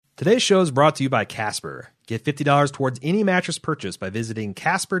Today's show is brought to you by Casper. Get $50 towards any mattress purchase by visiting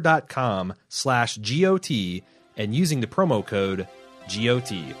casper.com/GOT and using the promo code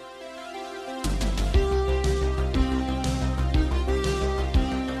GOT.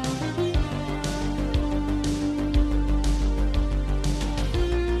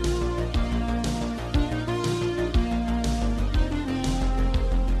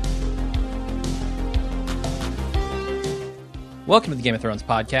 Welcome to the Game of Thrones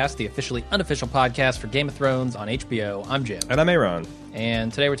podcast, the officially unofficial podcast for Game of Thrones on HBO. I'm Jim. And I'm Aaron.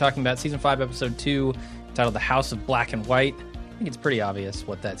 And today we're talking about Season 5, Episode 2, titled The House of Black and White. I think it's pretty obvious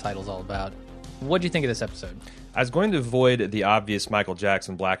what that title's all about. What do you think of this episode? I was going to avoid the obvious Michael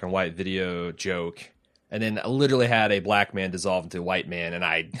Jackson black and white video joke, and then literally had a black man dissolve into a white man, and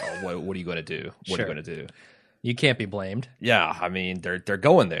what are you going to do? What are you going to do? You can't be blamed. Yeah, I mean, they're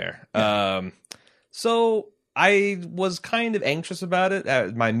going there. Yeah. So I was kind of anxious about it.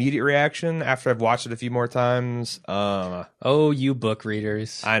 My immediate reaction after I've watched it a few more times. Oh, you book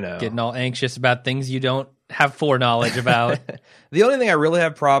readers. I know. Getting all anxious about things you don't have foreknowledge about. The only thing I really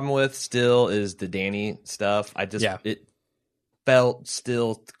have a problem with still is the Dany stuff. It felt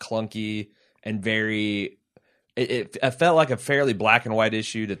still clunky and very... It felt like a fairly black and white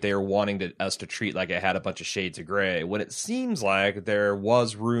issue that they were wanting us to treat like it had a bunch of shades of gray, when it seems like there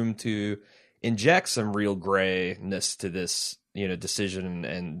was room to inject some real grayness to this,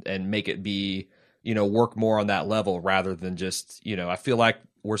 decision and make it be, work more on that level rather than just, I feel like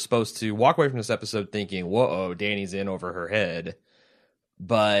we're supposed to walk away from this episode thinking, whoa, Dany's in over her head.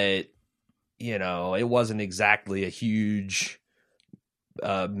 But, it wasn't exactly a huge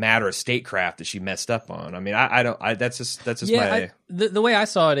matter of statecraft that she messed up on. I mean, that's just my... The way I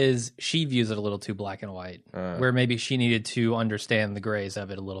saw it is she views it a little too black and white, where maybe she needed to understand the grays of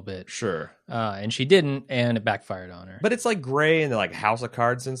it a little bit. Sure. And she didn't, and it backfired on her. But it's like gray in the House of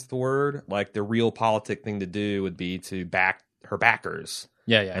Cards sense of the word. Like the real politic thing to do would be to back her backers.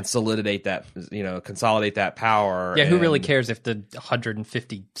 Yeah. And consolidate that power. Yeah, who really cares if the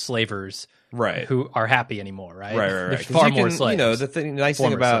 150 slavers... Right, who are happy anymore, right? Right. There's far more slaves. The nice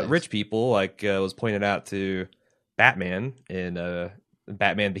thing about rich people, like was pointed out to Batman in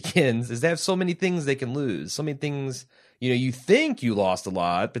Batman Begins, is they have so many things they can lose. So many things, you think you lost a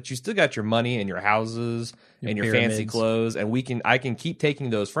lot, but you still got your money and your houses and your pyramids. Fancy clothes, and I can keep taking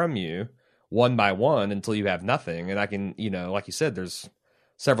those from you one by one until you have nothing. And I can, like you said, there's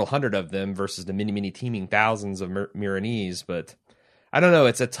several hundred of them versus the many teeming thousands of Myronese. But I don't know.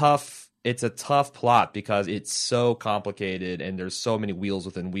 It's a tough plot because it's so complicated and there's so many wheels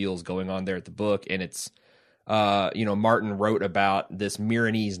within wheels going on there at the book. And it's, Martin wrote about this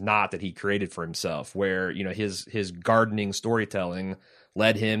Myronese knot that he created for himself, where, his gardening storytelling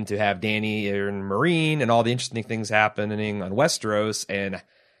led him to have Dany and Meereen and all the interesting things happening on Westeros, and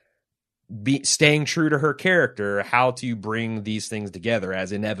staying true to her character, how to bring these things together,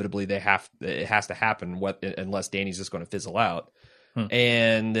 as inevitably it has to happen unless Dany's just going to fizzle out.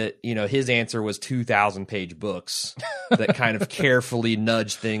 And, his answer was 2,000-page books that kind of carefully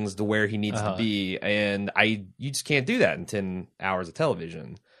nudge things to where he needs to be. And you just can't do that in 10 hours of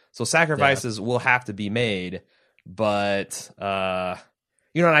television. So sacrifices will have to be made. But, and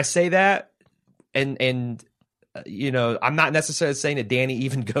I say that, and I'm not necessarily saying that Dany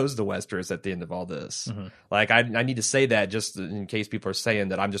even goes to Westeros at the end of all this. Mm-hmm. Like, I need to say that just in case people are saying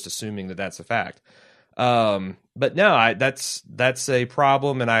that I'm just assuming that that's a fact. But no, that's a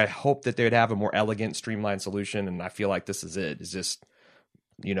problem, and I hope that they would have a more elegant, streamlined solution. And I feel like this is it. It's just,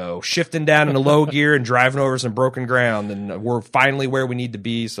 shifting down in a low gear and driving over some broken ground, and we're finally where we need to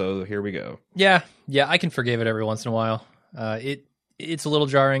be. So here we go. Yeah, I can forgive it every once in a while. It's a little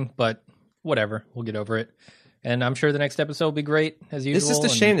jarring, but whatever, we'll get over it. And I'm sure the next episode will be great as usual. It's just a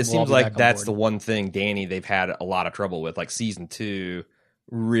shame. It seems like that's the one thing Dany they've had a lot of trouble with. Like season 2.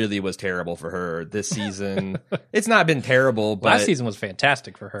 Really was terrible for her this season. It's not been terrible, but last season was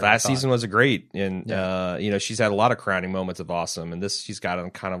fantastic for her. Last season was great, and she's had a lot of crowning moments of awesome, and this she's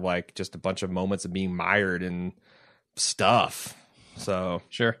got kind of like just a bunch of moments of being mired in stuff. So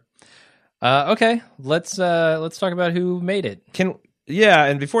sure, okay, let's talk about who made it.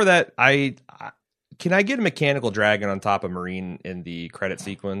 And before that, can I get a mechanical dragon on top of Meereen in the credit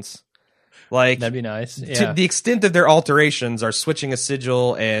sequence? Like, that'd be nice. To the extent of their alterations are switching a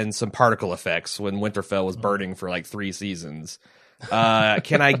sigil and some particle effects when Winterfell was burning for like 3 seasons.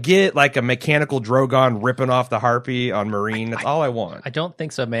 Can I get like a mechanical Drogon ripping off the harpy on Meereen? That's all I want. I don't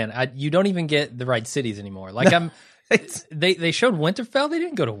think so, man. You don't even get the right cities anymore. Like they showed Winterfell. They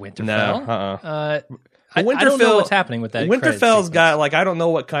didn't go to Winterfell. No. I don't know what's happening with that. Winterfell's got like, I don't know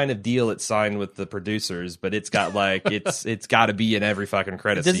what kind of deal it signed with the producers, but it's got like it's got to be in every fucking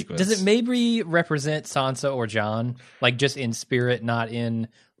credit sequence. Does it maybe represent Sansa or Jon, like just in spirit, not in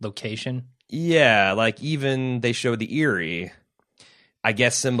location? Yeah, like even they show the Eyrie, I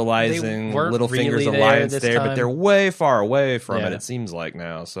guess symbolizing Littlefinger's really alliance there, time. but they're way far away from it. It seems like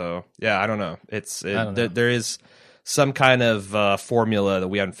now. So yeah, I don't know. There is some kind of formula that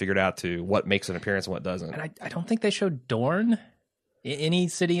we haven't figured out to what makes an appearance and what doesn't. And I don't think they showed Dorne. Any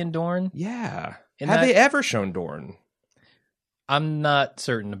city in Dorne? Yeah. Have they ever shown Dorne? I'm not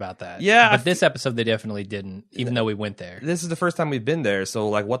certain about that. Yeah. But this episode they definitely didn't, even though we went there. This is the first time we've been there, so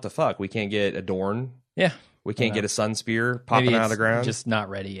like what the fuck? We can't get a Dorne? Yeah. We can't get a Sunspear popping out of the ground? Just not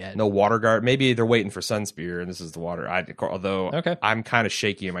ready yet. No water guard. Maybe they're waiting for Sunspear and this is the water. Although I'm kind of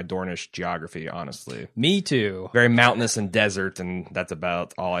shaky in my Dornish geography, honestly. Me too. Very mountainous and desert, and that's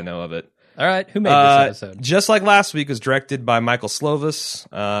about all I know of it. All right, who made this episode? Just like last week, it was directed by Michael Slovis,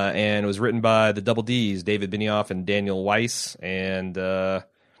 and it was written by the Double Ds, David Benioff and Daniel Weiss. And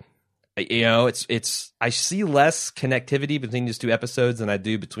it's I see less connectivity between these two episodes than I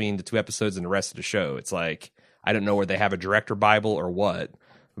do between the two episodes and the rest of the show. It's like I don't know where they have a director Bible or what,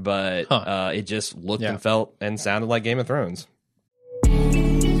 but it just looked and felt and sounded like Game of Thrones.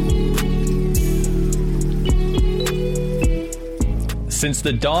 Since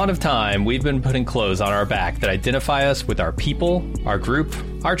the dawn of time, we've been putting clothes on our back that identify us with our people, our group,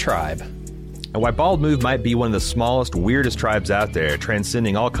 our tribe. And while Bald Move might be one of the smallest, weirdest tribes out there,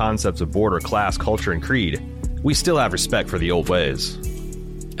 transcending all concepts of border, class, culture, and creed, we still have respect for the old ways.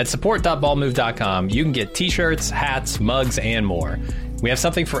 At support.baldmove.com, you can get t-shirts, hats, mugs, and more. We have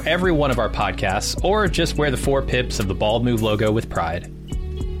something for every one of our podcasts, or just wear the 4 pips of the Bald Move logo with pride.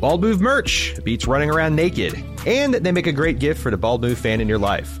 Bald Move merch beats running around naked, and they make a great gift for the Bald Move fan in your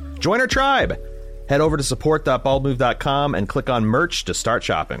life. Join our tribe! Head over to support.baldmove.com and click on merch to start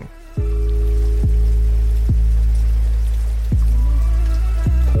shopping.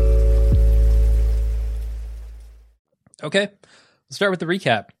 Okay, let's start with the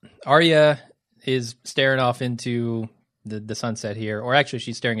recap. Arya is staring off into the sunset here, or actually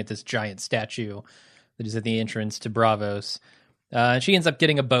she's staring at this giant statue that is at the entrance to Braavos. She ends up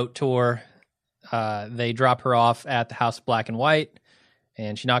getting a boat tour. They drop her off at the House Black and White,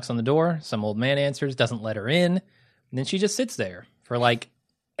 and she knocks on the door. Some old man answers, doesn't let her in, and then she just sits there for like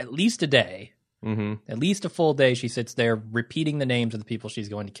at least a day. Mm-hmm. At least a full day she sits there repeating the names of the people she's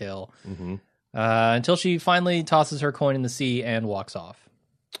going to kill. Mm-hmm. Until she finally tosses her coin in the sea and walks off.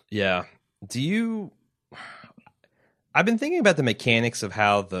 Yeah. I've been thinking about the mechanics of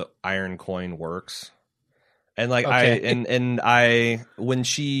how the iron coin works. And like I when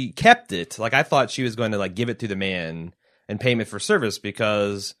she kept it, like I thought she was going to like give it to the man and payment for service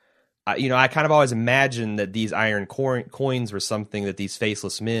because I kind of always imagined that these iron coins were something that these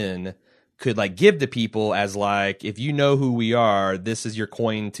faceless men could like give to people as like, if you know who we are, this is your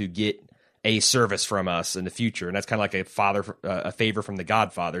coin to get a service from us in the future. And that's kind of like a favor from the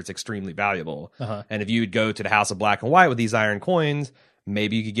Godfather. It's extremely valuable. Uh-huh. And if you would go to the House of Black and White with these iron coins,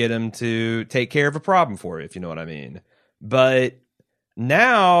 maybe you could get him to take care of a problem for you, if you know what I mean. But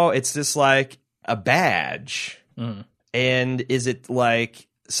now it's just like a badge. Mm. And is it like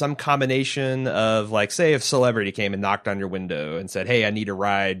some combination of like, say if celebrity came and knocked on your window and said, hey, I need a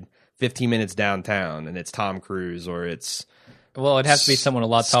ride 15 minutes downtown, and it's Tom Cruise or it's... Well, it has to be someone a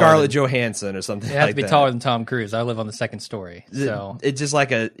lot taller. Scarlett Johansson or something like that. It has to be taller than Tom Cruise. I live on the second story. So it's just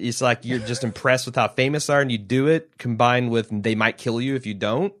like it's like you're just impressed with how famous they are and you do it, combined with they might kill you if you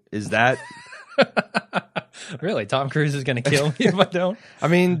don't. Is that really? Tom Cruise is going to kill me if I don't? I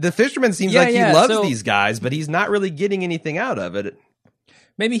mean, the fisherman seems like he loves these guys, but he's not really getting anything out of it.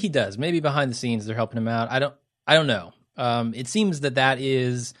 Maybe he does. Maybe behind the scenes they're helping him out. I don't know. It seems that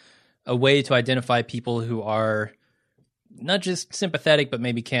is a way to identify people who are not just sympathetic, but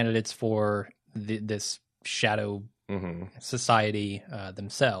maybe candidates for this shadow society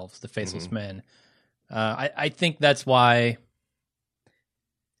themselves, the faceless men. I think that's why.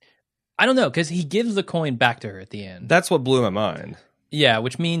 I don't know, because he gives the coin back to her at the end. That's what blew my mind. Yeah,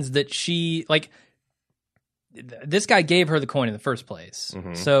 which means that she, like, this guy gave her the coin in the first place.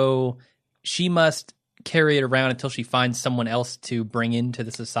 Mm-hmm. So she must carry it around until she finds someone else to bring into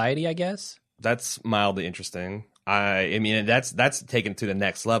the society, I guess. That's mildly interesting. I mean, that's taken to the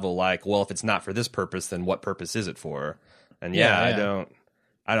next level. Like, well, if it's not for this purpose, then what purpose is it for? And I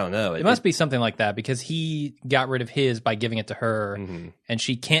don't know. It must be something like that because he got rid of his by giving it to her, and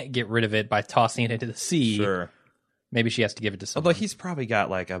she can't get rid of it by tossing it into the sea. Sure. maybe she has to give it to someone. Although he's probably got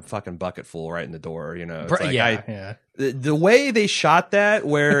like a fucking bucket full right in the door, you know. It's like, yeah. The way they shot that,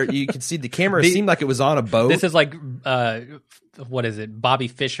 where you could see the camera seemed like it was on a boat. This is like, what is it? Bobby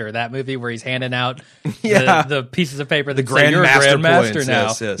Fischer, that movie where he's handing out the pieces of paper that say, you're a grandmaster points. now.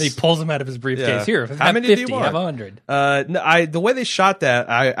 Yes. And he pulls them out of his briefcase. Yeah. Here, how many 50, do you want? have 100. No, the way they shot that,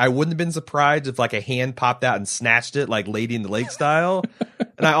 I wouldn't have been surprised if like a hand popped out and snatched it, like Lady in the Lake style.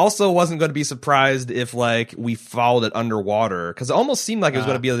 And I also wasn't going to be surprised if like we followed it underwater, because it almost seemed like it was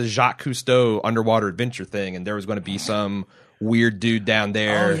going to be the Jacques Cousteau underwater adventure thing, and there was going to be some weird dude down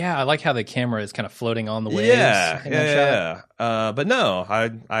there. Oh yeah, I like how the camera is kind of floating on the waves. Yeah. But no,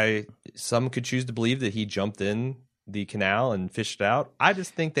 I some could choose to believe that he jumped in the canal and fished it out. I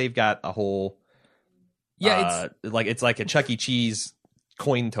just think they've got a whole it's like a Chuck E. Cheese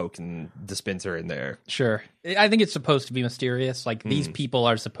coin token dispenser in there. Sure. I think it's supposed to be mysterious. Like these people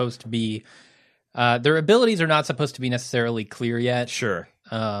are supposed to be their abilities are not supposed to be necessarily clear yet. Sure.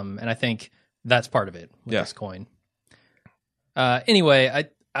 And I think that's part of it with Yeah. this coin. Anyway,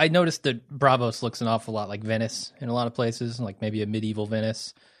 I noticed that Bravos looks an awful lot like Venice in a lot of places, like maybe a medieval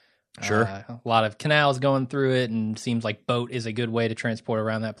Venice. Sure. A lot of canals going through it, and seems like boat is a good way to transport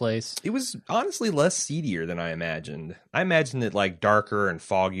around that place. It was honestly less seedier than I imagined. I imagined it like darker and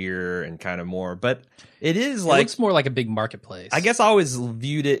foggier and kind of more, but it is It like, looks more like a big marketplace. I guess I always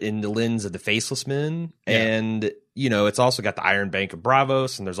viewed it in the lens of the Faceless Men, and you know, it's also got the Iron Bank of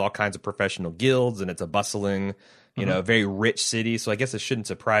Bravos, and there's all kinds of professional guilds, and it's a bustling, you know, very rich city. So I guess it shouldn't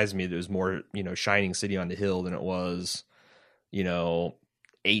surprise me that it was more, you know, shining city on the hill than it was, you know,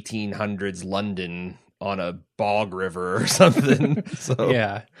 1800s London on a bog river or something. So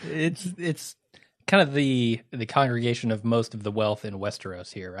Yeah, it's kind of the congregation of most of the wealth in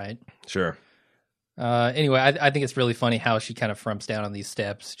Westeros here, right? sure. Anyway, I think it's really funny how she kind of frumps down on these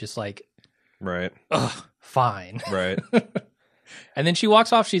steps, just like, Right. ugh, fine. Right. And then she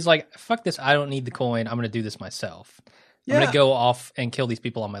walks off. She's like, fuck this. I don't need the coin. I'm going to do this myself. I'm going Yeah. to go off and kill these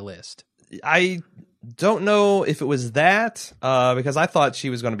people on my list. I don't know if it was that, because I thought she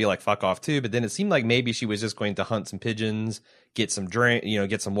was going to be like, fuck off too, but then it seemed like maybe she was just going to hunt some pigeons, get some drink, you know,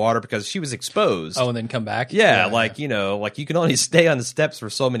 get some water, because she was exposed. Oh, and then come back? Yeah, like, you know, like you can only stay on the steps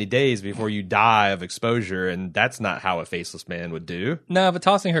for so many days before you die of exposure, and that's not how a Faceless Man would do. No, but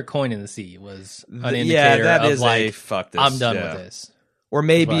tossing her coin in the sea was an Yeah, indicator that of is like, a fuck this. I'm done yeah. with this. Or what I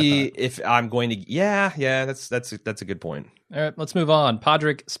maybe thought. if I'm going to, that's a good point. All right, let's move on.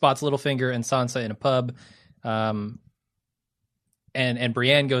 Podrick spots Littlefinger and Sansa in a pub. And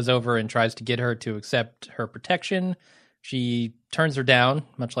Brienne goes over and tries to get her to accept her protection. She turns her down,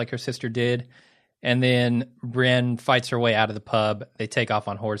 much like her sister did. And then Brienne fights her way out of the pub. They take off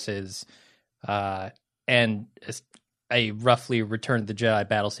on horses. And a roughly Return of the Jedi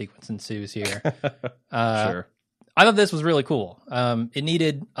battle sequence ensues here. Sure. I thought this was really cool. It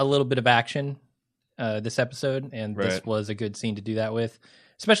needed a little bit of action this episode, and this Right. was a good scene to do that with,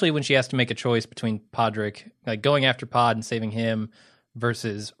 especially when she has to make a choice between Podrick, like going after Pod and saving him,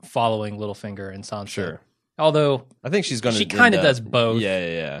 versus following Littlefinger and Sansa. Sure. Although I think she's going to. she kind of does both.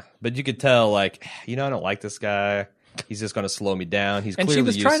 Yeah. But you could tell, like, you know, I don't like this guy. He's just going to slow me down. He's and she clearly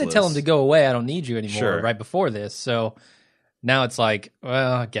was trying to tell him useless. to go away. I don't need you anymore. Sure. Right before this, so now it's like,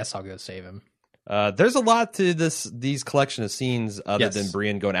 well, I guess I'll go save him. There's a lot to these collection of scenes other Yes. than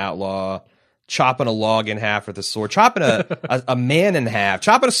Brienne going outlaw, chopping a log in half with a sword, chopping a man in half,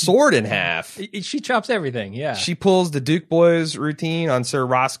 chopping a sword in half. She chops everything. Yeah. She pulls the Duke Boys routine on Sir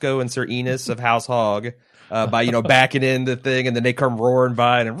Roscoe and Sir Enos of House Hog by, you know, backing in the thing, and then they come roaring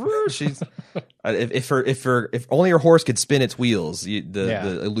by, and she's if only her horse could spin its wheels,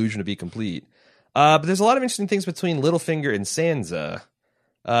 the illusion would be complete. But there's a lot of interesting things between Littlefinger and Sansa.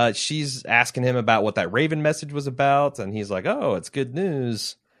 She's asking him about what that Raven message was about, and he's like, "Oh, it's good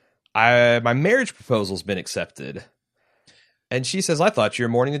news. My marriage proposal's been accepted." And she says, "I thought you were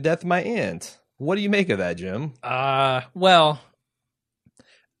mourning the death of my aunt." What do you make of that, Jim? Well,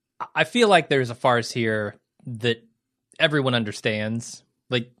 I feel like there's a farce here that everyone understands.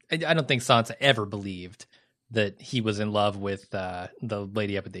 Like, I don't think Sansa ever believed that he was in love with the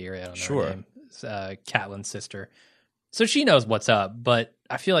lady up at the area. I don't know Sure. her name. Catelyn's sister. So she knows what's up, but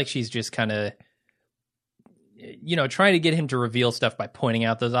I feel like she's just kind of, you know, trying to get him to reveal stuff by pointing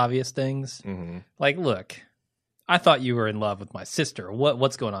out those obvious things. Mm-hmm. Like, look, I thought you were in love with my sister.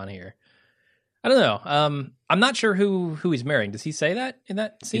 What's going on here? I don't know. I'm not sure who he's marrying. Does he say that in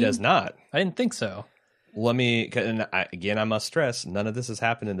that He scene? does not. I didn't think so. Let me again. I must stress, none of this has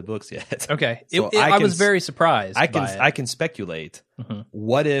happened in the books yet. Okay. So I can was very surprised. I by it. can speculate. Mhm.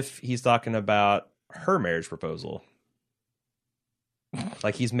 What if he's talking about her marriage proposal?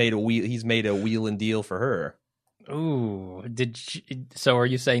 Like he's made a wheel and deal for her. Ooh, so are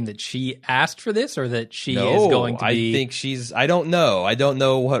you saying that she asked for this, or that she No, is going to be? I think she's. I don't know. I don't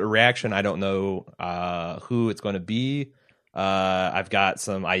know what reaction. I don't know who it's going to be. I've got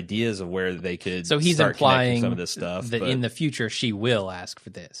some ideas of where they could. So he's start connecting implying some of this stuff that but in the future she will ask for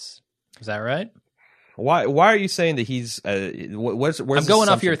this. Is that right? Why are you saying that he's? Where's I'm this going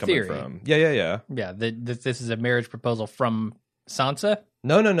off your assumption coming theory. From? Yeah. Yeah, that this is a marriage proposal from Sansa.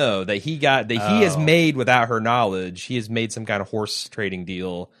 No. That he has made without her knowledge. He has made some kind of horse trading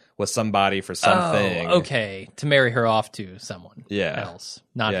deal with somebody for something. Oh, okay, to marry her off to someone else,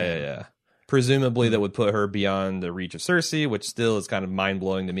 not him. Yeah. Presumably that would put her beyond the reach of Cersei, which still is kind of mind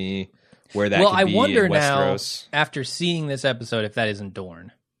blowing to me. Where that? Well, could I be wonder in now Westeros. after seeing this episode if that isn't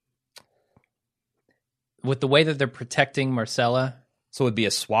Dorne. With the way that they're protecting Marcella. So it'd be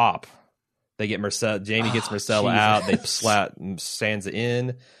a swap. They get Jamie gets Marcella out. They slap Sansa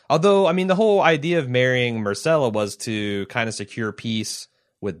in. Although, I mean, the whole idea of marrying Marcella was to kind of secure peace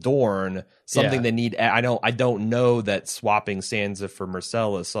with Dorne. Something they need. I don't know that swapping Sansa for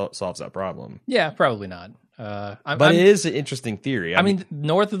Marcella solves that problem. Yeah, probably not. But it is an interesting theory. I mean,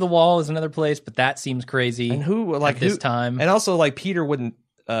 north of the wall is another place, but that seems crazy. And at this time, and also like Peter wouldn't.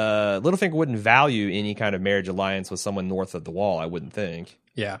 Littlefinger wouldn't value any kind of marriage alliance with someone north of the wall. I wouldn't think.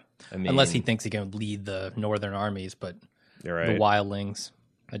 Yeah, I mean, unless he thinks he can lead the northern armies, but you're right. the wildlings,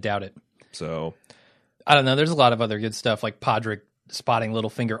 I doubt it. So I don't know. There's a lot of other good stuff like Podrick spotting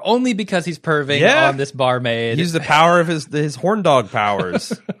Littlefinger only because he's perving on this barmaid. Use the power of his horn dog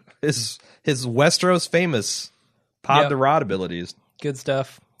powers, his Westeros famous pod the rod abilities. Good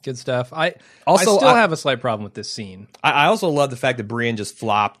stuff. I still have a slight problem with this scene. I also love the fact that Brienne just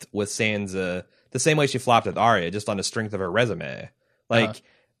flopped with Sansa the same way she flopped with Arya, just on the strength of her resume. Like,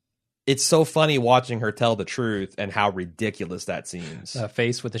 it's so funny watching her tell the truth and how ridiculous that seems. A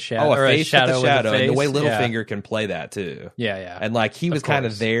face with a shadow. A face with a shadow. And the way face. Littlefinger can play that, too. Yeah. And, like, he was kind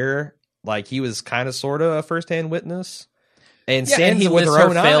of there. Like, he was kind of sort of a first-hand witness. And Sansa and he with her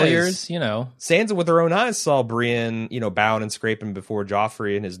own failures, eyes, Sansa with her own eyes saw Brienne, bowing and scraping before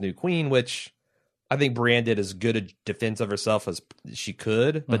Joffrey and his new queen, which I think Brienne did as good a defense of herself as she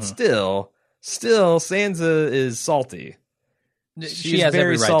could. But still, Sansa is salty. She has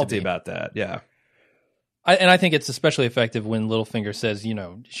very every right salty to be about that. Yeah. I think it's especially effective when Littlefinger says,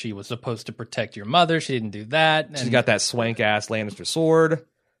 she was supposed to protect your mother. She didn't do that. And She's got that swank-ass Lannister sword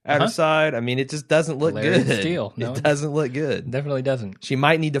at her side. I mean, it just doesn't look Valyrian good. Steel. No, it doesn't look good. Definitely doesn't. She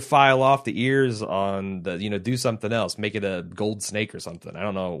might need to file off the ears on the, do something else. Make it a gold snake or something. I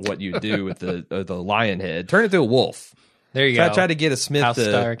don't know what you do with the lion head. Turn it to a wolf. There you go. Try to get a Smith. House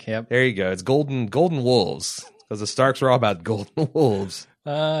Stark, yep. There you go. It's golden wolves. Because the Starks are all about golden wolves.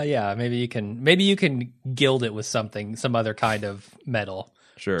 Yeah, maybe you can gild it with something, some other kind of metal.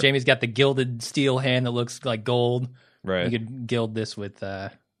 Sure. Jamie's got the gilded steel hand that looks like gold. Right. You could gild this with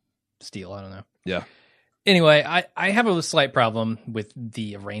steel. I don't know. Yeah. Anyway, I have a slight problem with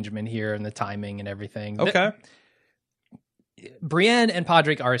the arrangement here and the timing and everything. Okay. Brienne and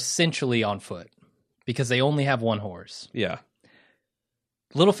Podrick are essentially on foot because they only have one horse. Yeah.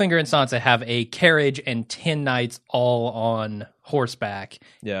 Littlefinger and Sansa have a carriage and 10 knights all on horseback.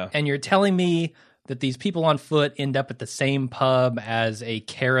 Yeah. And you're telling me that these people on foot end up at the same pub as a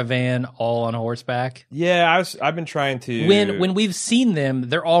caravan all on horseback? Yeah, I've been trying to... When we've seen them,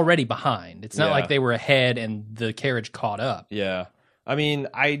 they're already behind. It's not like they were ahead and the carriage caught up. Yeah. I mean,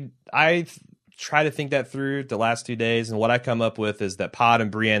 I try to think that through the last 2 days, and what I come up with is that Pod and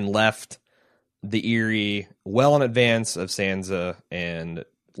Brienne left the Eyrie well in advance of Sansa and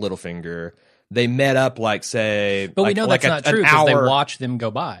Littlefinger. They met up but we know that's not true because they watched them go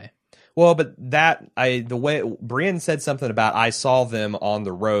by. Well, but the way Brienne said something about I saw them on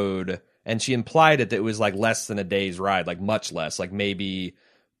the road, and she implied it that it was like less than a day's ride, like much less, like maybe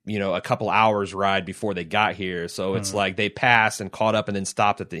a couple hours ride before they got here. So it's like they passed and caught up and then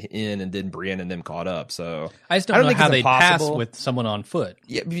stopped at the inn, and then Brienne and them caught up. So I just don't know how they pass with someone on foot.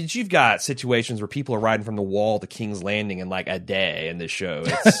 Yeah, but you've got situations where people are riding from the Wall to King's Landing in like a day in this show.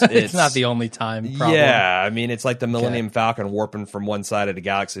 It's not the only time problem. Yeah, I mean, it's like the Millennium Falcon warping from one side of the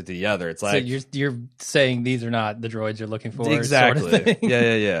galaxy to the other. It's like... So you're saying these are not the droids you're looking for? Exactly. Sort of thing.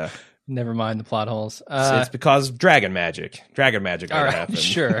 Yeah. Never mind the plot holes. It's because dragon magic. Dragon magic. All right, happened.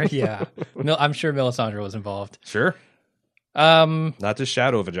 sure, yeah. I'm sure Melisandre was involved. Sure. Not just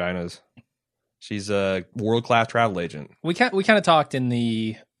shadow vaginas. She's a world-class travel agent. We kind of talked in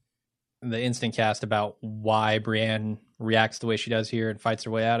the instant cast about why Brienne reacts the way she does here and fights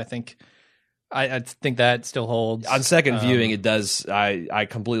her way out. I think I think that still holds. On second viewing, it does. I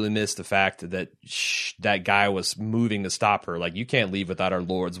completely missed the fact that that guy was moving to stop her. Like, you can't leave without our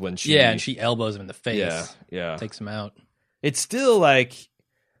lords when she... Yeah, and she elbows him in the face. Yeah. Takes him out. It's still like...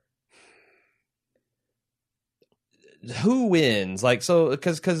 Who wins? Like, so,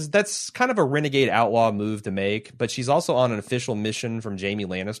 because that's kind of a renegade outlaw move to make, but she's also on an official mission from Jaime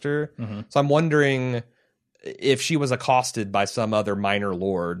Lannister. Mm-hmm. So I'm wondering if she was accosted by some other minor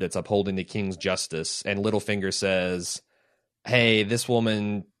lord that's upholding the king's justice, and Littlefinger says, hey, this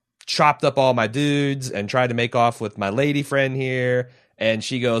woman chopped up all my dudes and tried to make off with my lady friend here. And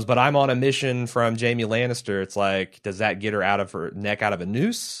she goes, but I'm on a mission from Jaime Lannister. It's like, does that get her out of her neck out of a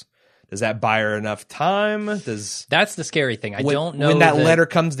noose? Does that buy her enough time? That's the scary thing. I don't know when that letter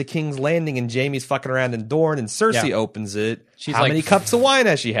comes to King's Landing and Jaime's fucking around in Dorne and Cersei opens it. She's how like, many cups of wine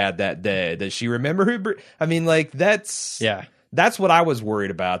has she had that day? Does she remember who? I mean, like, that's what I was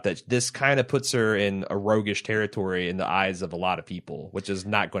worried about. That this kind of puts her in a roguish territory in the eyes of a lot of people, which is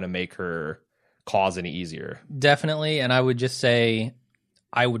not going to make her cause any easier. Definitely, and I would just say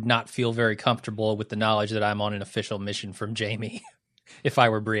I would not feel very comfortable with the knowledge that I'm on an official mission from Jaime if I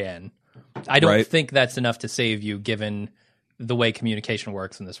were Brienne. I don't think that's enough to save you, given the way communication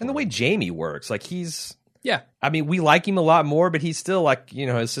works in this world. And the way Jaime works. Like, he's... Yeah. I mean, we like him a lot more, but he's still, like, you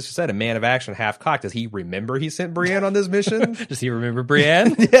know, as sister said, a man of action, half-cocked. Does he remember he sent Brienne on this mission? Does he remember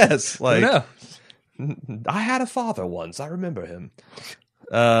Brienne? Yes. Like, I had a father once. I remember him.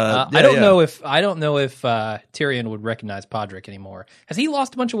 I don't know if Tyrion would recognize Podrick anymore. Has he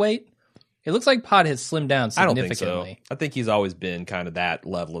lost a bunch of weight? It looks like Pod has slimmed down significantly. I don't think so. I think he's always been kind of that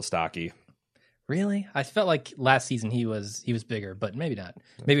level of stocky. Really? I felt like last season he was bigger, but maybe not.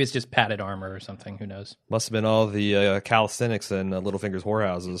 Maybe it's just padded armor or something. Who knows? Must have been all the calisthenics and Littlefinger's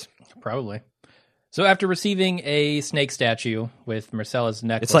whorehouses. Probably. So after receiving a snake statue with Myrcella's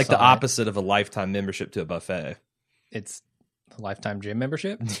necklace, it's like the opposite of a lifetime membership to a buffet. It's a lifetime gym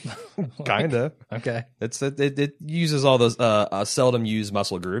membership. Kinda. Okay. It uses all those seldom used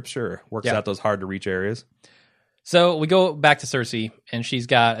muscle groups. Sure, works out those hard to reach areas. So we go back to Cersei, and she's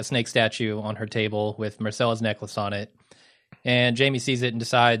got a snake statue on her table with Myrcella's necklace on it. And Jaime sees it and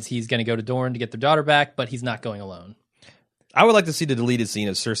decides he's going to go to Dorne to get their daughter back, but he's not going alone. I would like to see the deleted scene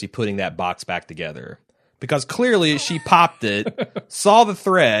of Cersei putting that box back together. Because clearly she popped it, saw the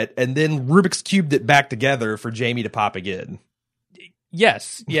threat, and then Rubik's Cubed it back together for Jaime to pop again.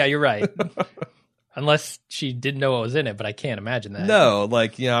 Yes. Yeah, you're right. Unless she didn't know what was in it, but I can't imagine that. No,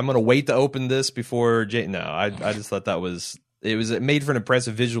 like, you know, I'm going to wait to open this before No, I just thought that was... It made for an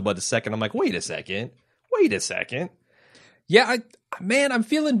impressive visual, but the second I'm like, wait a second. Yeah, I'm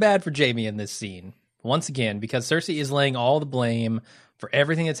feeling bad for Jaime in this scene. Once again, because Cersei is laying all the blame for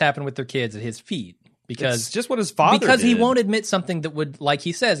everything that's happened with their kids at his feet. Because it's just what his father did. He won't admit something that would, like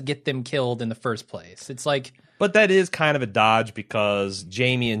he says, get them killed in the first place. It's like... But that is kind of a dodge because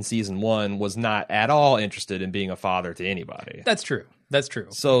Jaime in season 1 was not at all interested in being a father to anybody. That's true.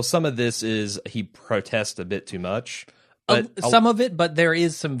 So some of this is he protests a bit too much. Some of it, but there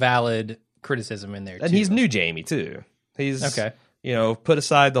is some valid criticism in there, too. And he's new Jaime, too. He's, okay. You know, put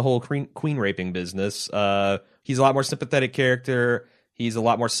aside the whole queen raping business. He's a lot more sympathetic character. He's a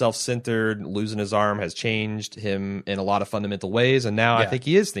lot more self-centered. Losing his arm has changed him in a lot of fundamental ways. And now I think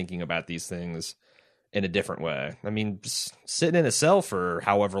he is thinking about these things in a different way. I mean, sitting in a cell for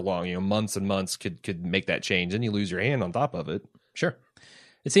however long, you know, months and months could make that change. And you lose your hand on top of it. Sure.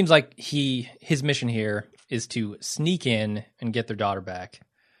 It seems like his mission here is to sneak in and get their daughter back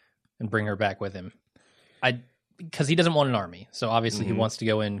and bring her back with him. Because he doesn't want an army. So obviously he wants to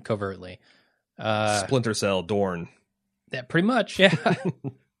go in covertly. Splinter Cell, Dorne. Yeah, pretty much, yeah.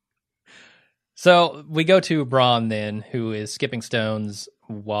 So we go to Bronn then, who is skipping stones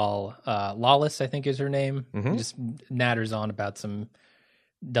while Lawless, I think is her name, just natters on about some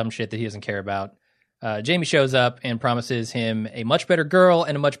dumb shit that he doesn't care about. Jaime shows up and promises him a much better girl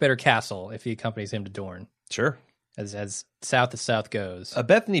and a much better castle if he accompanies him to Dorne. Sure. As south as south goes.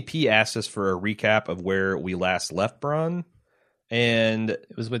 Bethany P. asked us for a recap of where we last left Bronn. And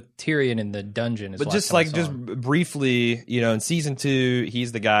it was with Tyrion in the dungeon. But just briefly, you know, in season 2,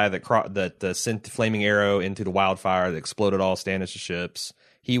 he's the guy that sent the flaming arrow into the wildfire that exploded all Stannis' ships.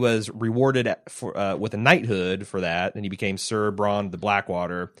 He was rewarded with a knighthood for that, and he became Sir Bronn of the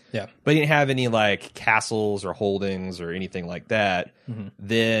Blackwater. Yeah, but he didn't have any like castles or holdings or anything like that.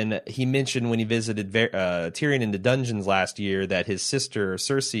 Then he mentioned when he visited Tyrion in the dungeons last year that his sister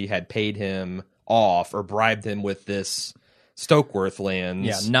Cersei had paid him off or bribed him with this Stokeworth lands.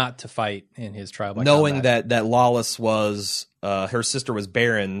 Yeah, not to fight in his trial by knowing combat. that Lawless was her sister was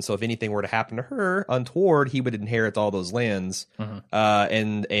barren, so if anything were to happen to her untoward, he would inherit all those lands.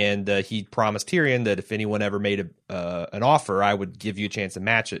 And he promised Tyrion that if anyone ever made an offer, I would give you a chance to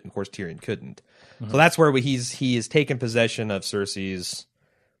match it. And of course, Tyrion couldn't. So that's where he is taken possession of Cersei's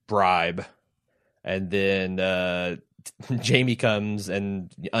bribe, and then Jaime comes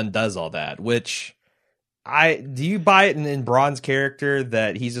and undoes all that. Which do you buy it in Bronn's character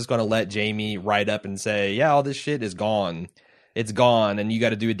that he's just going to let Jaime write up and say, yeah, all this shit is gone. It's gone, and you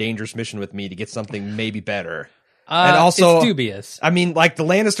got to do a dangerous mission with me to get something maybe better. And also, it's dubious. I mean, like, the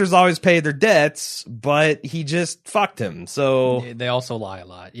Lannisters always pay their debts, but he just fucked him. So They also lie a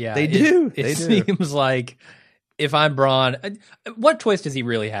lot. Yeah, They do. It They do. seems like if I'm Bronn, what choice does he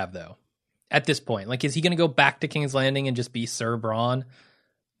really have though? At this point, like, is he going to go back to King's Landing and just be Sir Bronn?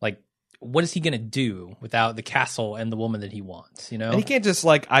 Like, what is he going to do without the castle and the woman that he wants? You know, and he can't just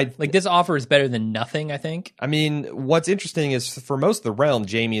like this offer is better than nothing. I think. I mean, what's interesting is for most of the realm,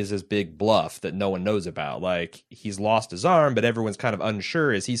 Jaime is this big bluff that no one knows about. Like, he's lost his arm, but everyone's kind of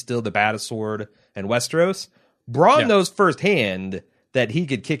unsure. Is he still the baddest sword in Westeros? Bronn knows firsthand that he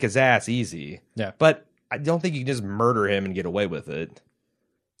could kick his ass easy. Yeah. But I don't think you can just murder him and get away with it.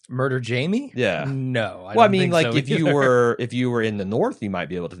 Murder Jaime? Yeah. No. Well, I don't mean, think like, so if you either. were in the north, you might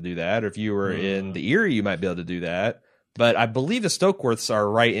be able to do that. Or if you were in the Eyrie, you might be able to do that. But I believe the Stokeworths are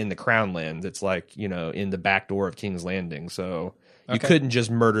right in the Crown Lands. It's like, you know, in the back door of King's Landing. So you couldn't just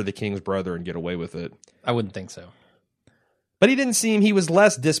murder the king's brother and get away with it. I wouldn't think so. But he was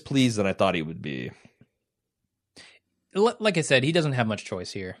less displeased than I thought he would be. Like I said, he doesn't have much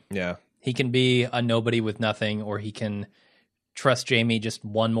choice here. Yeah. He can be a nobody with nothing, or he can trust Jaime just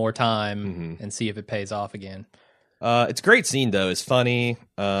one more time and see if it pays off again. It's a great scene, though. It's funny.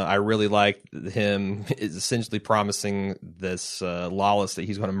 I really like him essentially promising this Lawless that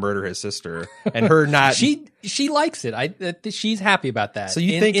he's going to murder his sister, and her not. She likes it. She's happy about that. So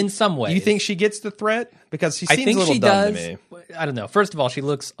you think in some way, you think she gets the threat because she I seems think a little she dumb does. to me. I don't know. First of all, she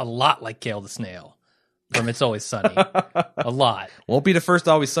looks a lot like Gale the Snail from It's Always Sunny. A lot. Won't be the first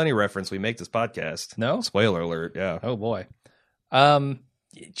Always Sunny reference we make this podcast. No? Spoiler alert. Yeah. Oh boy. So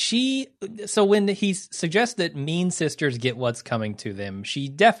when he suggests that mean sisters get what's coming to them, she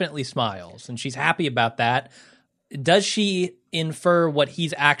definitely smiles and she's happy about that. Does she infer what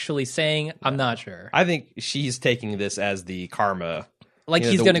he's actually saying? I'm not sure. I think she's taking this as the karma. Like, You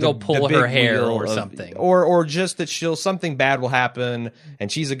know, he's the- going to go the pull big her hair wheel or of- something. or just that something bad will happen,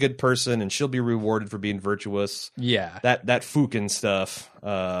 and she's a good person, and she'll be rewarded for being virtuous. Yeah. That Fukin stuff.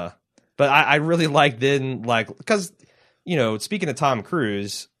 But I really like because, you know, speaking of Tom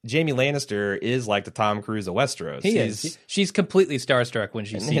Cruise, Jaime Lannister is like the Tom Cruise of Westeros. He is. She's completely starstruck when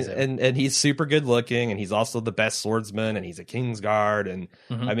she sees him. And he's super good looking, and he's also the best swordsman, and he's a Kingsguard, and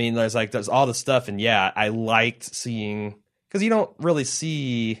I mean, there's all this stuff, and yeah, I liked seeing, because you don't really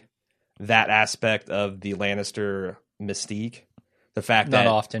see that aspect of the Lannister mystique. The fact Not that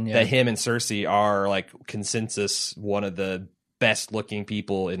often, yeah. that him and Cersei are like consensus one of the best looking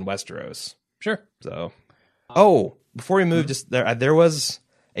people in Westeros. Sure. So, before we move, just there was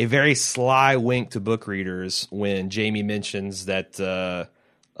a very sly wink to book readers when Jaime mentions that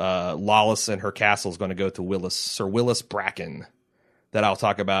Lawless and her castle is going to go to Sir Willis Bracken, that I'll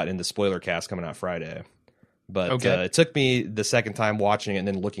talk about in the spoiler cast coming out Friday. But it took me the second time watching it and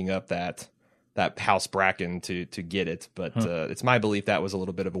then looking up that House Bracken to get it. But it's my belief that was a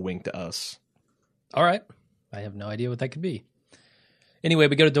little bit of a wink to us. All right. I have no idea what that could be. Anyway,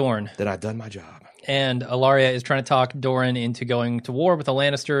 we go to Dorne. That I've done my job. And Ilaria is trying to talk Doran into going to war with the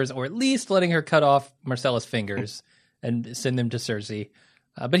Lannisters, or at least letting her cut off Marcella's fingers and send them to Cersei.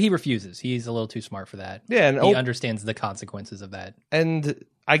 But he refuses. He's a little too smart for that. Yeah, and he understands the consequences of that. And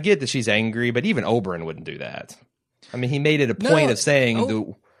I get that she's angry, but even Oberyn wouldn't do that. I mean, he made it a point of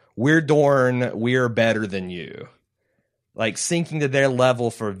saying, we're Dorne, we're better than you. Like, sinking to their level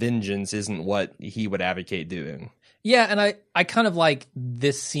for vengeance isn't what he would advocate doing. Yeah, and I kind of like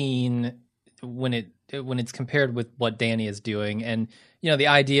this scene when it's compared with what Dany is doing, and you know, the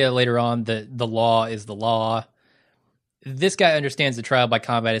idea later on that the law is the law. This guy understands the trial by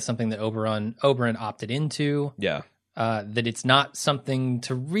combat is something that Oberyn opted into. Yeah, that it's not something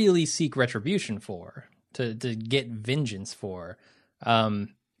to really seek retribution for, to get vengeance for.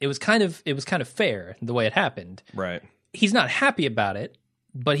 It was kind of fair the way it happened. right. He's not happy about it,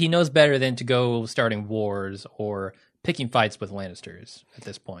 but he knows better than to go starting wars or picking fights with Lannisters at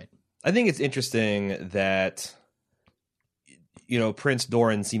this point. I think it's interesting that, you know, Prince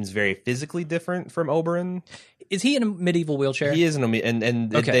Doran seems very physically different from Oberyn. Is he in a medieval wheelchair? He is in a,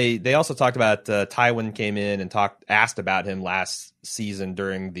 and Okay. they also talked about Tywin came in and asked about him last season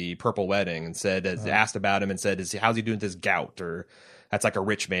during the Purple Wedding and said asked about him and said how's he doing with his gout, or that's like a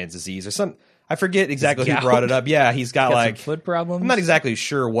rich man's disease or something. I forget exactly who gout? brought it up. Yeah, he's got Got like some foot problems. I'm not exactly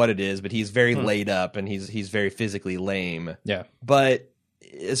sure what it is, but he's very laid up and he's very physically lame. Yeah. But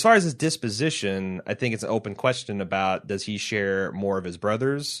as far as his disposition, I think it's an open question about does he share more of his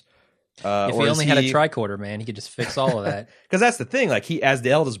brother's? If he only had a tricorder, man, he could just fix all of that. Because that's the thing. Like he, as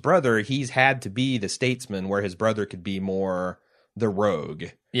the eldest brother, he's had to be the statesman, where his brother could be more the rogue.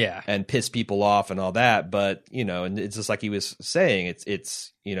 Yeah. And piss people off and all that. But and it's just like he was saying,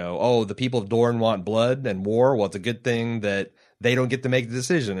 it's oh, the people of Dorne want blood and war. Well, it's a good thing that they don't get to make the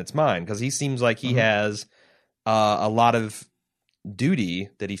decision. It's mine, because he seems like he has a lot of duty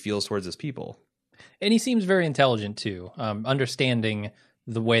that he feels towards his people. And he seems very intelligent too, understanding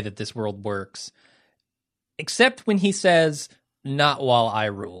the way that this world works. Except when he says, "Not while I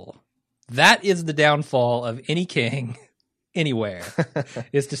rule." That is the downfall of any king anywhere,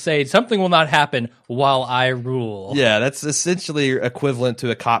 is to say something will not happen while I rule. Yeah, that's essentially equivalent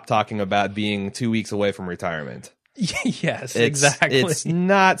to a cop talking about being 2 weeks away from retirement. Yes, exactly. It's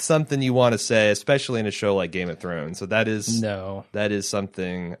not something you want to say, especially in a show like Game of Thrones. So that is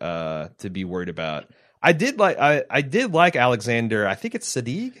something to be worried about. I did like Alexander. I think it's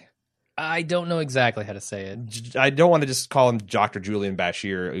Sadiq. I don't know exactly how to say it. I don't want to just call him Dr. Julian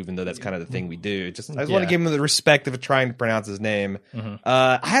Bashir, even though that's kind of the thing we do. I just want to give him the respect of trying to pronounce his name.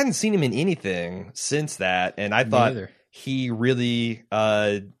 I hadn't seen him in anything since that, and I thought he really,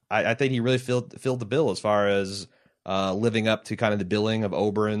 I think he really filled the bill as far as living up to kind of the billing of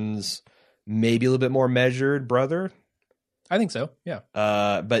Oberyn's maybe a little bit more measured brother. I think so, yeah.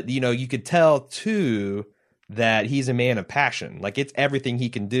 But you could tell too that he's a man of passion. Like, it's everything he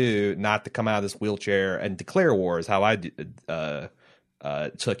can do not to come out of this wheelchair and declare war, is how I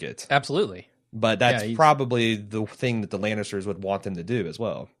took it. Absolutely. But that's probably the thing that the Lannisters would want him to do as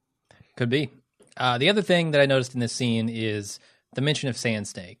well. Could be. The other thing that I noticed in this scene is the mention of sand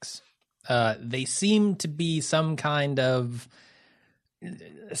snakes. They seem to be some kind of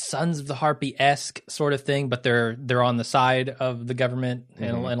Sons of the Harpy-esque sort of thing, but they're on the side of the government in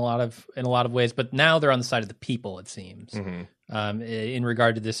a lot of ways. But now they're on the side of the people, it seems. In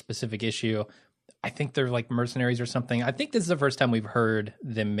regard to this specific issue, I think they're like mercenaries or something. I think this is the first time we've heard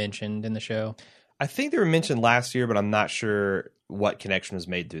them mentioned in the show. I think they were mentioned last year, but I'm not sure what connection was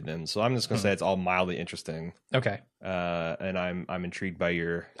made to them. So I'm just going to say it's all mildly interesting. Okay. And I'm intrigued by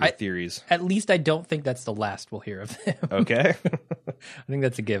your theories. At least I don't think that's the last we'll hear of them. Okay. I think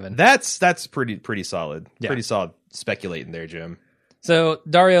that's a given. That's pretty solid. Yeah. Pretty solid speculating there, Jim. So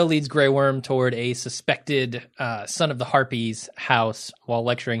Daario leads Grey Worm toward a suspected Son of the Harpies house while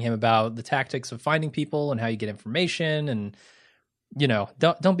lecturing him about the tactics of finding people and how you get information, and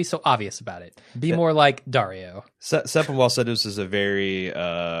don't be so obvious about it. Be more like Daario. Sepinwall said this is a very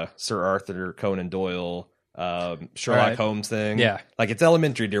Sir Arthur Conan Doyle Sherlock Holmes thing. Yeah. Like, it's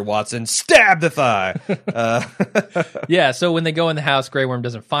elementary, dear Watson. Stab the thigh. Yeah, so when they go in the house, Grey Worm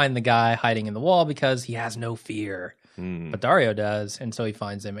doesn't find the guy hiding in the wall because he has no fear. But Daario does, and so he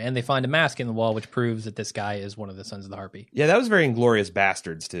finds him. And they find a mask in the wall, which proves that this guy is one of the Sons of the Harpy. Yeah, that was very Inglourious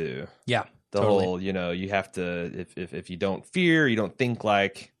Bastards, too. Yeah. The whole, you have to, if you don't fear, you don't think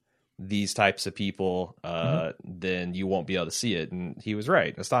like these types of people, then you won't be able to see it. And he was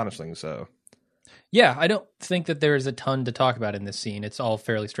right, astonishingly so. Yeah, I don't think that there's a ton to talk about in this scene. It's all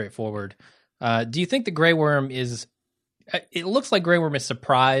fairly straightforward. Do you think the Grey Worm is... It looks like Grey Worm is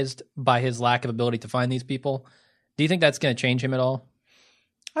surprised by his lack of ability to find these people. Do you think that's going to change him at all?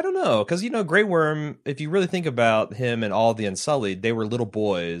 I don't know, because, Grey Worm, if you really think about him and all the Unsullied, they were little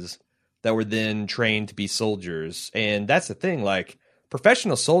boys that were then trained to be soldiers. And that's the thing, like,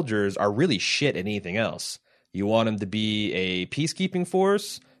 professional soldiers are really shit at anything else. You want them to be a peacekeeping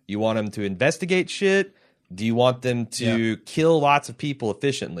force? You want them to investigate shit? Do you want them to kill lots of people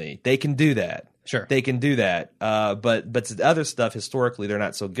efficiently? They can do that. Sure. They can do that. But the other stuff, historically, they're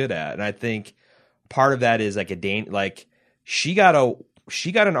not so good at. And I think part of that is like she got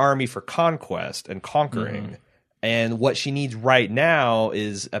an army for conquest and conquering. And what she needs right now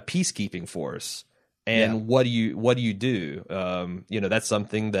is a peacekeeping force. And what do you do? That's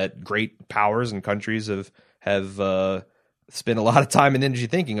something that great powers and countries have spent a lot of time and energy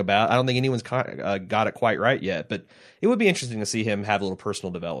thinking about. I don't think anyone's got it quite right yet, but it would be interesting to see him have a little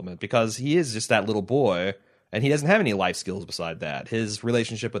personal development, because he is just that little boy and he doesn't have any life skills beside that. His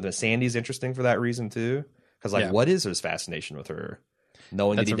relationship with Miss Sandy's interesting for that reason too. Because what is his fascination with her?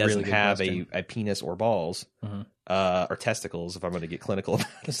 knowing that That's he a really doesn't good have question. a penis or balls or testicles, if I'm going to get clinical about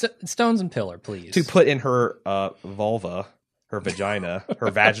it, Stones and Pillar, please. to put in her vulva, her vagina,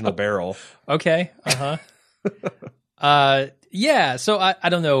 her vaginal barrel. Okay. Yeah. So I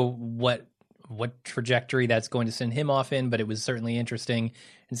don't know what trajectory that's going to send him off in, but it was certainly interesting.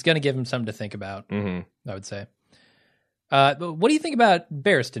 It's going to give him something to think about. I would say. But what do you think about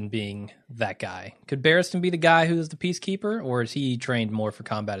Barristan being that guy? Could Barristan be the guy who's the peacekeeper, or is he trained more for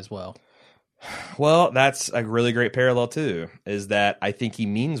combat as well? Well, that's a really great parallel too, is that I think he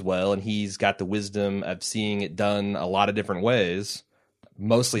means well and he's got the wisdom of seeing it done a lot of different ways,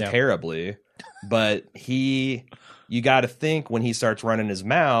 mostly terribly. But you got to think when he starts running his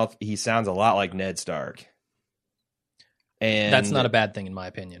mouth, he sounds a lot like Ned Stark. And that's not a bad thing in my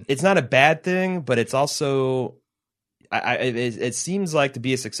opinion. It's not a bad thing, but it's also, it seems like to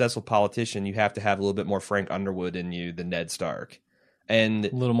be a successful politician, you have to have a little bit more Frank Underwood in you than Ned Stark. And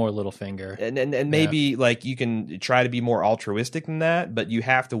a little more Littlefinger. And maybe like you can try to be more altruistic than that, but you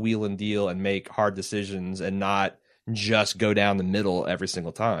have to wheel and deal and make hard decisions and not just go down the middle every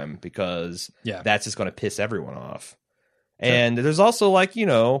single time, because that's just going to piss everyone off. Sure. And there's also like,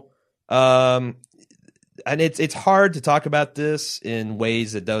 and it's hard to talk about this in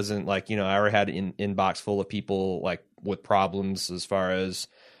ways that doesn't like, I already had an inbox full of people like with problems as far as,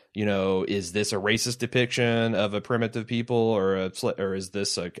 is this a racist depiction of a primitive people or is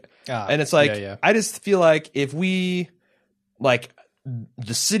this and it's like, I just feel like if we like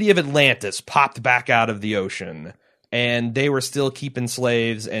the city of Atlantis popped back out of the ocean and they were still keeping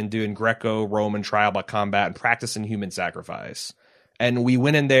slaves and doing Greco-Roman trial by combat and practicing human sacrifice, and we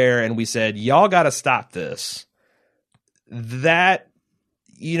went in there and we said, y'all got to stop this. That,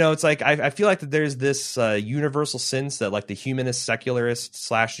 it's like, I feel like that there's this universal sense that like the humanist, secularist /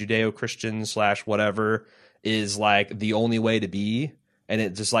 Judeo-Christian / whatever is like the only way to be. And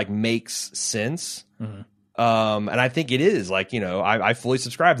it just like makes sense. And I think it is like, I fully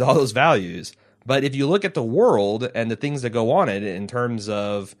subscribe to all those values. But if you look at the world and the things that go on in terms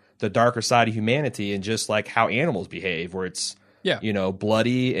of the darker side of humanity and just like how animals behave, where it's,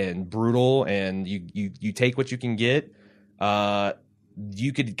 bloody and brutal, and you take what you can get.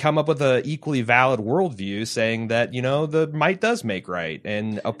 You could come up with an equally valid worldview saying that, the might does make right,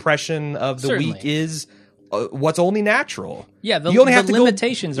 and oppression of the weak is what's only natural. Yeah, the you only have to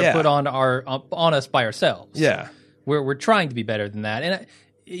limitations are put on us by ourselves. Yeah, we're trying to be better than that, and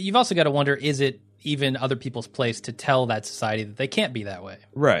you've also got to wonder: is it even other people's place to tell that society that they can't be that way?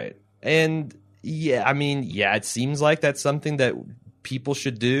 Right, and. Yeah, I mean, it seems like that's something that people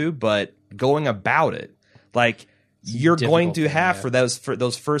should do, but going about it, like you're going to have for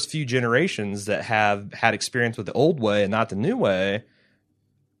those first few generations that have had experience with the old way and not the new way,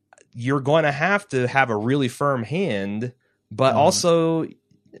 you're going to have a really firm hand, but also,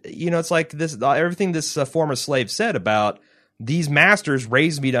 it's like this, everything this former slave said about these masters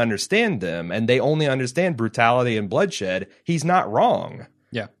raised me to understand them, and they only understand brutality and bloodshed. He's not wrong.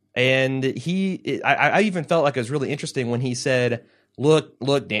 And I even felt like it was really interesting when he said, look,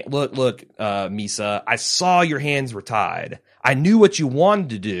 Misa, I saw your hands were tied. I knew what you wanted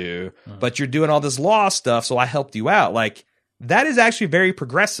to do, but you're doing all this law stuff, so I helped you out. Like, that is actually very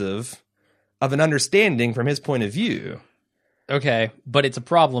progressive of an understanding from his point of view. Okay, but it's a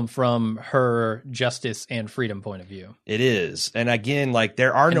problem from her justice and freedom point of view. It is. And again, like,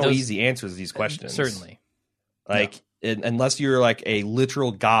 there are no easy answers to these questions. Certainly. Like... unless you're like a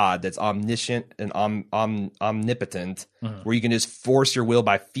literal god that's omniscient and omnipotent, where you can just force your will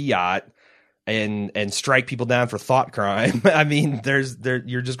by fiat and strike people down for thought crime. I mean,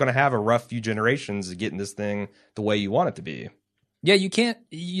 you're just going to have a rough few generations of getting this thing the way you want it to be. Yeah,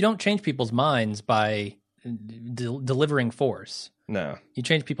 you don't change people's minds by delivering force. No. You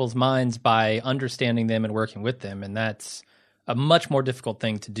change people's minds by understanding them and working with them, and that's a much more difficult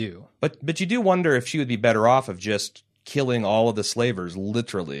thing to do. But you do wonder if she would be better off of just killing all of the slavers,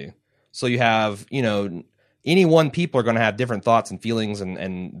 literally. So you have, any one people are going to have different thoughts and feelings,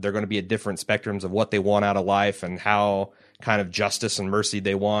 and they're going to be at different spectrums of what they want out of life and how kind of justice and mercy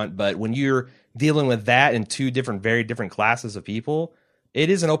they want. But when you're dealing with that in two very different classes of people,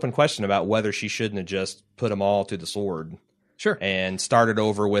 it is an open question about whether she shouldn't have just put them all to the sword. Sure. And started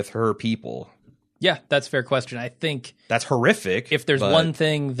over with her people. Yeah, that's a fair question. I think that's horrific. If there's one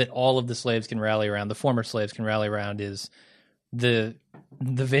thing that all of the slaves can rally around, the former slaves can rally around, is the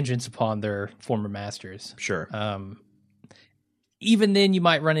vengeance upon their former masters. Sure. Even then, you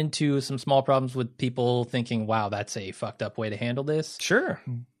might run into some small problems with people thinking, wow, that's a fucked up way to handle this. Sure.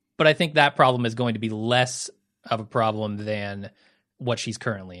 But I think that problem is going to be less of a problem than what she's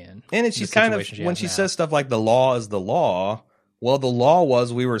currently in. And she's kind of, when she says stuff like the law is the law, well, the law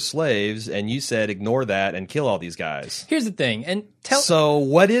was we were slaves, and you said ignore that and kill all these guys. Here's the thing, and so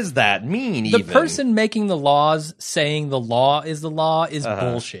what does that mean? The person making the laws saying the law is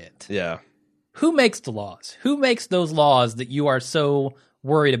bullshit. Yeah. Who makes the laws? Who makes those laws that you are so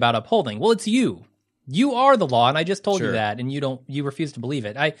worried about upholding? Well, it's you. You are the law, and I just told you that, and you refuse to believe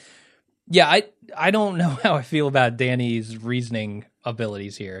it. I don't know how I feel about Dany's reasoning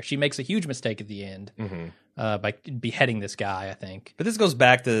abilities here. She makes a huge mistake at the end by beheading this guy, I think. But this goes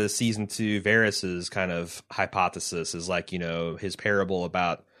back to season 2, Varys's kind of hypothesis is like, his parable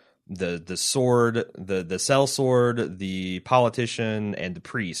about the sword, the sellsword, the politician, and the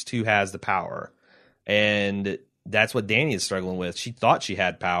priest who has the power. And that's what Dany is struggling with. She thought she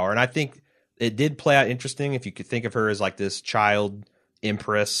had power, and I think it did play out interesting if you could think of her as like this child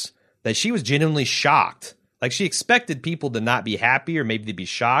empress, that she was genuinely shocked. Like, she expected people to not be happy or maybe to be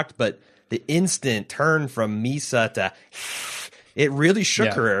shocked, but the instant turn from Misa to it really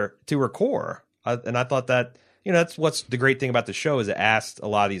shook her to her core. And I thought that, that's what's the great thing about the show is it asked a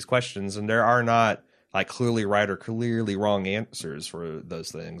lot of these questions, and there are not like clearly right or clearly wrong answers for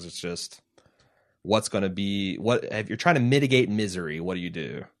those things. It's just what's going to be, if you're trying to mitigate misery, what do you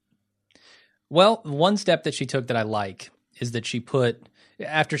do? Well, one step that she took that I like is that she put,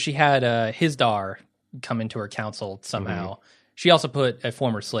 after she had Hizdar come into her council somehow, she also put a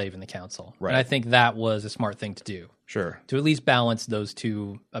former slave in the council. Right. And I think that was a smart thing to do. Sure. To at least balance those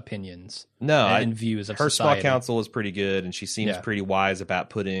two opinions and views of her society. Small council was pretty good, and she seems pretty wise about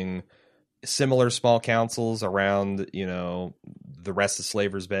putting similar small councils around, the rest of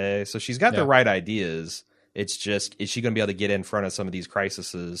Slaver's Bay. So she's got the right ideas. It's just, is she going to be able to get in front of some of these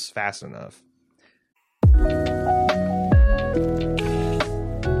crises fast enough?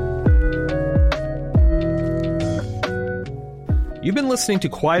 You've been listening to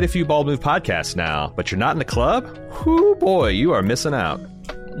quite a few Bald Move podcasts now, but you're not in the club? Whoo boy, you are missing out.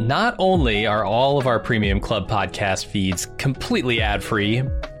 Not only are all of our premium club podcast feeds completely ad-free,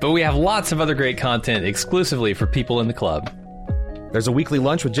 but we have lots of other great content exclusively for people in the club. There's a weekly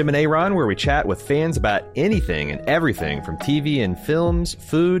lunch with Jim and Aaron where we chat with fans about anything and everything from TV and films,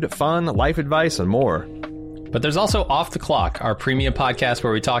 food, fun, life advice, and more. But there's also Off the Clock, our premium podcast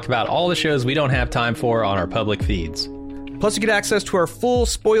where we talk about all the shows we don't have time for on our public feeds. Plus, you get access to our full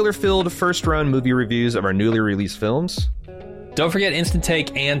spoiler-filled first-run movie reviews of our newly released films. Don't forget Instant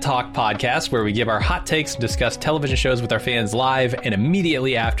Take and Talk podcast, where we give our hot takes and discuss television shows with our fans live and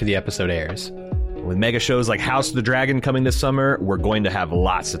immediately after the episode airs. With mega shows like House of the Dragon coming this summer, we're going to have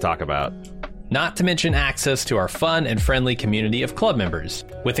lots to talk about. Not to mention access to our fun and friendly community of club members,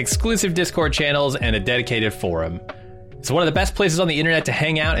 with exclusive Discord channels and a dedicated forum. It's one of the best places on the internet to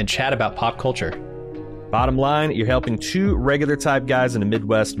hang out and chat about pop culture. Bottom line, you're helping two regular type guys in the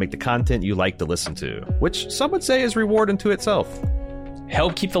Midwest make the content you like to listen to, which some would say is reward unto itself.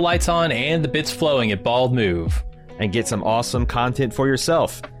 Help keep the lights on and the bits flowing at Bald Move. And get some awesome content for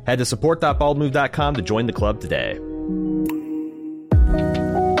yourself. Head to support.baldmove.com to join the club today.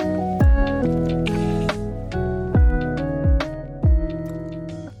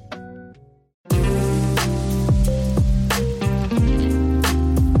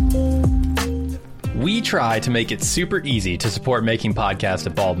 We try to make it super easy to support making podcasts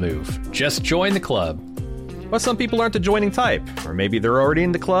at Bald Move. Just join the club. But some people aren't the joining type, or maybe they're already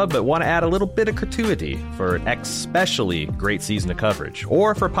in the club but want to add a little bit of gratuity for an especially great season of coverage,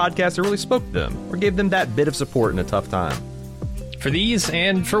 or for a podcast that really spoke to them, or gave them that bit of support in a tough time. For these,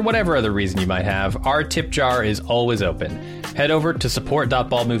 and for whatever other reason you might have, our tip jar is always open. Head over to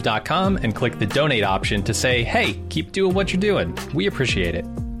support.baldmove.com and click the donate option to say, hey, keep doing what you're doing. We appreciate it.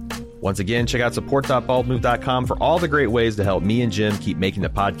 Once again, check out support.baldmove.com for all the great ways to help me and Jim keep making the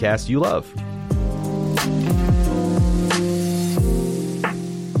podcast you love.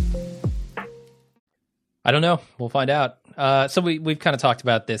 I don't know. We'll find out. So we've kind of talked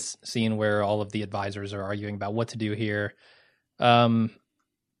about this scene where all of the advisors are arguing about what to do here. I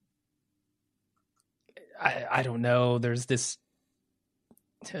don't know. There's this...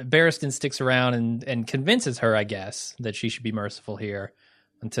 Barristan sticks around and convinces her, I guess, that she should be merciful here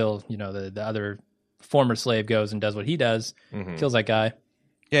until, the other former slave goes and does what he does, kills that guy.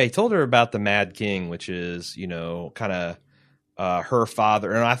 Yeah, he told her about the Mad King, which is, kind of her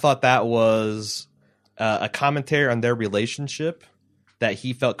father. And I thought that was... a commentary on their relationship, that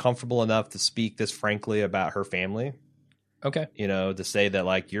he felt comfortable enough to speak this frankly about her family. Okay. To say that,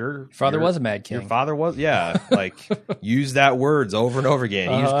 like, your father was a Mad King. Your father was, like, use that words over and over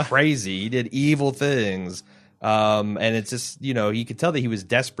again. He was crazy. He did evil things. And it's just, you could tell that he was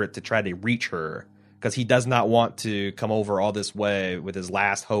desperate to try to reach her because he does not want to come over all this way with his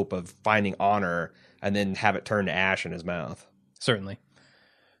last hope of finding honor and then have it turn to ash in his mouth. Certainly.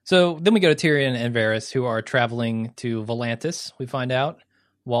 So then we go to Tyrion and Varys, who are traveling to Volantis, we find out,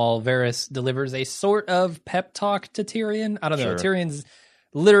 while Varys delivers a sort of pep talk to Tyrion. I don't know. Sure. Tyrion's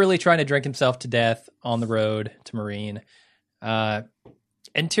literally trying to drink himself to death on the road to Meereen. And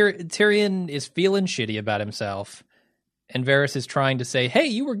Tyrion is feeling shitty about himself. And Varys is trying to say, hey,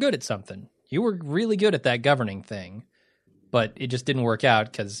 you were good at something. You were really good at that governing thing. But it just didn't work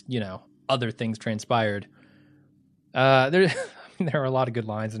out because, other things transpired. There are a lot of good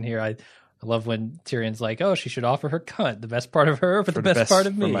lines in here. I love when Tyrion's like, oh, she should offer her cunt, the best part of her, but the best part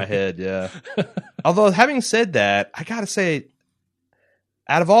of me. For my head, yeah. Although, having said that, I gotta say,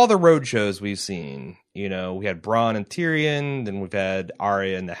 out of all the road shows we've seen, we had Bronn and Tyrion, then we've had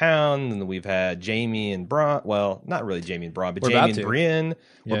Arya and the Hound, and then we've had Jaime and Bronn. Well, not really Jaime and Bronn, but Jaime and Brienne.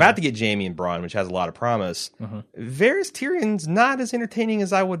 We're about to get Jaime and Bronn, which has a lot of promise. Varys Tyrion's not as entertaining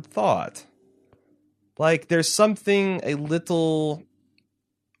as I would thought. Like, there's something a little...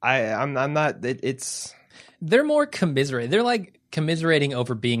 I'm not... It's... They're more commiserating. They're like commiserating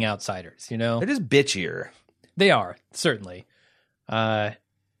over being outsiders, They're just bitchier. They are, certainly. I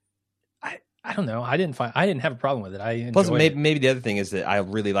don't know. I didn't have a problem with it. Plus, maybe the other thing is that I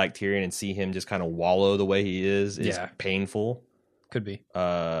really like Tyrion and see him just kind of wallow the way he is painful. Could be.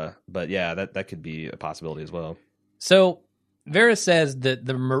 But yeah, that could be a possibility as well. So Varys says that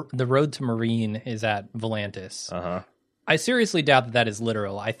the road to Meereen is at Volantis. I seriously doubt that is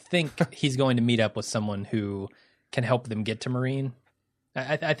literal. I think he's going to meet up with someone who can help them get to Meereen.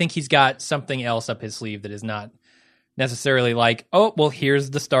 I think he's got something else up his sleeve that is not necessarily like, oh, well, here's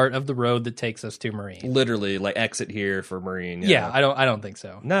the start of the road that takes us to Meereen. Literally, like exit here for Meereen. Yeah, I don't think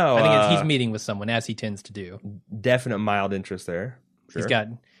so. No, I think he's meeting with someone, as he tends to do. Definite mild interest there. Sure.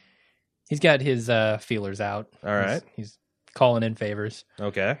 He's got his feelers out. All right, he's calling in favors.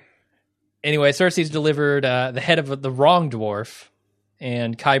 Okay. Anyway, Cersei's delivered the head of the wrong dwarf,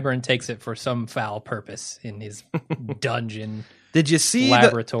 and Qyburn takes it for some foul purpose in his dungeon. Did you see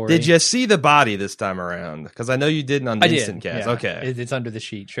laboratory? Did you see the body this time around? Because I know you didn't on the instant cast. Yeah. Okay, it's under the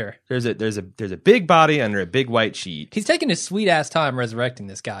sheet. Sure. There's a big body under a big white sheet. He's taking his sweet ass time resurrecting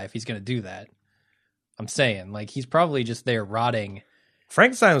this guy if he's going to do that. I'm saying, like, he's probably just there rotting.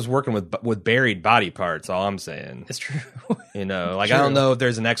 Frankenstein was working with buried body parts. All I'm saying. It's true. I don't know if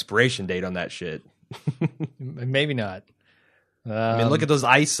there's an expiration date on that shit. Maybe not. I mean, look at those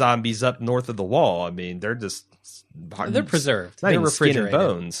ice zombies up north of the wall. I mean, they're just they're preserved. They're refrigerated. Skin and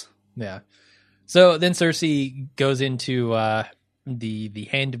bones. Yeah. So then Cersei goes into the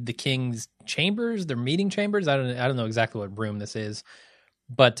Hand of the King's chambers, their meeting chambers. I don't know exactly what room this is,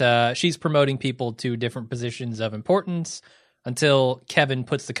 but she's promoting people to different positions of importance until Kevin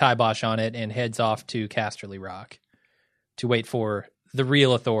puts the kibosh on it and heads off to Casterly Rock to wait for the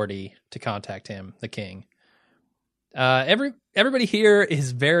real authority to contact him, the king. Everybody here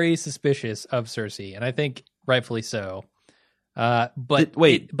is very suspicious of Cersei, and I think rightfully so. But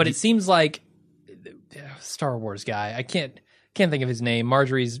it seems like Star Wars guy. I can't think of his name.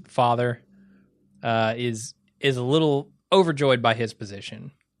 Marjorie's father is a little overjoyed by his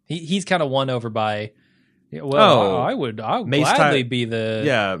position. He's kind of won over by. I would gladly be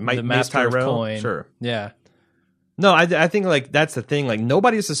the master of coin. Sure. Yeah. No, I think like that's the thing. Like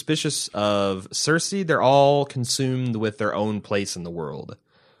nobody's suspicious of Cersei. They're all consumed with their own place in the world.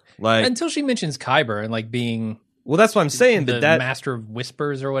 Like until she mentions Qyburn like being. Well, that's what I'm saying. The but that Master of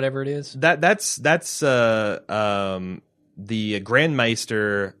Whispers or whatever it is. That's the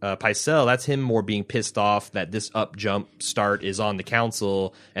Grandmeister Pycelle. That's him more being pissed off that this up jump start is on the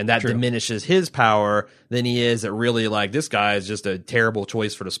council, and that diminishes his power than he is that really like this guy is just a terrible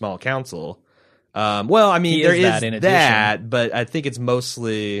choice for the small council. Well, I mean, there is that, but I think it's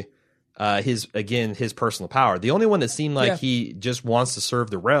mostly his personal power. The only one that seemed like he just wants to serve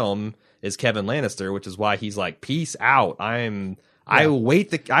the realm is Kevin Lannister, which is why he's like, "Peace out. I will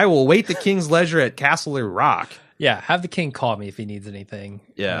wait the king's leisure at Casterly Rock." Yeah, have the king call me if he needs anything.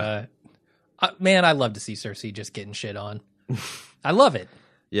 Yeah, man, I love to see Cersei just getting shit on. I love it.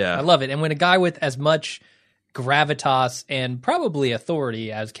 Yeah, I love it. And when a guy with as much gravitas and probably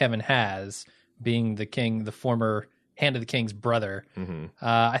authority as Kevin has, being the king, the former Hand of the King's brother,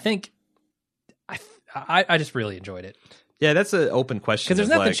 I think I just really enjoyed it. Yeah, that's an open question. Because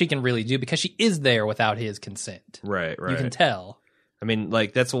there's nothing she can really do because she is there without his consent. Right. You can tell. I mean,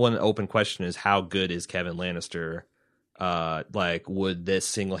 like, that's one open question is how good is Kevin Lannister? Like, would this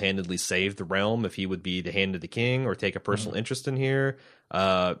single-handedly save the realm if he would be the Hand of the King or take a personal interest in here?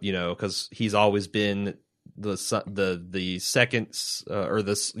 Because he's always been the second or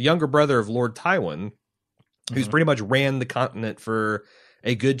the younger brother of Lord Tywin, who's pretty much ran the continent for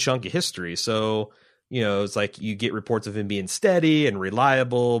a good chunk of history. So You know, it's like you get reports of him being steady and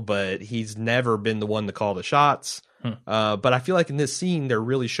reliable, but he's never been the one to call the shots. But I feel like in this scene, they're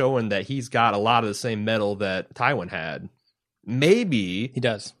really showing that he's got a lot of the same mettle that Tywin had. Maybe he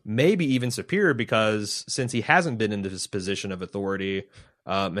does. Maybe even superior, because since he hasn't been in this position of authority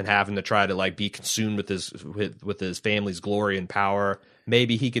and having to try to like be consumed with his family's glory and power,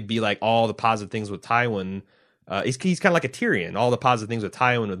 maybe he could be like all the positive things with Tywin. He's kind of like a Tyrion. All the positive things with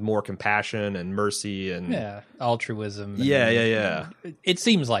Tywin, with more compassion and mercy and altruism. Yeah. It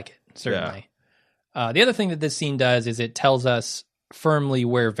seems like it, certainly. The other thing that this scene does is it tells us firmly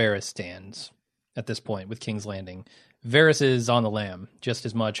where Varys stands at this point with King's Landing. Varys is on the lam just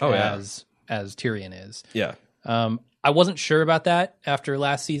as much as Tyrion is. Yeah. I wasn't sure about that after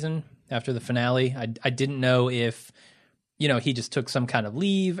last season, after the finale. I didn't know if, he just took some kind of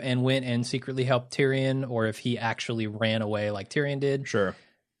leave and went and secretly helped Tyrion, or if he actually ran away like Tyrion did. Sure.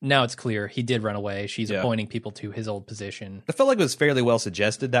 Now it's clear he did run away. She's appointing people to his old position. I felt like it was fairly well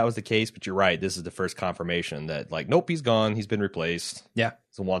suggested that was the case, but you're right. This is the first confirmation that, like, nope, he's gone. He's been replaced. Yeah.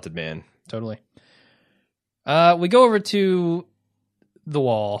 He's a wanted man. Totally. We go over to the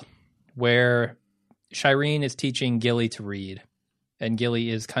Wall, where Shireen is teaching Gilly to read. And Gilly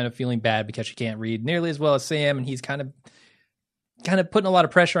is kind of feeling bad because she can't read nearly as well as Sam, and he's kind of putting a lot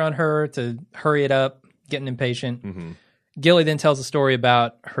of pressure on her to hurry it up, getting impatient. Mm-hmm. Gilly then tells a story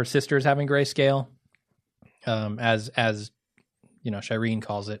about her sisters having grayscale, as Shireen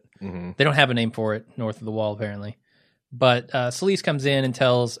calls it. Mm-hmm. They don't have a name for it north of the Wall, apparently. But Selyse comes in and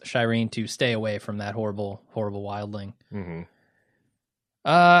tells Shireen to stay away from that horrible, horrible wildling. Mm-hmm.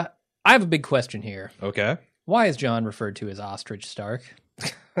 I have a big question here. Okay. Why is Jon referred to as Ostrich Stark?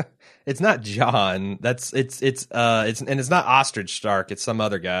 It's not Jon. It's not Ostrich Stark. It's some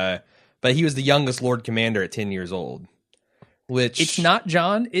other guy. But he was the youngest Lord Commander at 10 years old. Which it's not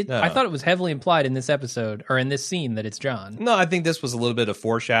Jon. No. I thought it was heavily implied in this episode or in this scene that it's Jon. No, I think this was a little bit of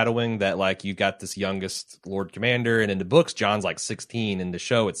foreshadowing that like you got this youngest Lord Commander, and in the books Jon's like 16. In the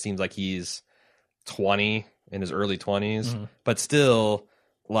show, it seems like he's 20, in his early 20s. Mm-hmm. But still,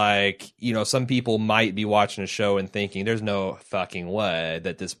 like, some people might be watching a show and thinking there's no fucking way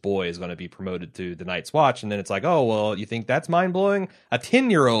that this boy is going to be promoted to the Night's Watch, and then it's like, oh well, you think that's mind blowing? A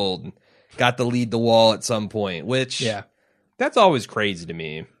 10-year-old got to lead the Wall at some point, which that's always crazy to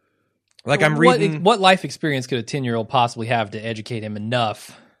me. Like, I'm reading... What life experience could a 10-year-old possibly have to educate him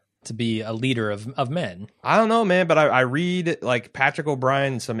enough to be a leader of men? I don't know, man, but I read, like, Patrick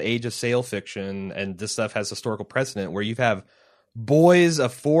O'Brien, some Age of Sail fiction, and this stuff has historical precedent where you have boys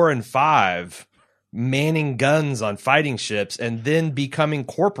of 4 and 5 manning guns on fighting ships and then becoming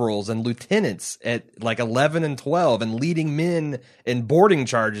corporals and lieutenants at, like, 11 and 12 and leading men in boarding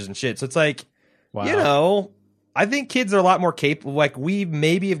charges and shit. So it's like, I think kids are a lot more capable. Like, we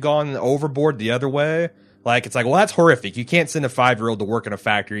maybe have gone overboard the other way. Like, it's like, well, that's horrific. You can't send a 5-year-old to work in a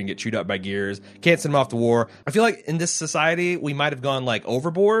factory and get chewed up by gears. Can't send him off to war. I feel like in this society, we might have gone, like,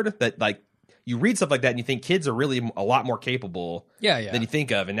 overboard. That, like, you read stuff like that and you think kids are really a lot more capable than you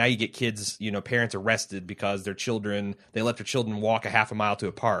think of. And now you get kids, parents arrested because they let their children walk a half a mile to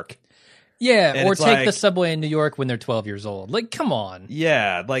a park. Yeah, and or take the subway in New York when they're 12 years old. Like, come on.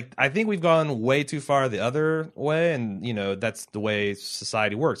 Yeah, like, I think we've gone way too far the other way, and, that's the way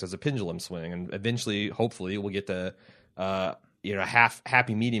society works, as a pendulum swing, and eventually, hopefully, we'll get to, a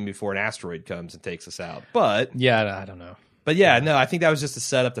happy medium before an asteroid comes and takes us out. But... yeah, I don't know. But yeah, no, I think that was just to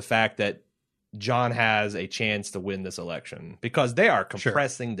set up the fact that Jon has a chance to win this election, because they are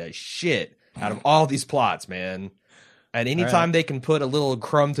compressing the shit out of all these plots, man. And anytime they can put a little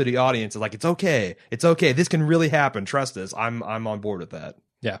crumb to the audience, it's like, it's okay. This can really happen. Trust us. I'm on board with that.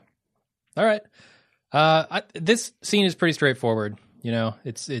 Yeah. All right. This scene is pretty straightforward.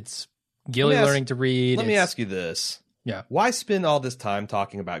 It's Gilly learning to read. Let me ask you this. Yeah. Why spend all this time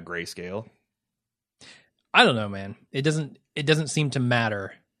talking about grayscale? I don't know, man. It doesn't seem to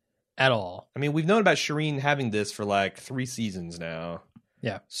matter at all. I mean, we've known about Shireen having this for like 3 seasons now.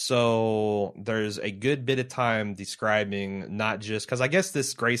 Yeah. So there's a good bit of time describing not just, because I guess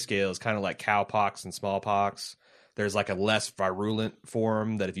this grayscale is kind of like cowpox and smallpox. There's like a less virulent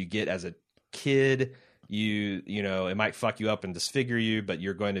form that if you get as a kid, it might fuck you up and disfigure you, but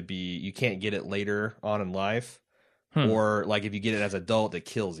you can't get it later on in life. Or like if you get it as an adult, it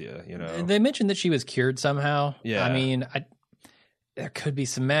kills you, They mentioned that she was cured somehow. Yeah. I mean, there could be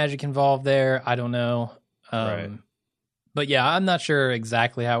some magic involved there. I don't know. Right. But yeah, I'm not sure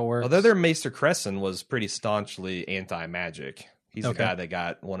exactly how it works. Although their Maester Crescent was pretty staunchly anti-magic. He's the guy that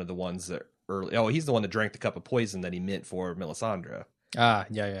got one of the ones that he's the one that drank the cup of poison that he meant for Melisandre. Ah,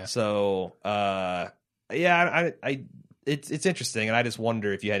 yeah. So, I it's interesting, and I just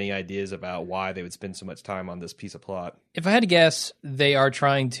wonder if you had any ideas about why they would spend so much time on this piece of plot. If I had to guess, they are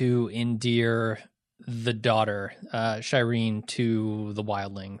trying to endear the daughter, Shireen, to the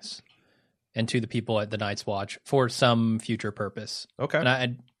wildlings and to the people at the Night's Watch for some future purpose. Okay.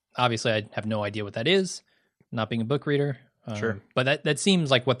 And obviously I have no idea what that is, not being a book reader. Sure. But that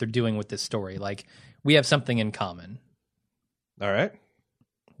seems like what they're doing with this story. Like, we have something in common. All right.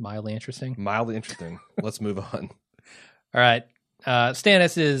 Mildly interesting. Mildly interesting. Let's move on. All right.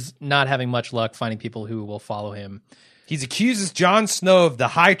 Stannis is not having much luck finding people who will follow him. He accuses Jon Snow of the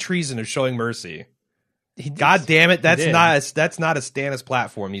high treason of showing mercy. God damn it! That's not a Stannis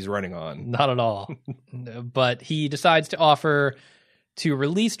platform he's running on. Not at all. But he decides to offer to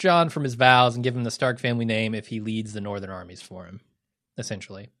release Jon from his vows and give him the Stark family name if he leads the Northern armies for him,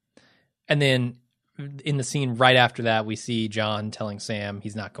 essentially. And then in the scene right after that, we see Jon telling Sam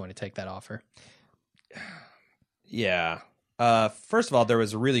he's not going to take that offer. Yeah. First of all, there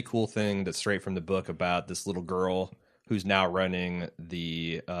was a really cool thing that's straight from the book about this little girl who's now running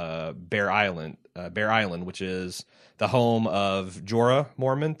the Bear Island, which is the home of Jorah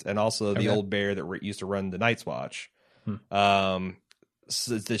Mormont and also the old bear that used to run the Night's Watch.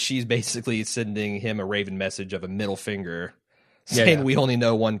 So that she's basically sending him a raven message of a middle finger saying we only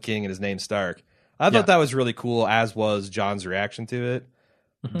know one king and his name's Stark. I thought that was really cool, as was Jon's reaction to it.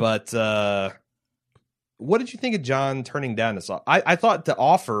 But what did you think of Jon turning down this? I thought the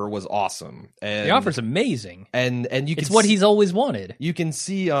offer was awesome. And, the offer's amazing. And it's what he's always wanted. You can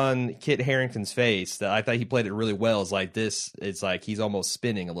see on Kit Harington's face that I thought he played it really well. It's like he's almost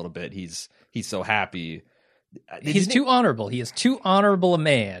spinning a little bit. He's so happy. He's too honorable. He is too honorable a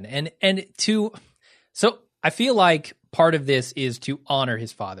man. So I feel like part of this is to honor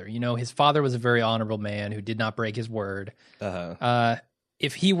his father. You know, his father was a very honorable man who did not break his word.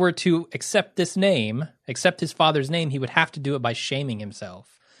 If he were to accept his father's name, he would have to do it by shaming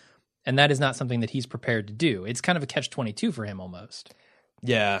himself. And that is not something that he's prepared to do. It's kind of a catch-22 for him almost.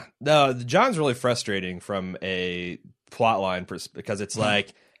 Yeah. No, Jon's really frustrating from a plotline because it's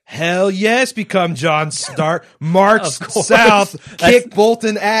like, hell yes, become Jon Stark, march south, kick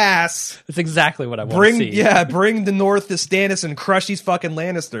Bolton ass. That's exactly what I want to see. Yeah, bring the North to Stannis and crush these fucking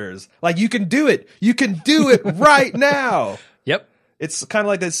Lannisters. Like, you can do it. You can do it right now. Yep. It's kind of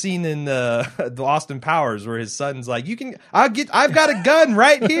like that scene in the Austin Powers where his son's like, I've got a gun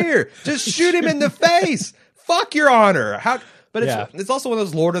right here. Just shoot him in the face. Fuck your honor. It's also one of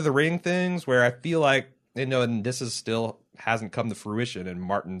those Lord of the Ring things where I feel like, and this is still hasn't come to fruition in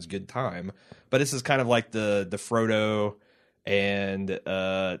Martin's good time, but this is kind of like the Frodo and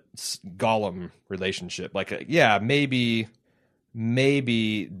Gollum relationship. Like, maybe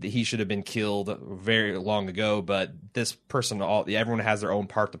he should have been killed very long ago, but this person, everyone has their own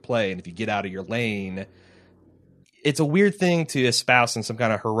part to play, and if you get out of your lane, it's a weird thing to espouse in some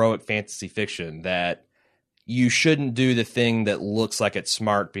kind of heroic fantasy fiction that you shouldn't do the thing that looks like it's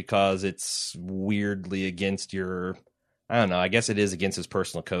smart because it's weirdly against your, I don't know, I guess it is against his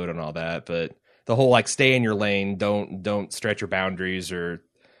personal code and all that, but the whole like stay in your lane, don't stretch your boundaries or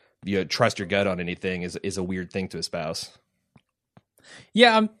trust your gut on anything is a weird thing to espouse.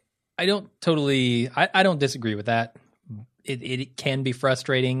 Yeah, I don't disagree with that. It can be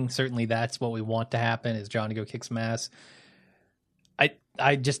frustrating. Certainly that's what we want to happen, is Jon to go kick some ass.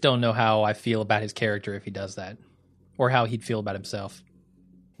 I just don't know how I feel about his character if he does that, or how he'd feel about himself.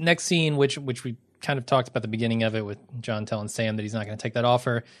 Next scene, which we kind of talked about the beginning of it with Jon telling Sam that he's not going to take that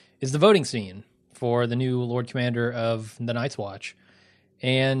offer, is the voting scene for the new Lord Commander of the Night's Watch.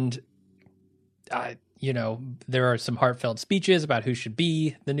 And there are some heartfelt speeches about who should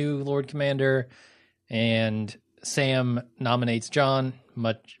be the new Lord Commander, and Sam nominates Jon,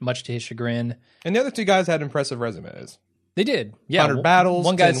 much to his chagrin. And the other two guys had impressive resumes. They did. Yeah. 100 battles,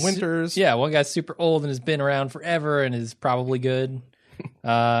 one 10 winters. Yeah, one guy's super old and has been around forever and is probably good.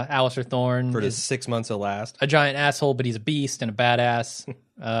 Alistair Thorne. For the 6 months he'll last. A giant asshole, but he's a beast and a badass.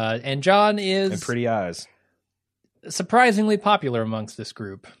 And Jon is... And pretty eyes. Surprisingly popular amongst this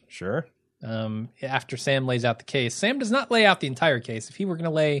group. Sure. After Sam lays out the case. Sam does not lay out the entire case. If he were going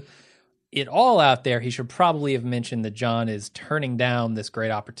to lay it all out there, he should probably have mentioned that Jon is turning down this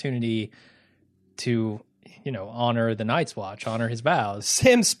great opportunity to... honor the Night's Watch, honor his vows.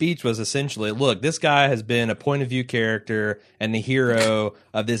 Sam's speech was essentially, look, this guy has been a point of view character and the hero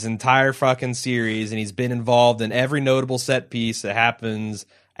of this entire fucking series, and he's been involved in every notable set piece that happens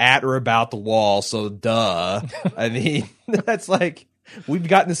at or about the wall, so duh. I mean, that's like, we've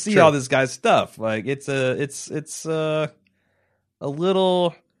gotten to see all this guy's stuff. Like, it's a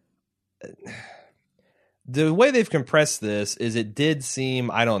little... The way they've compressed this is it did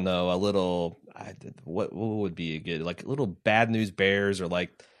seem, I don't know, a little... what would be a good, like, little Bad News Bears, or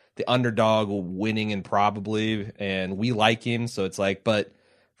like the underdog winning improbably, and we like him, so it's like, but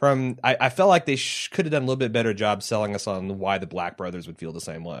I felt like they could have done a little bit better job selling us on why the Black Brothers would feel the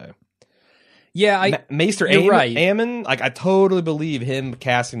same way. Yeah, Maester right. Aemon, like, I totally believe him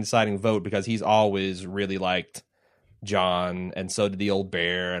casting the deciding vote because he's always really liked Jon, and so did the old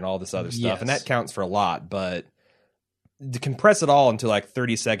bear and all this other stuff, and that counts for a lot, but to compress it all into like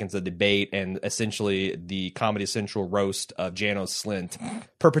 30 seconds of debate and essentially the Comedy Central roast of Janos Slynt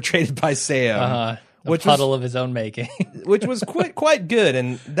perpetrated by Sam, which puddle of his own making, which was quite good,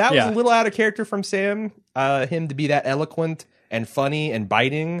 and that was a little out of character from Sam, him to be that eloquent and funny and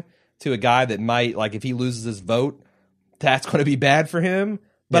biting to a guy that might, like, if he loses his vote, that's going to be bad for him.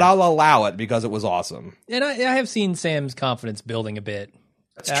 But I'll allow it because it was awesome. And I have seen Sam's confidence building a bit.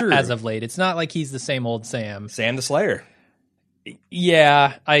 That's true. As of late. It's not like he's the same old Sam. Sam the Slayer.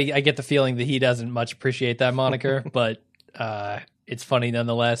 Yeah, I get the feeling that he doesn't much appreciate that moniker, but it's funny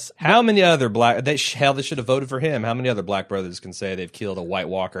nonetheless. How many other they should have voted for him. How many other Black Brothers can say they've killed a White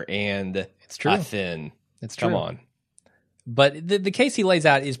Walker and it's true. A Thin? It's true. Come on. But the case he lays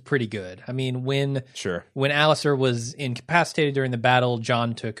out is pretty good. I mean, when Alliser was incapacitated during the battle,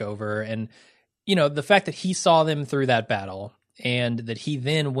 Jon took over. And, you know, the fact that he saw them through that battle and that he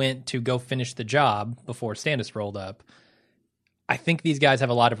then went to go finish the job before Stannis rolled up, I think these guys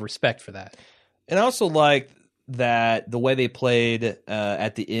have a lot of respect for that. And I also like that the way they played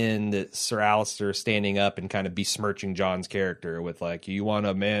at the end, Sir Alliser standing up and kind of besmirching Jon's character with, like, you want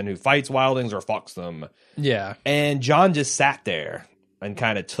a man who fights wildlings or fucks them. Yeah. And Jon just sat there and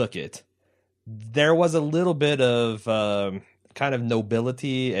kind of took it. There was a little bit of kind of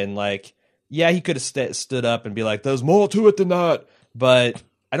nobility and, like, yeah, he could have stood up and be like, there's more to it than that. But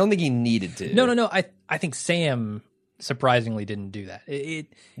I don't think he needed to. No. I think Sam surprisingly didn't do that. It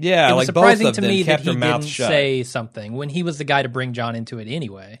was like surprising to me that he didn't shut. Say something when he was the guy to bring Jon into it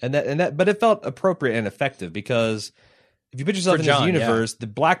anyway. But it felt appropriate and effective because if you put yourself in this universe, the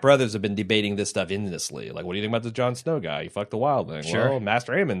Black Brothers have been debating this stuff endlessly. Like, what do you think about this Jon Snow guy? He fucked the wildling. Sure. Well,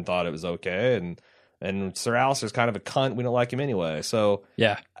 Master Aemon thought it was okay, and Sir Alliser's kind of a cunt. We don't like him anyway. So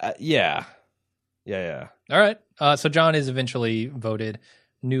yeah. All right. So Jon is eventually voted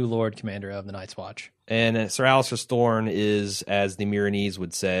new Lord Commander of the Night's Watch. And Sir Alliser Storn is, as the Myronese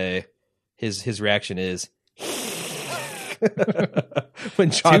would say, his reaction is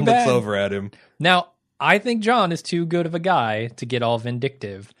when Jon looks over at him. Now, I think Jon is too good of a guy to get all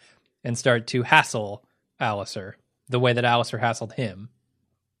vindictive and start to hassle Alliser the way that Alliser hassled him.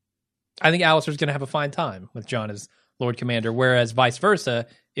 I think Alliser's going to have a fine time with Jon as Lord Commander, whereas vice versa,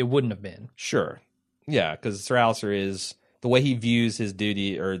 it wouldn't have been. Sure. Yeah, because Sir Alliser is, the way he views his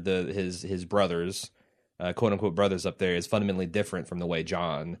duty, or his brothers, quote unquote brothers up there, is fundamentally different from the way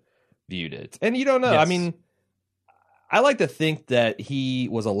Jon viewed it. And you don't know. Yes. I mean, I like to think that he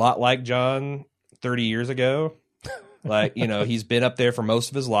was a lot like Jon 30 years ago. Like, you know, he's been up there for most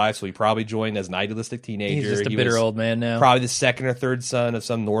of his life, so he probably joined as an idealistic teenager. He's just a bitter old man now. Probably the second or third son of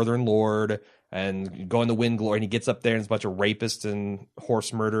some northern lord, and going to win glory. And he gets up there and it's a bunch of rapists and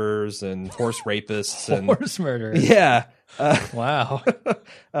horse murderers and horse rapists. And horse murderers? Yeah. Wow.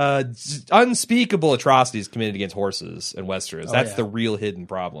 Unspeakable atrocities committed against horses in Westeros. That's the real hidden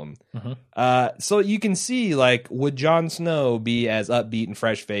problem. Mm-hmm. So you can see, like, would Jon Snow be as upbeat and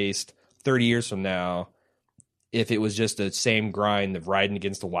fresh-faced 30 years from now if it was just the same grind of riding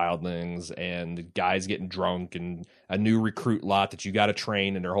against the wildlings and guys getting drunk and a new recruit lot that you got to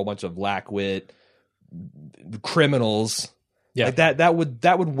train, and there are a whole bunch of lackwit criminals? Yeah. Like that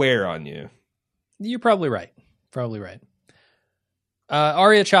would wear on you. You're probably right.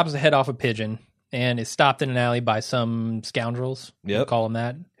 Arya chops the head off a pigeon and is stopped in an alley by some scoundrels, we'll call them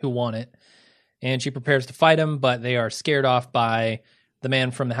that, who want it. And she prepares to fight him, but they are scared off by the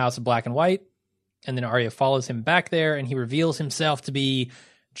man from the House of Black and White. And then Arya follows him back there, and he reveals himself to be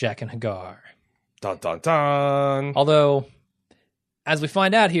Jaqen H'ghar. Dun, dun, dun. Although, as we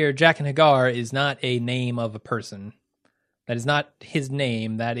find out here, Jaqen H'ghar is not a name of a person. That is not his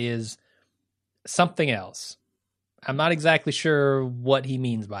name. That is something else. I'm not exactly sure what he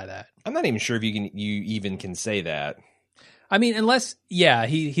means by that. I'm not even sure if you even can say that. I mean, unless,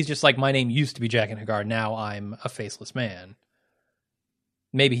 he's just like, my name used to be Jaqen H'ghar, now I'm a faceless man.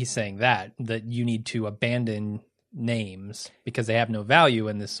 Maybe he's saying that you need to abandon names because they have no value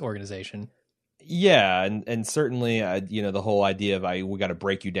in this organization. Yeah, and certainly, the whole idea of we got to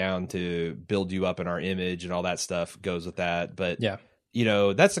break you down to build you up in our image and all that stuff goes with that. But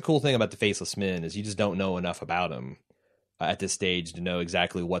that's the cool thing about the Faceless Men is you just don't know enough about them at this stage to know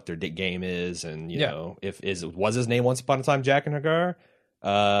exactly what their game is, and was his name once upon a time Jaqen H'ghar?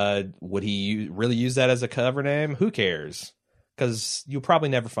 Would he really use that as a cover name? Who cares? Because you'll probably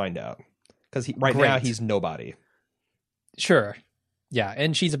never find out. Because now he's nobody. Sure. Yeah,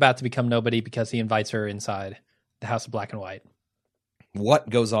 and she's about to become nobody because he invites her inside the House of Black and White. What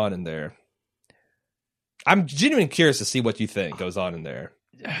goes on in there? I'm genuinely curious to see what you think goes on in there.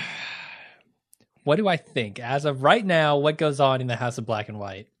 What do I think? As of right now, what goes on in the House of Black and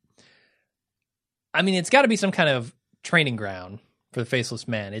White? I mean, it's got to be some kind of training ground for the Faceless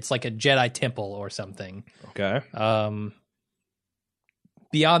Man. It's like a Jedi temple or something. Okay.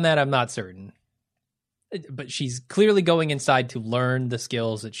 Beyond that, I'm not certain. But she's clearly going inside to learn the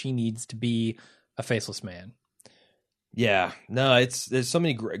skills that she needs to be a Faceless Man. Yeah, no, there's so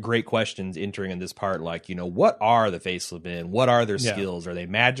many great questions entering in this part. Like, what are the Faceless Men? What are their skills? Are they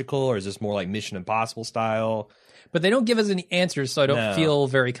magical, or is this more like Mission Impossible style? But they don't give us any answers, so I don't feel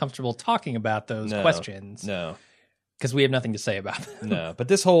very comfortable talking about those questions. No, because we have nothing to say about them. No, but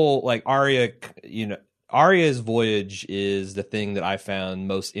this whole like Arya's voyage is the thing that I found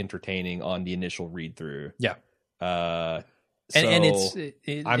most entertaining on the initial read through. Yeah. And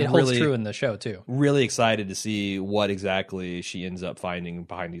it holds true in the show too. Really excited to see what exactly she ends up finding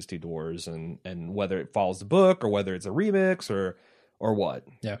behind these two doors, and whether it follows the book or whether it's a remix or what.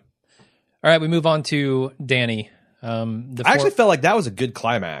 Yeah. All right, we move on to Dany. I actually felt like that was a good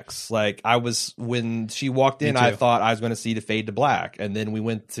climax. Like when she walked in, I thought I was going to see the fade to black, and then we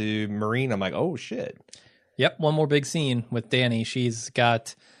went to Meereen. I'm like, oh shit. Yep, one more big scene with Dany. She's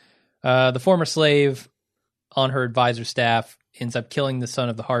got the former slave on her advisor staff, ends up killing the son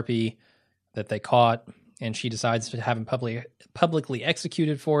of the Harpy that they caught, and she decides to have him publicly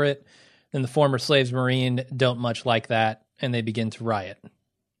executed for it. Then the former slaves, Meereen, don't much like that, and they begin to riot.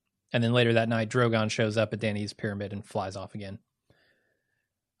 And then later that night, Drogon shows up at Dany's pyramid and flies off again.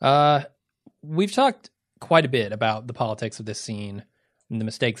 We've talked quite a bit about the politics of this scene and the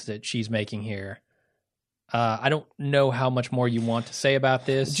mistakes that she's making here. I don't know how much more you want to say about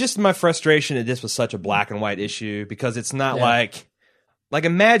this. Just my frustration that this was such a black and white issue, because it's not like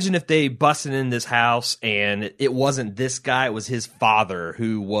imagine if they busted in this house and it wasn't this guy, it was his father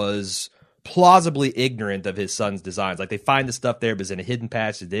who was plausibly ignorant of his son's designs. Like, they find the stuff there, but it's in a hidden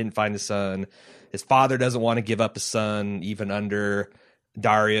patch. They didn't find the son. His father doesn't want to give up his son, even under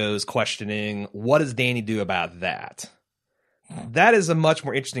Dario's questioning. What does Dany do about that? That is a much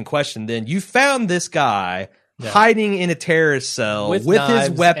more interesting question than you found this guy hiding in a terrorist cell with his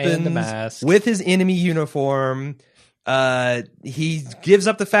weapons, with his enemy uniform. He gives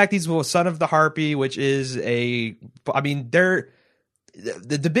up the fact he's a son of the Harpy, which is the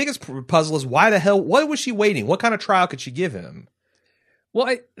biggest puzzle is why the hell, what was she waiting? What kind of trial could she give him?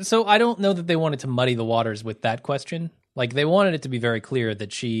 Well, so I don't know that they wanted to muddy the waters with that question. Like, they wanted it to be very clear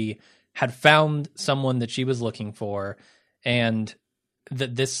that she had found someone that she was looking for, and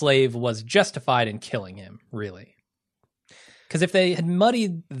that this slave was justified in killing him, really. Because if they had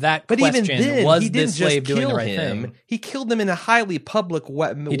muddied that question, even then, was this slave doing the right thing? He killed him in a highly public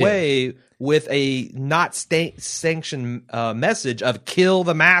way with a not sanctioned message of kill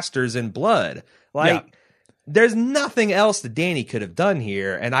the masters in blood. There's nothing else that Dany could have done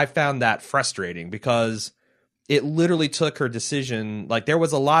here, and I found that frustrating because it literally took her decision. Like, there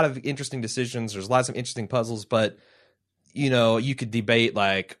was a lot of interesting decisions. There's lots of interesting puzzles, but you could debate,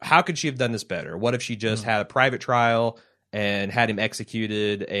 like, how could she have done this better? What if she just had a private trial and had him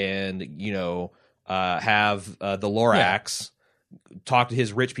executed and, have the Lorax talk to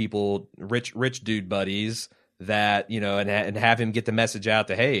his rich dude buddies that, and have him get the message out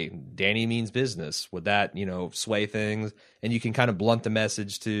that, hey, Dany means business. Would that, sway things? And you can kind of blunt the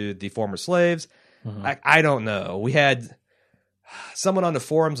message to the former slaves. Mm-hmm. I don't know. We had someone on the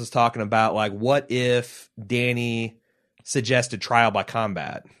forums was talking about, like, what if Dany suggested trial by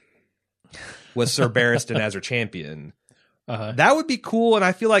combat with Sir Barristan as her champion? That would be cool, and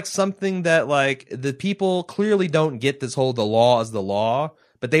I feel like something that, like, the people clearly don't get this whole the law is the law,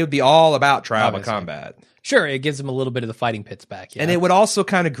 but they would be all about trial by combat. Sure, it gives them a little bit of the fighting pits back. Yeah. And it would also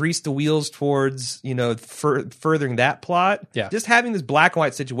kind of grease the wheels towards, furthering that plot. Yeah. Just having this black and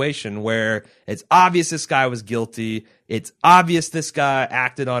white situation where it's obvious this guy was guilty. It's obvious this guy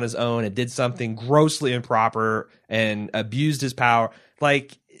acted on his own and did something grossly improper and abused his power.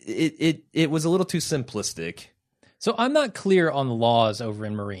 Like, it was a little too simplistic. So I'm not clear on the laws over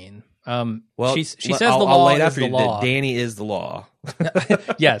in Meereen. She says the I'll law lay it out is for the you law. that Dany is the law.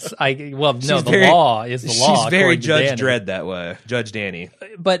 Yes, the law is the law. She's very Judge Dany. Dredd that way, Judge Dany.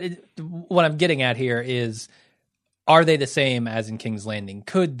 But what I'm getting at here is, are they the same as in King's Landing?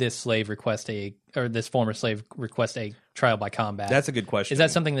 Could this former slave request a trial by combat? That's a good question. Is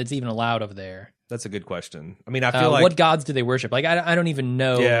that something that's even allowed over there? That's a good question. I mean, I feel like what gods do they worship? Like, I don't even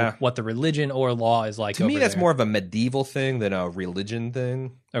know Yeah. what the religion or law is like. to me, over that's there. more of a medieval thing than a religion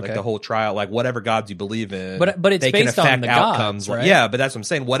thing. Okay. Like the whole trial, like whatever gods you believe in, But it's they can based on affect the outcomes. gods, right? Yeah, but that's what I'm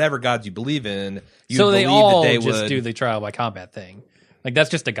saying. Whatever gods you believe in, you So believe they all that they just would do the trial by combat thing. Like, that's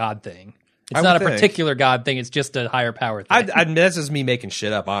just a god thing. It's I not a would think. particular god thing. It's just a higher power thing. that's just me making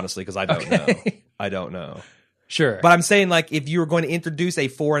shit up, honestly, because I don't know. I don't know. Sure. But I'm saying, like, if you were going to introduce a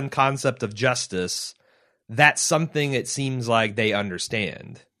foreign concept of justice, that's something it seems like they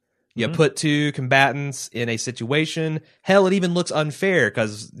understand. You put two combatants in a situation. Hell, it even looks unfair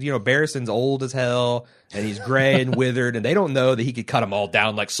because, Barristan's old as hell and he's gray and withered, and they don't know that he could cut them all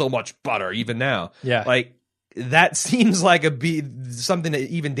down like so much butter even now. Yeah. Like, that seems like something that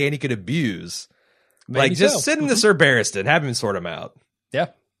even Danny could abuse. Maybe just so. send him to Sir Barristan, have him sort him out. Yeah.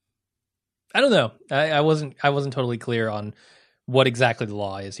 I don't know. I wasn't totally clear on what exactly the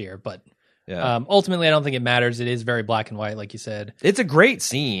law is here, but Yeah. ultimately I don't think it matters. It is very black and white, like you said. It's a great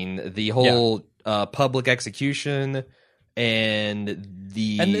scene. The whole public execution and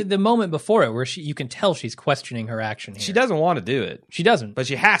the moment before it where you can tell she's questioning her action here. she doesn't want to do it, She doesn't. but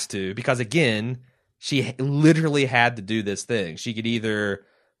she has to because, again, she literally had to do this thing. She could either,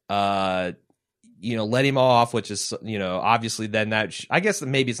 let him off, which is, obviously then that I guess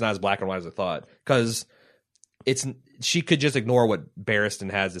maybe it's not as black and white as I thought, because she could just ignore what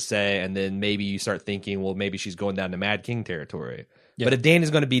Barristan has to say, and then maybe you start thinking, well, maybe she's going down to Mad King territory. Yeah. But if Danny's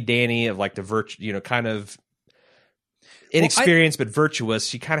going to be Danny of like the kind of inexperienced but virtuous,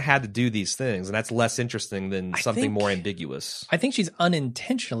 she kind of had to do these things, and that's less interesting than something think- more ambiguous. I think she's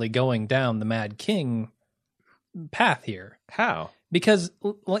unintentionally going down the Mad King path here. How? Because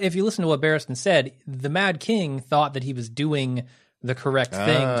if you listen to what Barristan said, the Mad King thought that he was doing the correct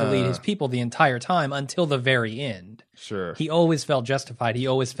thing to lead his people the entire time until the very end. Sure. He always felt justified. He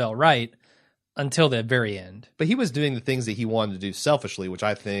always felt right until the very end. But he was doing the things that he wanted to do selfishly, which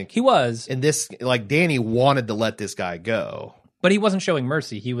I think He was, in this, like, Danny wanted to let this guy go. but he wasn't showing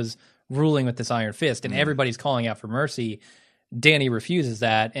mercy. He was ruling with this iron fist, and everybody's calling out for mercy. Danny refuses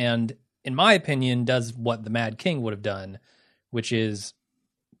that, and in my opinion, does what the Mad King would have done, which is,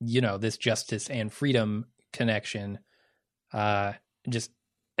 this justice and freedom connection, just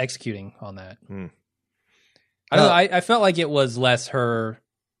executing on that. I don't know. I felt like it was less her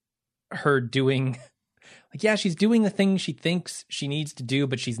doing, like, yeah, she's doing the thing she thinks she needs to do,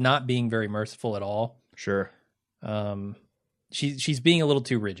 but she's not being very merciful at all. Sure. She's being a little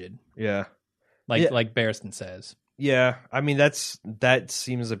too rigid, Yeah. like Barristan says. Yeah. I mean, that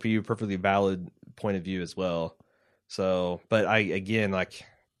seems to be a perfectly valid point of view as well. So, but I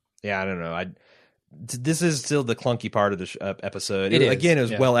don't know. This is still the clunky part of the episode. It is, Again, it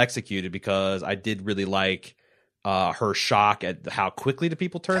was yeah. well executed because I did really like her shock at how quickly the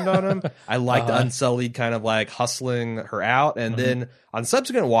people turned on him. I liked the Unsullied kind of like hustling her out. And then on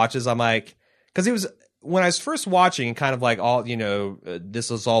subsequent watches, I'm like, because it was when I was first watching and kind of like all, this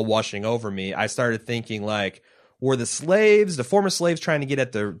was all washing over me. I started thinking like, were the former slaves trying to get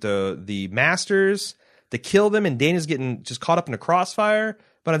at the masters to kill them, and Dana's getting just caught up in a crossfire?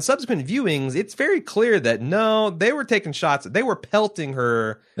 But on subsequent viewings, it's very clear that no, they were taking shots. They were pelting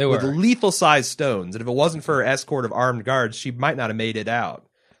her with lethal-sized stones. And if it wasn't for her escort of armed guards, she might not have made it out.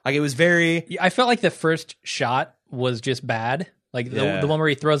 Like, it was very... I felt like the first shot was just bad. Like, Yeah. the one where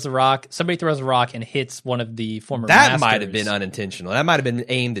he throws the rock, somebody throws a rock and hits one of the former That masters. might have been unintentional. That might have been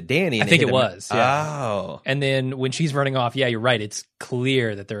aimed at Danny. And I think hit it him. was, yeah. Oh. And then when she's running off, yeah, you're right. It's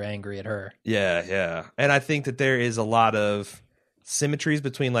clear that they're angry at her. Yeah, yeah. And I think that there is a lot of symmetries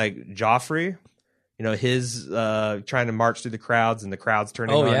between like Joffrey, his trying to march through the crowds and the crowds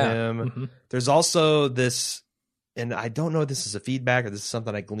turning on him. There's also this, and I don't know if this is a feedback or this is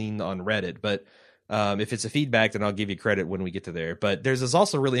something I gleaned on Reddit, but if it's a feedback, then I'll give you credit when we get to there. But there's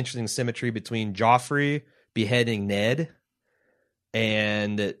also really interesting symmetry between Joffrey beheading Ned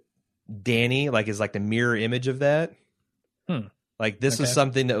and Danny, like, is like the mirror image of that. Like, this was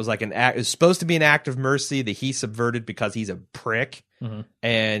something that was like an act. It was supposed to be an act of mercy that he subverted because he's a prick, and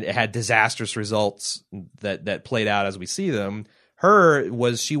it had disastrous results that played out as we see them.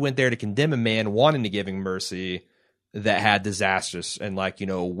 She went there to condemn a man wanting to give him mercy that had disastrous, and like,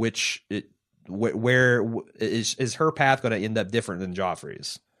 where is her path going to end up different than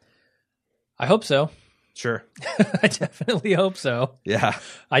Joffrey's? I hope so. Sure. I definitely hope so. Yeah.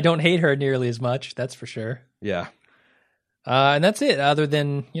 I don't hate her nearly as much, that's for sure. Yeah. And that's it, other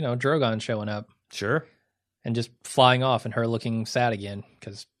than, Drogon showing up Sure. and just flying off and her looking sad again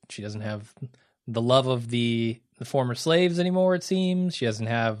because she doesn't have the love of the the former slaves anymore, it seems. She doesn't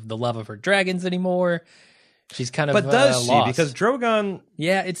have the love of her dragons anymore. She's kind of But does she? lost. Because Drogon,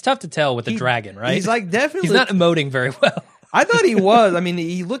 Yeah, it's tough to tell with the dragon, right? he's like definitely. He's not emoting very well. I thought he was. I mean,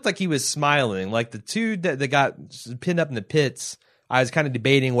 he looked like he was smiling. Like the two that got pinned up in the pits, I was kind of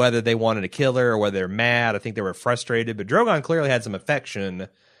debating whether they wanted to kill her or whether they're mad. I think they were frustrated. But Drogon clearly had some affection.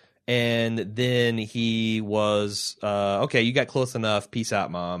 And then he was, okay, you got close enough. Peace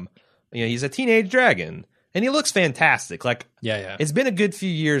out, Mom. You know, he's a teenage dragon. And he looks fantastic. Like, Yeah. It's been a good few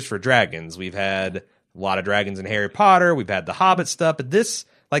years for dragons. We've had a lot of dragons in Harry Potter. We've had the Hobbit stuff. But this,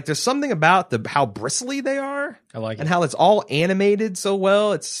 like, there's something about how bristly they are. I like it. And how it's all animated so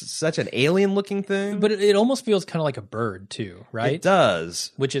well. It's such an alien-looking thing. But it almost feels kind of like a bird, too, right? It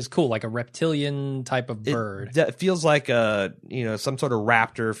does. Which is cool, like a reptilian type of bird. It feels like some sort of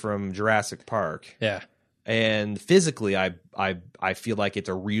raptor from Jurassic Park. Yeah. And physically, I feel like it's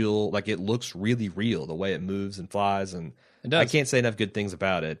a real, like it looks really real the way it moves and flies, and It does. I can't say enough good things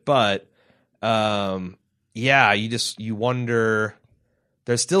about it. But yeah, you wonder.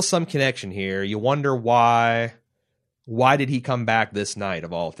 There's still some connection here. You wonder why did he come back this night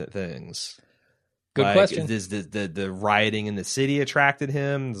of all things? Good question. Is the rioting in the city attracted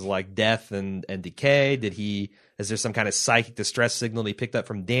him? Is like death and decay? Is there some kind of psychic distress signal he picked up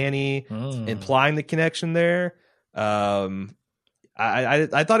from Dany, implying the connection there? I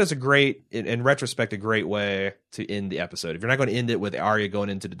thought it was a great, in retrospect, a great way to end the episode. If you're not going to end it with Arya going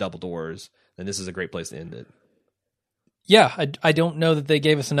into the double doors, then this is a great place to end it. Yeah, I don't know that they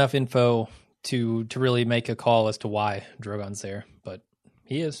gave us enough info to really make a call as to why Drogon's there, but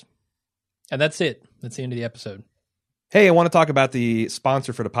he is. And that's it. That's the end of the episode. Hey, I want to talk about the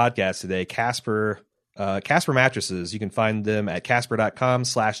sponsor for the podcast today, Casper. Casper mattresses. You can find them at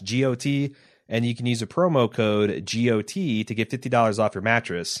casper.com/GOT, and you can use a promo code GOT to get $50 off your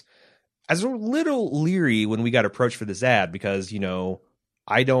mattress. I was a little leery when we got approached for this ad because,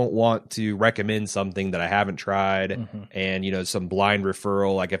 I don't want to recommend something that I haven't tried and, some blind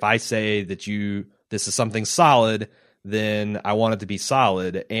referral. Like if I say that this is something solid, then I want it to be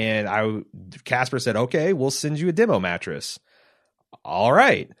solid. And Casper said, okay, we'll send you a demo mattress. All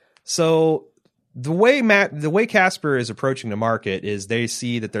right. So the way Casper is approaching the market is they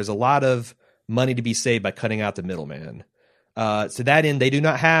see that there's a lot of money to be saved by cutting out the middleman. To that end, they do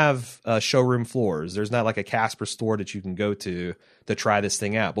not have showroom floors. There's not like a Casper store that you can go to try this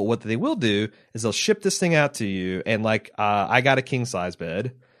thing out. But what they will do is they'll ship this thing out to you. And I got a king size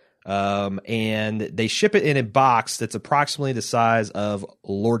bed, and they ship it in a box that's approximately the size of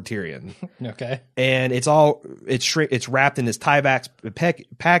Lord Tyrion. Okay. And it's wrapped in this Tyvek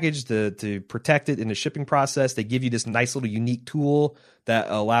package to protect it in the shipping process. They give you this nice little unique tool that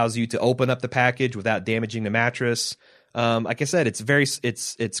allows you to open up the package without damaging the mattress. Like I said,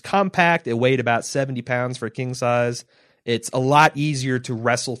 it's compact. It weighed about 70 pounds for a king size. It's a lot easier to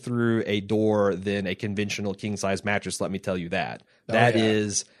wrestle through a door than a conventional king size mattress. Let me tell you that. That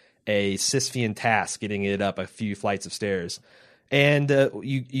is a Sisyphean task, getting it up a few flights of stairs. And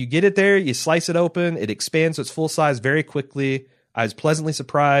you get it there, you slice it open, it expands to its full size very quickly. I was pleasantly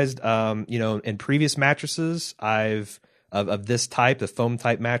surprised. In previous mattresses, of this type, the foam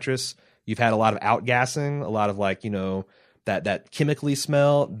type mattress, you've had a lot of outgassing, a lot of that chemically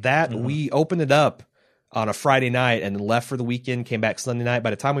smell. We opened it up on a Friday night and left for the weekend, came back Sunday night. By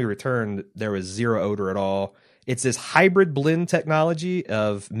the time we returned, there was zero odor at all. It's this hybrid blend technology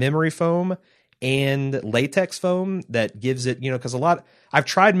of memory foam and latex foam that gives it, because I've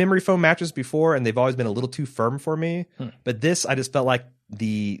tried memory foam mattresses before and they've always been a little too firm for me. But this, I just felt like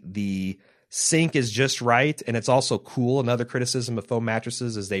the sink is just right, and it's also cool. Another criticism of foam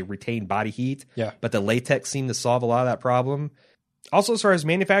mattresses is they retain body heat. Yeah. But the latex seemed to solve a lot of that problem. Also, as far as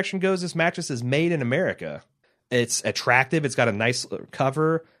manufacturing goes, this mattress is made in America. It's attractive. It's got a nice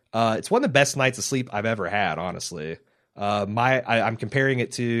cover. It's one of the best nights of sleep I've ever had, honestly. I'm comparing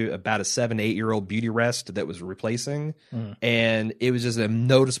it to about a 7-8-year-old Beauty Rest that was replacing, and it was just a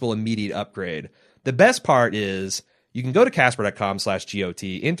noticeable immediate upgrade. The best part is you can go to casper.com/GOT,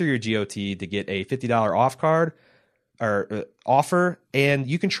 enter your GOT to get a $50 off card or offer, and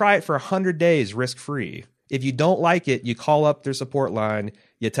you can try it for 100 days risk-free. If you don't like it, you call up their support line.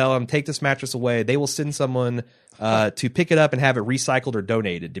 You tell them, take this mattress away. They will send someone to pick it up and have it recycled or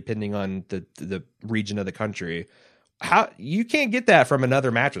donated, depending on the region of the country. You can't get that from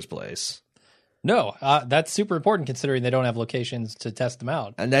another mattress place. No, that's super important considering they don't have locations to test them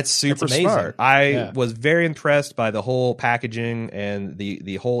out. And that's super amazing. smart. I was very impressed by the whole packaging and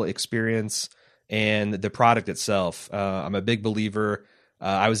the whole experience and the product itself. I'm a big believer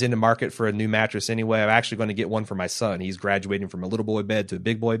I was in the market for a new mattress anyway. I'm actually going to get one for my son. He's graduating from a little boy bed to a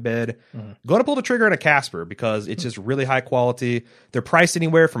big boy bed. Going to pull the trigger on a Casper because it's just really high quality. They're priced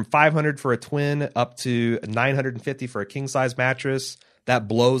anywhere from $500 for a twin up to $950 for a king size mattress. That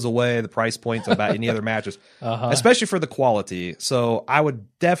blows away the price points of about any other mattress, especially for the quality. So I would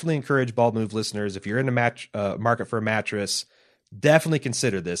definitely encourage Bald Move listeners, if you're in the market for a mattress, definitely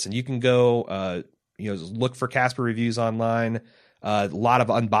consider this. And you can go, look for Casper reviews online. A lot of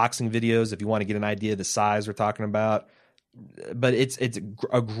unboxing videos if you want to get an idea of the size we're talking about. But it's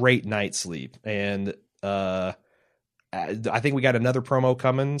a great night's sleep. And I think we got another promo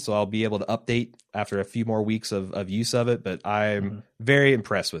coming, so I'll be able to update after a few more weeks of use of it. But I'm very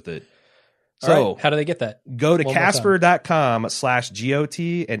impressed with it. So how do they get that? Go to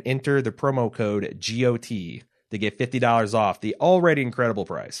Casper.com/GOT and enter the promo code GOT to get $50 off the already incredible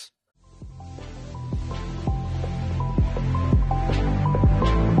price.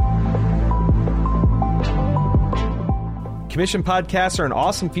 Commission podcasts are an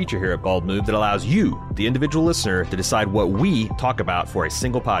awesome feature here at Bald Move that allows you, the individual listener, to decide what we talk about for a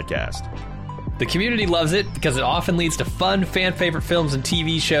single podcast. The community loves it because it often leads to fun, fan-favorite films and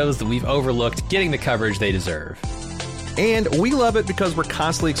TV shows that we've overlooked getting the coverage they deserve. And we love it because we're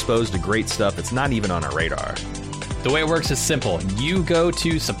constantly exposed to great stuff that's not even on our radar. The way it works is simple. You go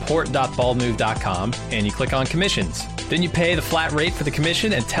to support.baldmove.com and you click on commissions. Then you pay the flat rate for the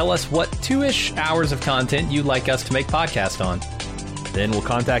commission and tell us what 2-ish hours of content you'd like us to make podcast on. Then we'll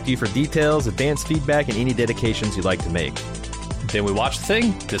contact you for details, advanced feedback, and any dedications you'd like to make. Then we watch the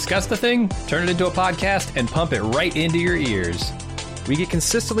thing, discuss the thing, turn it into a podcast, and pump it right into your ears. We get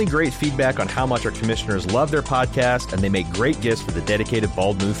consistently great feedback on how much our commissioners love their podcast, and they make great gifts for the dedicated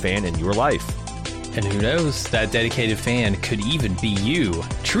Bald Move fan in your life. And who knows, that dedicated fan could even be you.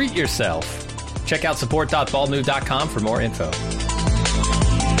 Treat yourself. Check out support.baldmove.com for more info.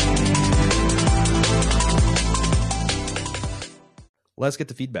 Let's get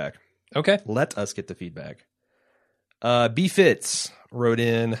the feedback. Okay. Let us get the feedback. B Fitz wrote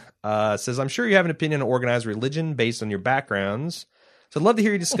in, says, I'm sure you have an opinion on organized religion based on your backgrounds. So I'd love to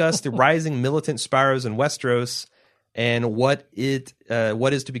hear you discuss the rising militant Spyros in Westeros and what is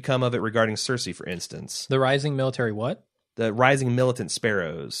to become of it regarding Cersei, for instance. The rising military what? The rising militant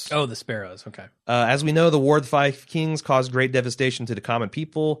sparrows. Oh, the sparrows. Okay. As we know, the War of the Five Kings caused great devastation to the common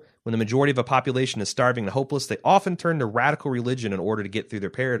people. When the majority of a population is starving and hopeless, they often turn to radical religion in order to get through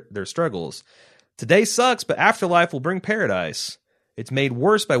their struggles. Today sucks, but afterlife will bring paradise. It's made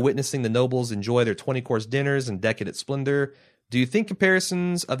worse by witnessing the nobles enjoy their 20-course dinners in decadent splendor. Do you think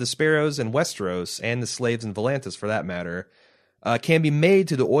comparisons of the sparrows in Westeros, and the slaves in Volantis for that matter, can be made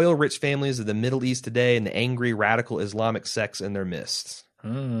to the oil-rich families of the Middle East today and the angry radical Islamic sects in their midst?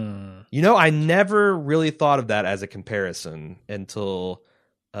 You know, I never really thought of that as a comparison until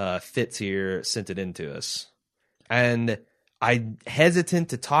Fitz here sent it in to us. And I'm hesitant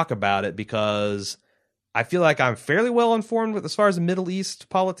to talk about it because I feel like I'm fairly well informed with as far as the Middle East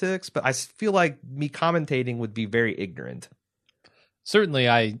politics, but I feel like me commentating would be very ignorant. Certainly,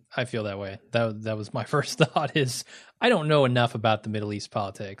 I feel that way. That was my first thought is I don't know enough about the Middle East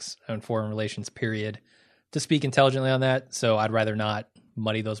politics and foreign relations, period, to speak intelligently on that, so I'd rather not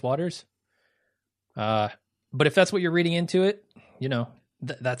muddy those waters. But if that's what you're reading into it, you know,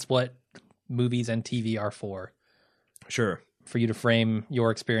 that's what movies and TV are for. Sure. For you to frame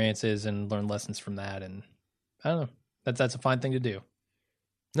your experiences and learn lessons from that, and I don't know. That's a fine thing to do.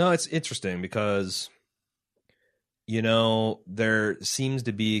 No, it's interesting because, you know, there seems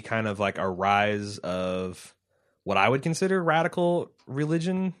to be kind of like a rise of what I would consider radical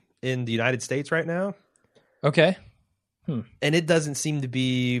religion in the United States right now. Okay. And it doesn't seem to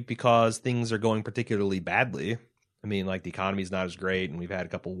be because things are going particularly badly. I mean, like, the economy's not as great, and we've had a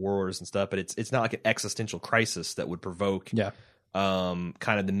couple wars and stuff, but it's not like an existential crisis that would provoke kind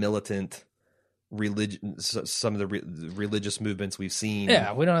of the militant religion, some of the religious movements we've seen.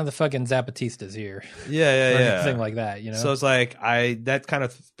 Yeah, we don't have the fucking Zapatistas here. Yeah. Or anything like that, you know? So it's like, that kind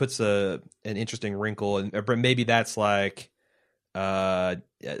of puts an interesting wrinkle, and maybe that's like a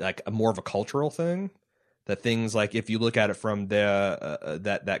more of a cultural thing. That things, like, if you look at it from the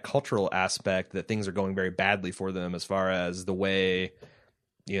that cultural aspect, that things are going very badly for them as far as the way,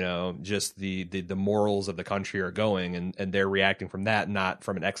 you know, just the morals of the country are going, and they're reacting from that, not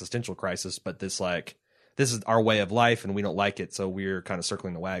from an existential crisis, but this is our way of life and we don't like it, so we're kind of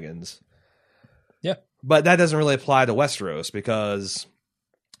circling the wagons. Yeah. But that doesn't really apply to Westeros, because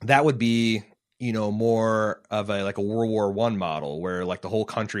that would be, you know, more of a World War I model where, like, the whole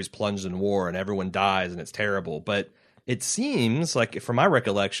country's plunged in war and everyone dies and it's terrible. But it seems like, from my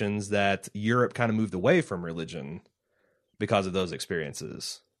recollections, that Europe kind of moved away from religion because of those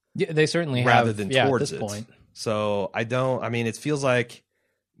experiences Yeah, they certainly rather have, than at towards this it. point. So it feels like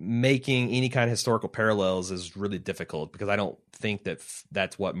making any kind of historical parallels is really difficult because I don't think that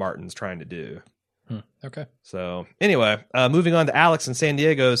that's what Martin's trying to do. Okay. So anyway, moving on to Alex in San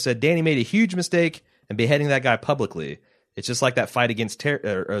Diego said Danny made a huge mistake in beheading that guy publicly. It's just like that fight against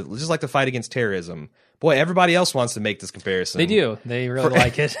just like the fight against terrorism. Boy, everybody else wants to make this comparison. They do. They really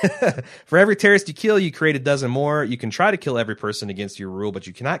like it. For every terrorist you kill, you create a dozen more. You can try to kill every person against your rule, but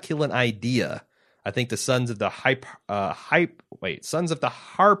you cannot kill an idea. I think the Sons of the Sons of the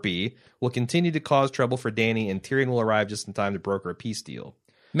Harpy will continue to cause trouble for Danny, and Tyrion will arrive just in time to broker a peace deal.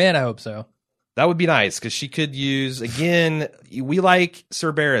 Man, I hope so. That would be nice because she could use, again, we like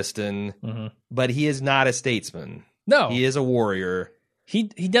Sir Barristan, but he is not a statesman. No. He is a warrior. He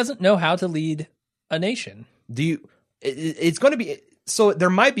doesn't know how to lead a nation. It's going to be, so there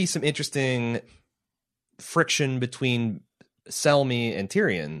might be some interesting friction between Selmy and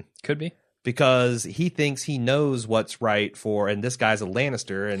Tyrion. Could be. Because he thinks he knows what's right for, and this guy's a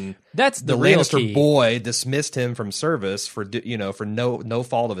Lannister, and that's the Lannister real key. Boy dismissed him from service for no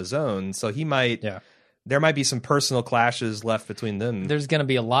fault of his own. So he might, there might be some personal clashes left between them. There's going to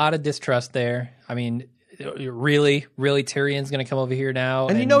be a lot of distrust there. I mean, really, Tyrion's going to come over here now,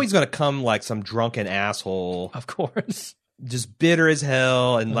 and you know he's going to come like some drunken asshole, of course. Just bitter as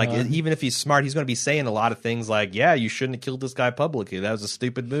hell, and like even if he's smart, he's going to be saying a lot of things like, "Yeah, you shouldn't have killed this guy publicly. That was a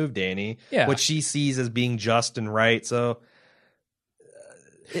stupid move, Danny." Yeah, which she sees as being just and right. So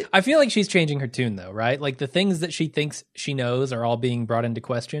I feel like she's changing her tune, though, right? Like the things that she thinks she knows are all being brought into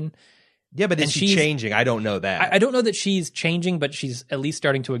question. Yeah, but is she changing? I don't know that. I don't know that she's changing, but she's at least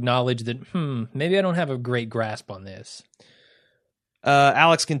starting to acknowledge that. Maybe I don't have a great grasp on this.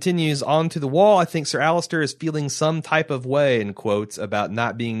 Alex continues on to the wall. I think Sir Alistair is feeling some type of way, in quotes, about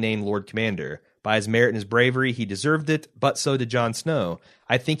not being named Lord Commander. By his merit and his bravery, he deserved it, but so did Jon Snow.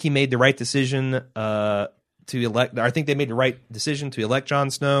 I think he made the right decision to elect. I think they made the right decision to elect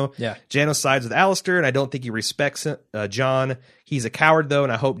Jon Snow. Yeah. Janos sides with Alistair, and I don't think he respects Jon. He's a coward, though,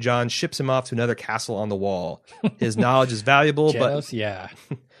 and I hope Jon ships him off to another castle on the wall. His knowledge is valuable, Janos,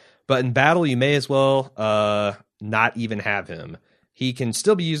 but in battle, you may as well not even have him. He can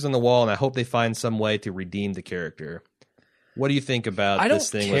still be used on the wall, and I hope they find some way to redeem the character. What do you think about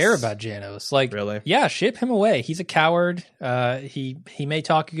this thing? I don't care about Janos. Like, really? Yeah, ship him away. He's a coward. He may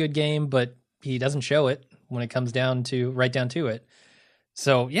talk a good game, but he doesn't show it when it comes down to it.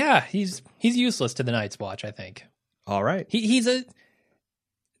 So yeah, he's useless to the Night's Watch, I think. All right.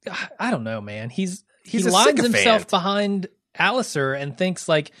 I don't know, man. He a lines sycophant. himself behind Alistair and thinks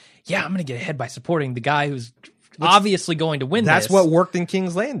like, yeah, I'm going to get ahead by supporting the guy who's obviously going to win. That's what worked in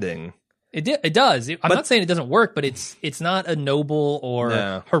King's Landing. It does. I'm not saying it doesn't work, but it's not a noble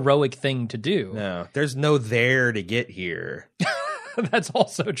or heroic thing to do. No, there's no there to get here. That's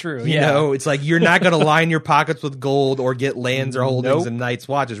also true. You know, it's like you're not going to line your pockets with gold or get lands or holdings in Night's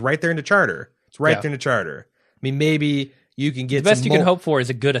Watch. It's right there in the charter. It's right there in the charter. I mean, maybe you can get the best you can hope for is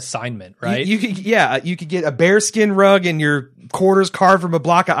a good assignment, right? You could get a bearskin rug and your quarters carved from a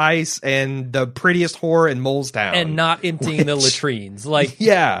block of ice and the prettiest whore in Molestown, and not emptying the latrines. Like,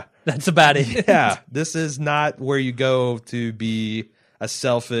 yeah, that's about it. Yeah, this is not where you go to be a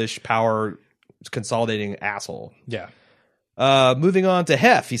selfish, power consolidating asshole. Yeah. Moving on to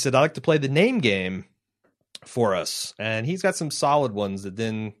Hef, he said, "I like to play the name game for us," and he's got some solid ones that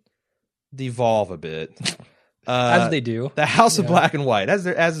then devolve a bit. As they do. The House of Black and White, as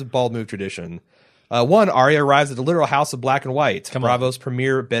is Bald Move tradition. One, Arya arrives at the literal House of Black and White, Bravo's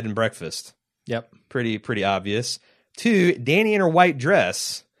premier bed and breakfast. Yep. Pretty obvious. Two, Dany in her white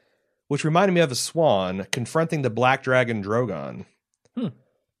dress, which reminded me of a swan, confronting the black dragon Drogon.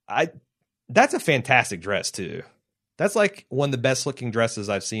 That's a fantastic dress, too. That's like one of the best looking dresses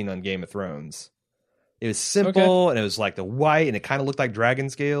I've seen on Game of Thrones. It was simple, and it was like the white, and it kind of looked like dragon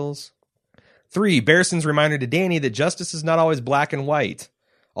scales. 3, Barristan's reminder to Dany that justice is not always black and white.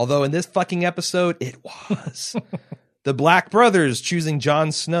 Although in this fucking episode, it was. The Black Brothers choosing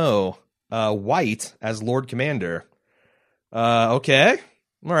Jon Snow, white, as Lord Commander. Okay.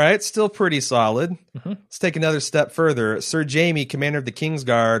 All right. Still pretty solid. Let's take another step further. Sir Jaime, commander of the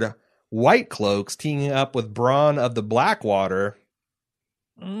Kingsguard, white cloaks, teaming up with Bronn of the Blackwater.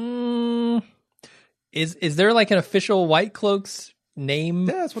 Is there like an official white cloaks name?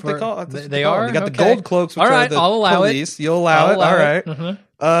 Yeah, that's what they call it. They are? They got the gold cloaks, which are the I'll allow police. it. You'll allow it. All right. Mm-hmm.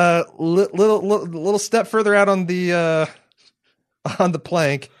 Little step further out on the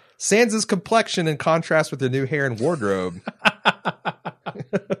plank. Sansa's complexion in contrast with her new hair and wardrobe.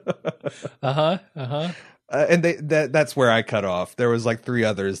 And that's where I cut off. There was like 3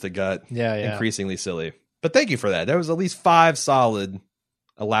 others that got increasingly silly. But thank you for that. There was at least 5 solid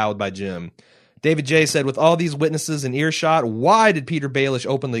allowed by Jim. David J. said, with all these witnesses in earshot, why did Peter Baelish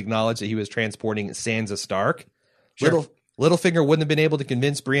openly acknowledge that he was transporting Sansa Stark? Sure. Littlefinger wouldn't have been able to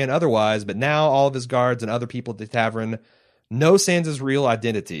convince Brienne otherwise, but now all of his guards and other people at the tavern know Sansa's real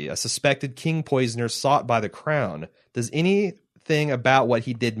identity, a suspected king poisoner sought by the crown. Does anything about what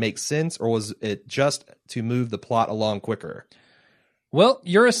he did make sense, or was it just to move the plot along quicker? Well,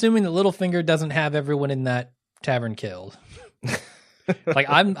 you're assuming that Littlefinger doesn't have everyone in that tavern killed. Like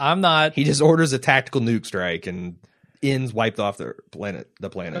I'm not. He just orders a tactical nuke strike and ends wiped off the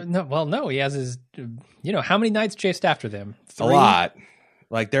planet. No. He has his. How many knights chased after them? 3? A lot.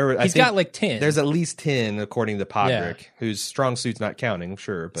 Like He's got like 10. There's at least 10 according to Podrick, whose strong suit's not counting.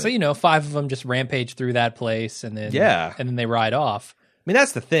 Sure, but so 5 of them just rampage through that place, and then and then they ride off. I mean,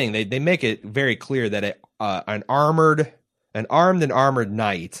 that's the thing. They make it very clear that an armed and armored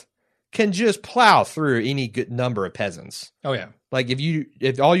knight can just plow through any good number of peasants. Oh yeah. Like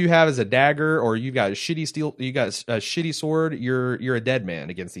if all you have is a dagger, or you got a shitty sword, you're a dead man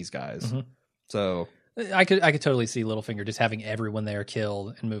against these guys. Mm-hmm. So I could totally see Littlefinger just having everyone there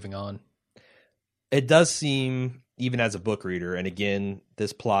killed and moving on. It does seem, even as a book reader, and again,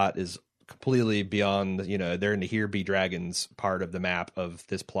 this plot is completely beyond, they're in the Here Be Dragons part of the map of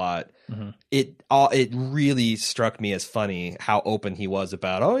this plot. Mm-hmm. It really struck me as funny how open he was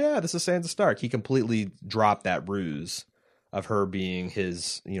about, oh yeah, this is Sansa Stark. He completely dropped that ruse of her being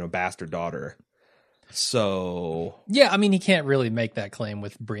his, bastard daughter. So yeah, I mean, he can't really make that claim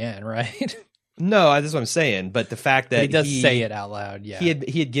with Brienne, right? No, that's what I'm saying. But the fact that but he does say it out loud, yeah,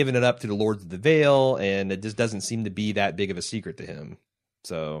 he had given it up to the Lords of the Vale, and it just doesn't seem to be that big of a secret to him.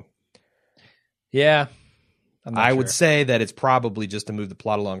 So yeah, I would say that it's probably just to move the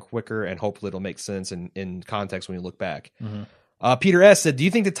plot along quicker, and hopefully it'll make sense in context when you look back. Mm-hmm. Peter S. said, do you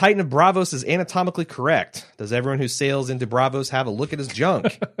think the Titan of Braavos is anatomically correct? Does everyone who sails into Braavos have a look at his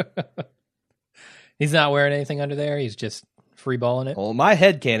junk? He's not wearing anything under there. He's just freeballing it. Well, my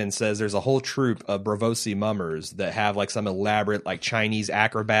headcanon says there's a whole troop of Bravosi mummers that have like some elaborate like Chinese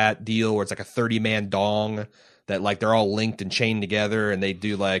acrobat deal where it's like a 30-man dong that like they're all linked and chained together, and they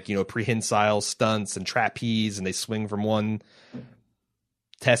do like, prehensile stunts and trapeze, and they swing from one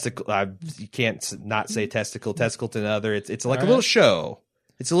testicle. You can't not say testicle to another. It's like a little show.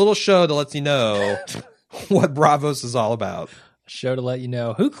 It's a little show that lets you know what Braavos is all about. Show to let you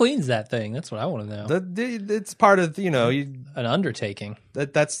know who cleans that thing. That's what I want to know. It's part of an undertaking.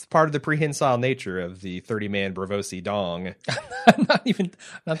 That's part of the prehensile nature of the 30-man Bravosi dong. I'm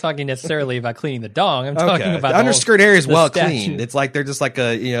not talking necessarily about cleaning the dong. I'm talking about the underskirt area is well statue. cleaned. It's like they're just like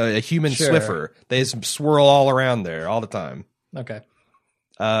a human Swiffer. They just swirl all around there all the time. Okay.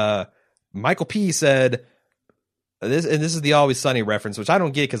 Michael P said this is the Always Sunny reference, which I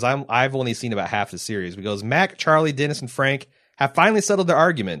don't get because I've only seen about half the series. He goes, Mac, Charlie, Dennis, and Frank have finally settled their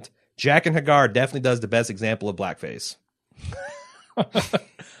argument. Jack and Hagar definitely does the best example of blackface.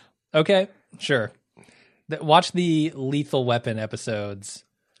 Okay, sure. Watch the Lethal Weapon episodes.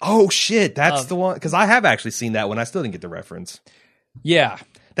 Oh shit, that's the one, because I have actually seen that one. I still didn't get the reference. Yeah.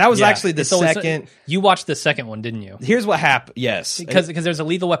 That was actually the second. You watched the second one, didn't you? Here's what happened. Yes. Because there's a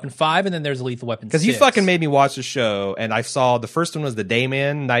Lethal Weapon 5 and then there's a Lethal Weapon 6. Because you fucking made me watch the show, and I saw the first one was the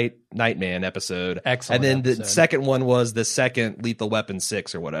Dayman, Nightman episode. Excellent. And then the second one was the second Lethal Weapon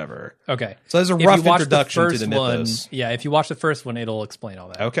 6 or whatever. Okay. So there's a rough introduction to the mythos. Yeah, if you watch the first one, it'll explain all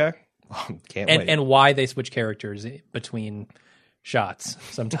that. Okay. Can't wait. And why they switch characters between shots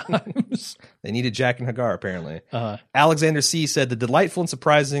sometimes. They needed Jack and Hagar, apparently. Uh-huh. Alexander C. said, the delightful and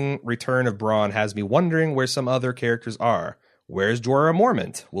surprising return of Bronn has me wondering where some other characters are. Where's Jorah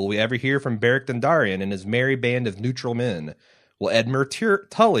Mormont? Will we ever hear from Beric Dondarrion and his merry band of neutral men? Will Edmure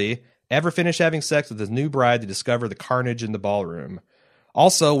Tully ever finish having sex with his new bride to discover the carnage in the ballroom?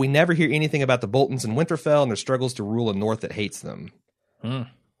 Also, we never hear anything about the Boltons in Winterfell and their struggles to rule a North that hates them.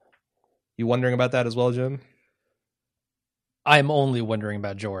 You wondering about that as well, Jim? I'm only wondering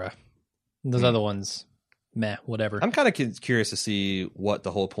about Jorah. Those other ones, meh, whatever. I'm kind of curious to see what the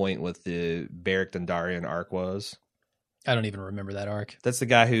whole point with the Beric Dondarrion arc was. I don't even remember that arc. That's the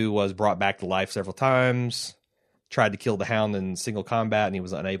guy who was brought back to life several times, tried to kill the Hound in single combat, and he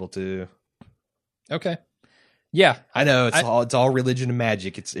was unable to. Okay. Yeah. I know, it's all religion and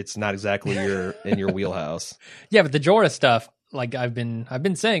magic. It's not exactly in your wheelhouse. Yeah, but the Jorah stuff, like I've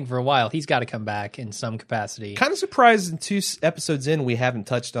been saying for a while, he's got to come back in some capacity. Kind of surprised in 2 episodes in we haven't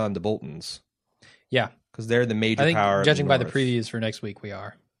touched on the Boltons. Yeah, because they're the major I think, power. Judging by the previews for next week, we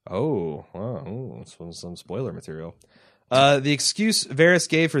are. Oh, wow, some spoiler material. The excuse Varys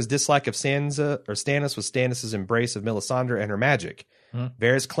gave for his dislike of Stannis was Stannis' embrace of Melisandre and her magic.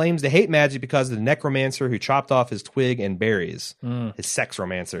 Varys claims to hate magic because of the necromancer who chopped off his twig and berries, his sex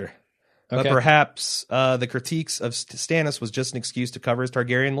romancer. But perhaps the critiques of Stannis was just an excuse to cover his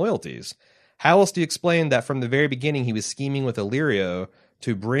Targaryen loyalties. How else do you explain that from the very beginning he was scheming with Illyrio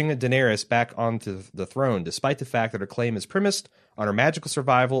to bring Daenerys back onto the throne, despite the fact that her claim is premised on her magical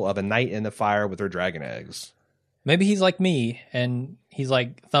survival of a night in the fire with her dragon eggs? Maybe he's like me, and he's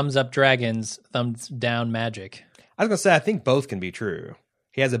like thumbs up dragons, thumbs down magic. I was going to say, I think both can be true.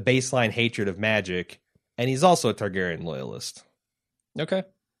 He has a baseline hatred of magic, and he's also a Targaryen loyalist. Okay.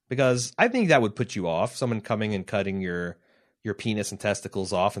 Because I think that would put you off. Someone coming and cutting your penis and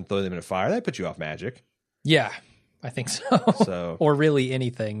testicles off and throwing them in a fire, that put you off magic. Yeah, I think so. Or really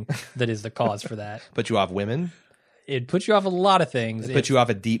anything that is the cause for that. Put you off women. It puts you off a lot of things. It puts you off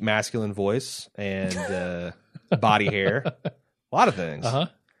a deep masculine voice and body hair. A lot of things.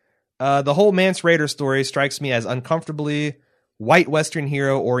 The whole Mance Rayder story strikes me as uncomfortably white Western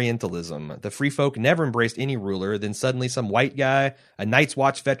hero Orientalism. The free folk never embraced any ruler. Then suddenly some white guy, a Night's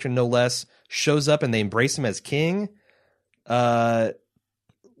Watch veteran no less, shows up and they embrace him as king. What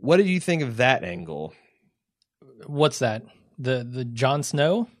did you think of that angle? What's that? The Jon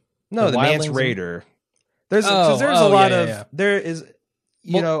Snow? No, the Mance Rayder. There's a lot of there is,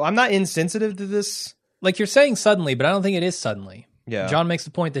 you know, I'm not insensitive to this. Like you're saying suddenly, but I don't think it is suddenly. Yeah. John makes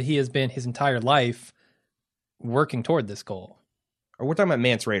the point that he has been his entire life working toward this goal. Or we're talking about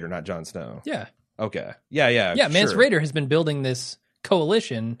Mance Rayder, not Jon Snow. Yeah. Okay. Yeah. Mance Rayder has been building this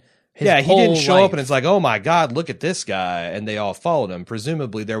coalition. He didn't show up and it's like, oh my God, look at this guy. And they all followed him.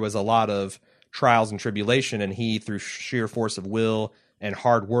 Presumably there was a lot of trials and tribulation, and he, through sheer force of will and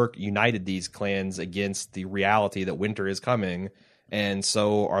hard work, united these clans against the reality that winter is coming. And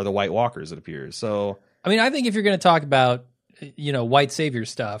so are the White Walkers, it appears. So, I mean, I think if you're going to talk about, you know, white savior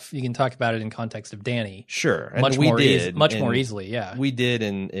stuff, you can talk about it in context of Dany. Sure. And much more easily. Yeah. We did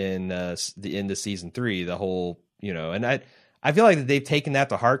in the end of season 3, the whole, you know, and I feel like that they've taken that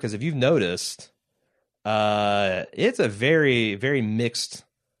to heart, because if you've noticed, it's a very, very mixed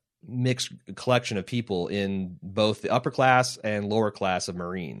collection of people in both the upper class and lower class of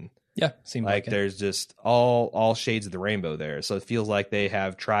Marine. Yeah, seems like it. There's just all shades of the rainbow there. So it feels like they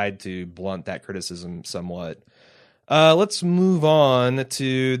have tried to blunt that criticism somewhat. Let's move on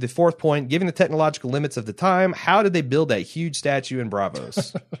to the fourth point. Given the technological limits of the time, how did they build that huge statue in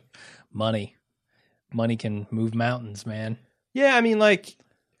Braavos? Money can move mountains, man. Yeah, I mean, like,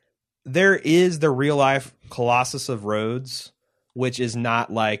 there is the real life Colossus of Rhodes, which is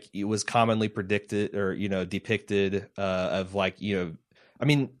not like it was commonly predicted or, you know, depicted of, like, you know, I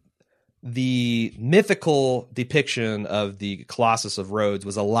mean, the mythical depiction of the Colossus of Rhodes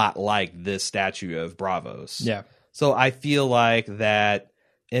was a lot like this statue of Braavos. Yeah. So I feel like that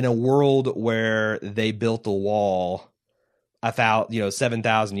in a world where they built a wall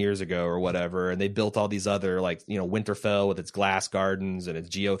 7,000 years ago or whatever, and they built all these other, like, you know, Winterfell with its glass gardens and its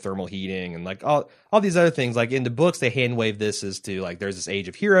geothermal heating and like all these other things, like in the books they hand wave this as to like there's this age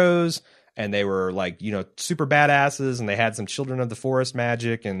of heroes and they were like, you know, super badasses and they had some children of the forest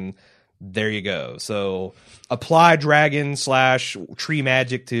magic, and there you go. So apply dragon / tree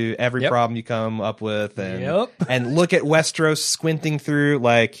magic to every problem you come up with, and and look at Westeros squinting through,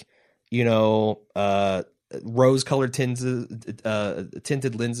 like, you know, rose-colored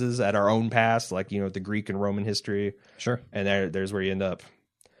tinted lenses at our own past, like, you know, the Greek and Roman history. Sure. And there's where you end up.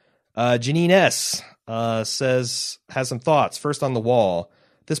 Janine S. has some thoughts. First, on the wall.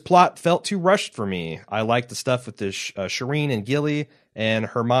 This plot felt too rushed for me. I liked the stuff with the Shireen and Gilly and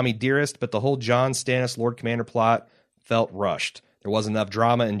her mommy Dearest, but the whole Jon Stannis Lord Commander plot felt rushed. There wasn't enough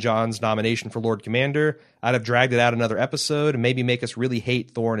drama in Jon's nomination for Lord Commander. I'd have dragged it out another episode and maybe make us really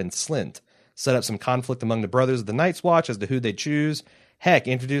hate Thorne and Slynt. Set up some conflict among the brothers of the Night's Watch as to who they'd choose. Heck,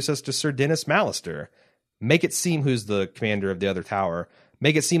 introduce us to Sir Dennis Mallister. Make it seem who's the commander of the other tower.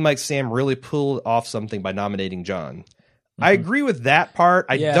 Make it seem like Sam really pulled off something by nominating Jon. Mm-hmm. I agree with that part.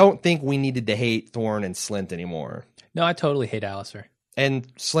 I don't think we needed to hate Thorne and Slynt anymore. No, I totally hate Alliser. And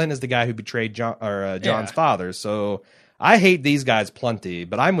Slynt is the guy who betrayed Jon's father. So I hate these guys plenty,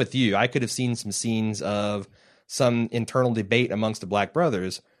 but I'm with you. I could have seen some scenes of some internal debate amongst the Black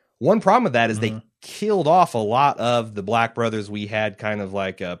Brothers. One problem with that is they killed off a lot of the Black Brothers we had kind of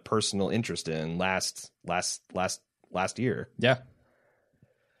like a personal interest in last year. Yeah.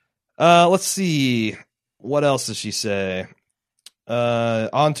 Let's see. What else does she say?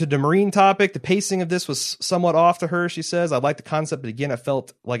 On to the Marine topic. The pacing of this was somewhat off to her, she says. I liked the concept, but again, I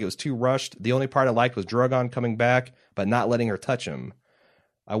felt like it was too rushed. The only part I liked was Drogon coming back, but not letting her touch him.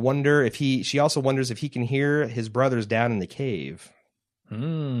 She also wonders if he can hear his brothers down in the cave.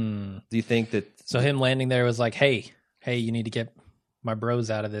 Do you think that... So him landing there was like, hey, you need to get my bros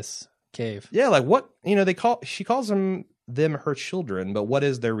out of this cave. Yeah, like what, she calls them her children, but what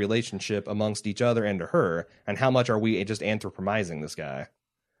is their relationship amongst each other and to her, and how much are we just anthropomizing this guy?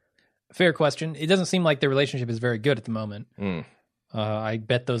 Fair question. It doesn't seem like their relationship is very good at the moment. I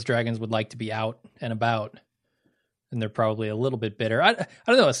bet those dragons would like to be out and about, and they're probably a little bit bitter. I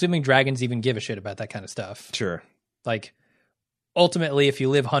don't know, assuming dragons even give a shit about that kind of stuff. Sure. Like, ultimately, if you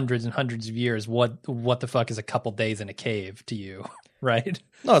live hundreds and hundreds of years, what the fuck is a couple days in a cave to you, right?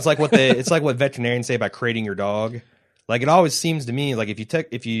 No, it's like what veterinarians say about crating your dog. Like, it always seems to me like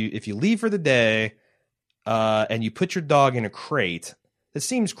if you leave for the day, and you put your dog in a crate, it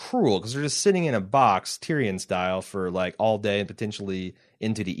seems cruel because they're just sitting in a box, Tyrion style, for like all day and potentially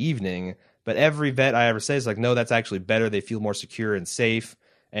into the evening. But every vet I ever say is like, no, that's actually better. They feel more secure and safe.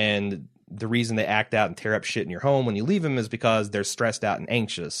 And the reason they act out and tear up shit in your home when you leave them is because they're stressed out and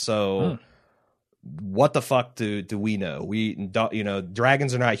anxious. So what the fuck do we know?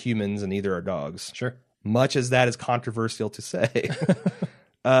 Dragons are not humans and neither are dogs. Sure. Much as that is controversial to say.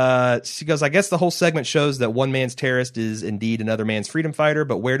 She goes, I guess the whole segment shows that one man's terrorist is indeed another man's freedom fighter,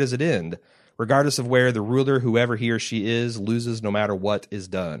 but where does it end? Regardless of where the ruler, whoever he or she is, loses no matter what is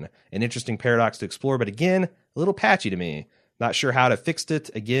done. An interesting paradox to explore, but again, a little patchy to me. Not sure how to fix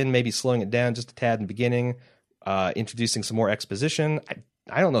it. Again, maybe slowing it down just a tad in the beginning, introducing some more exposition.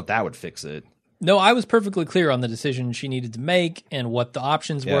 I don't know if that would fix it. No, I was perfectly clear on the decision she needed to make and what the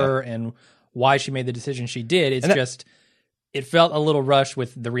options were and why she made the decision she did. It's just... It felt a little rushed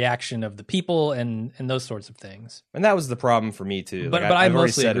with the reaction of the people and those sorts of things. And that was the problem for me, too. But I've already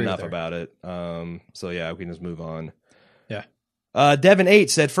mostly said agree enough with her. about it. So, yeah, we can just move on. Yeah. Devin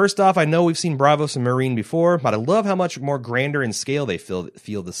 8 said, first off, I know we've seen Braavos and Meereen before, but I love how much more grander in scale they feel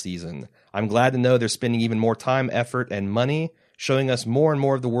this season. I'm glad to know they're spending even more time, effort, and money, showing us more and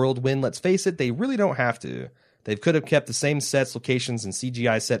more of the world when, let's face it, they really don't have to. They could have kept the same sets, locations, and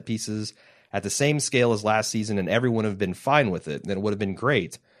CGI set pieces at the same scale as last season, and everyone would have been fine with it, then it would have been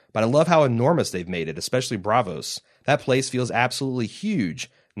great. But I love how enormous they've made it, especially Braavos. That place feels absolutely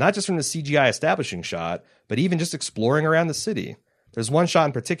huge, not just from the CGI establishing shot, but even just exploring around the city. There's one shot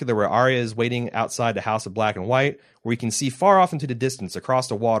in particular where Arya is waiting outside the House of Black and White, where we can see far off into the distance across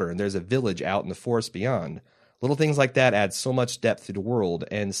the water, and there's a village out in the forest beyond. Little things like that add so much depth to the world,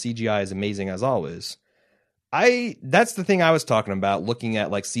 and CGI is amazing as always. That's the thing I was talking about, looking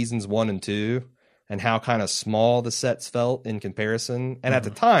at like seasons 1 and 2 and how kind of small the sets felt in comparison. And at the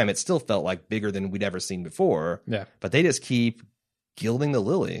time, it still felt like bigger than we'd ever seen before. Yeah. But they just keep gilding the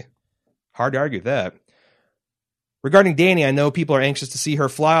lily. Hard to argue with that. Regarding Dany, I know people are anxious to see her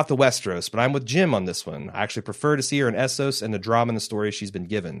fly off the Westeros, but I'm with Jim on this one. I actually prefer to see her in Essos and the drama and the story she's been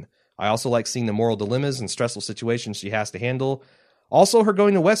given. I also like seeing the moral dilemmas and stressful situations she has to handle. Also, her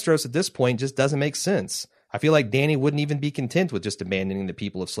going to Westeros at this point just doesn't make sense. I feel like Dany wouldn't even be content with just abandoning the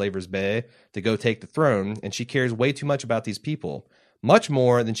people of Slaver's Bay to go take the throne, and she cares way too much about these people. Much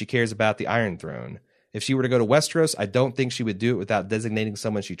more than she cares about the Iron Throne. If she were to go to Westeros, I don't think she would do it without designating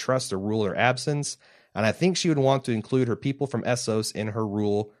someone she trusts to rule her absence, and I think she would want to include her people from Essos in her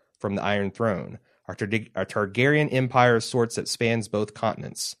rule from the Iron Throne. Our Targaryen empire of sorts that spans both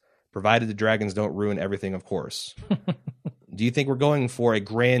continents, provided the dragons don't ruin everything, of course. Do you think we're going for a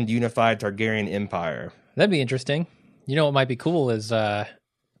grand unified Targaryen empire? That'd be interesting. You know what might be cool is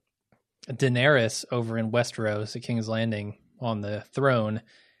Daenerys over in Westeros at King's Landing on the throne,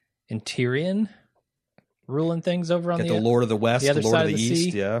 and Tyrion ruling things over on Get the Lord of the West, the other Lord side of the of the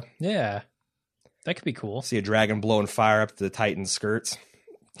East, sea. yeah. Yeah, that could be cool. See a dragon blowing fire up the Titan's skirts.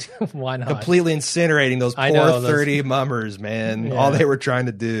 Why not? Completely incinerating those I poor know, those- 30 mummers, man. Yeah. All they were trying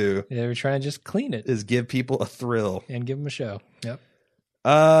to do Yeah, we're trying to just clean it is give people a thrill. and give them a show. Yep.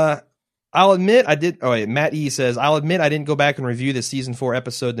 I'll admit I did. Oh, wait, Matt E says, I'll admit I didn't go back and review the season 4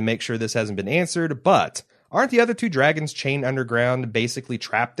 episode to make sure this hasn't been answered, but aren't the other two dragons chained underground basically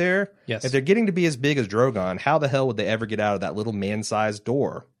trapped there? Yes. If they're getting to be as big as Drogon, how the hell would they ever get out of that little man-sized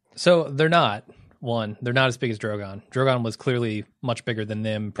door? So they're not. They're not as big as Drogon. Drogon was clearly much bigger than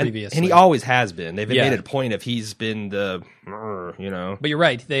them previously. And he always has been. They've Yeah. made it a point of he's been the, But you're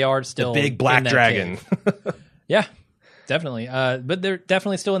right. They are still big black in that dragon. cave. Yeah, definitely. But they're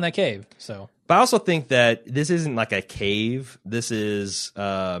definitely still in that cave. So But I also think that this isn't like a cave. This is,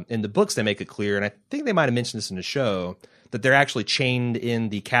 in the books, they make it clear, and I think they might have mentioned this in the show, that they're actually chained in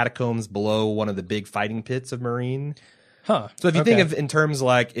the catacombs below one of the big fighting pits of Meereen. Huh. So if you think of in terms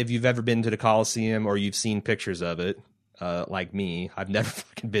like if you've ever been to the Colosseum or you've seen pictures of it, like me, I've never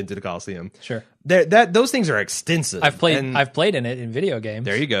fucking been to the Coliseum. Sure. Those things are extensive. I've played in it in video games.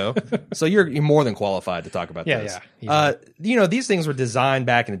 There you go. So you're more than qualified to talk about this. Yeah. These things were designed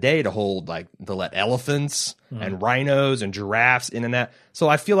back in the day to hold, like, to let elephants and rhinos and giraffes in and out. So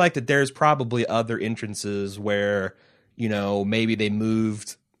I feel like that there's probably other entrances where, maybe they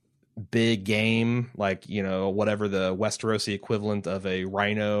moved big game, like, whatever the Westerosi equivalent of a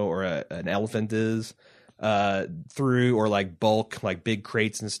rhino or an elephant is, through, or like bulk, like big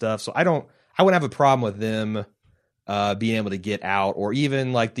crates and stuff. So I wouldn't have a problem with them being able to get out, or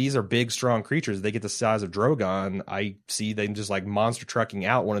even like these are big, strong creatures. They get the size of Drogon. I see them just like monster trucking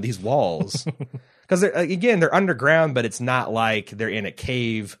out one of these walls because they're underground, but it's not like they're in a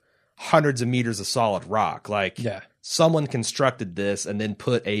cave, hundreds of meters of solid rock. Like someone constructed this and then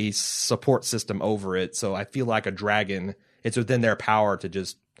put a support system over it. So I feel like a dragon, it's within their power to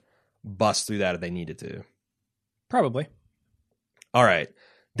just bust through that if they needed to. Probably. All right.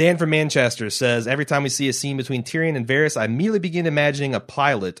 Dan from Manchester says, every time we see a scene between Tyrion and Varys, I immediately begin imagining a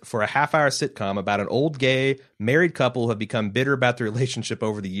pilot for a half-hour sitcom about an old gay married couple who have become bitter about their relationship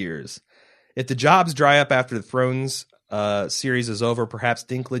over the years. If the jobs dry up after the Thrones series is over, perhaps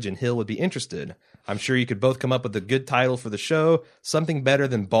Dinklage and Hill would be interested. I'm sure you could both come up with a good title for the show, something better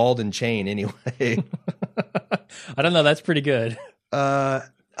than Bald and Chain anyway. I don't know. That's pretty good.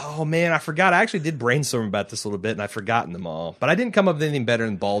 Oh, man, I forgot. I actually did brainstorm about this a little bit, and I've forgotten them all. But I didn't come up with anything better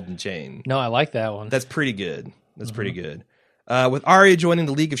than Bald and Chain. No, I like that one. That's pretty good. Pretty good. With Arya joining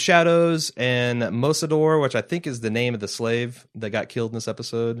the League of Shadows and Mosador, which I think is the name of the slave that got killed in this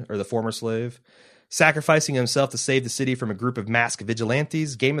episode, or the former slave, sacrificing himself to save the city from a group of masked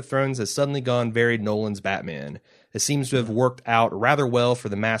vigilantes, Game of Thrones has suddenly gone very Nolan's Batman. It seems to have worked out rather well for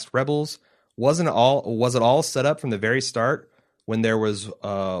the masked rebels. Was it all set up from the very start? When there was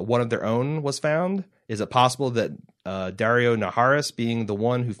one of their own was found? Is it possible that Dario Naharis, being the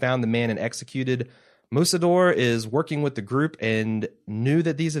one who found the man and executed Mosador, is working with the group and knew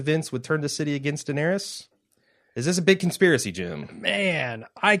that these events would turn the city against Daenerys? Is this a big conspiracy, Jim? Man,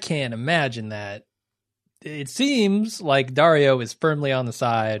 I can't imagine that. It seems like Dario is firmly on the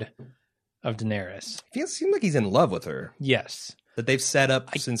side of Daenerys. It seems like he's in love with her. Yes. That they've set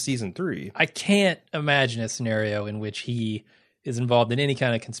up since season 3. I can't imagine a scenario in which he is involved in any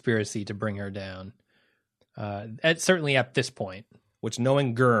kind of conspiracy to bring her down. Certainly at this point. Which,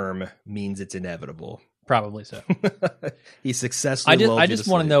 knowing Gurm, means it's inevitable. Probably so. He successfully I just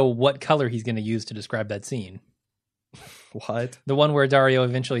want to know what color he's going to use to describe that scene. What? The one where Dario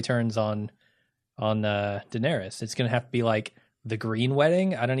eventually turns on Daenerys. It's going to have to be like the green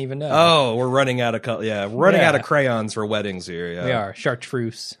wedding? I don't even know. Oh, we're running out of out of crayons for weddings here. Yeah. We are.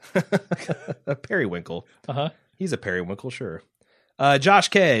 Chartreuse. A periwinkle. Uh-huh. He's a periwinkle, sure. Josh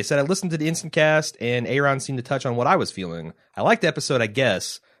K said, I listened to the instant cast and Aaron seemed to touch on what I was feeling. I liked the episode, I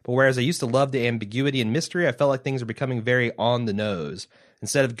guess, but whereas I used to love the ambiguity and mystery, I felt like things are becoming very on the nose.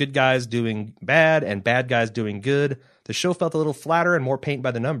 Instead of good guys doing bad and bad guys doing good, the show felt a little flatter and more paint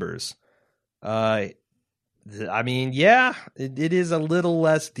by the numbers. I mean, yeah, it is a little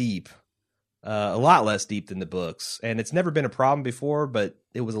less deep. A lot less deep than the books. And it's never been a problem before, but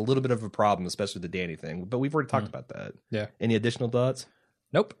it was a little bit of a problem, especially the Dany thing. But we've already talked about that. Yeah. Any additional thoughts?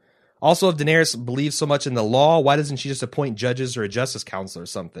 Nope. Also, if Daenerys believes so much in the law, why doesn't she just appoint judges or a justice council or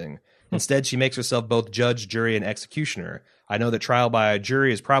something? Instead, she makes herself both judge, jury, and executioner. I know that trial by a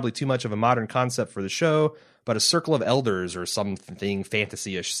jury is probably too much of a modern concept for the show, but a circle of elders or something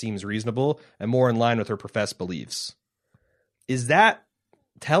fantasy-ish seems reasonable and more in line with her professed beliefs. Is that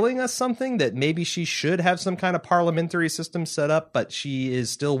telling us something that maybe she should have some kind of parliamentary system set up, but she is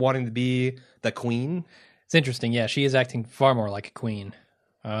still wanting to be the queen? It's interesting. Yeah, she is acting far more like a queen.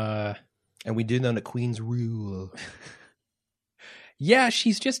 And we do know that queens rule. Yeah,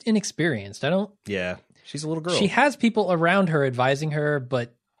 she's just inexperienced. Yeah, she's a little girl. She has people around her advising her,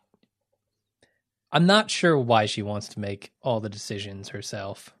 but I'm not sure why she wants to make all the decisions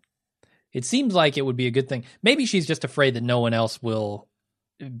herself. It seems like it would be a good thing. Maybe she's just afraid that no one else will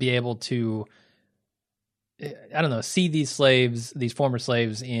be able to, I don't know, see these former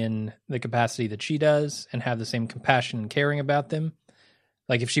slaves in the capacity that she does and have the same compassion and caring about them.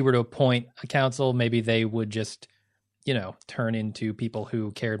 Like if she were to appoint a council, maybe they would just, turn into people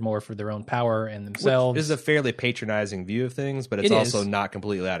who cared more for their own power and themselves. This is a fairly patronizing view of things, but it's also not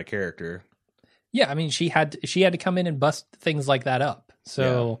completely out of character. Yeah, I mean, she had to come in and bust things like that up.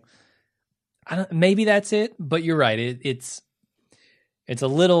 So maybe that's it, but you're right. It's a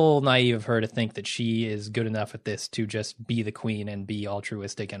little naive of her to think that she is good enough at this to just be the queen and be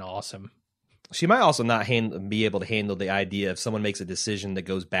altruistic and awesome. She might also not be able to handle the idea if someone makes a decision that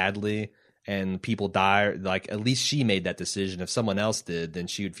goes badly and people die, like at least she made that decision. If someone else did, then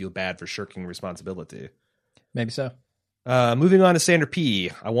she would feel bad for shirking responsibility. Maybe so. Moving on to Sandra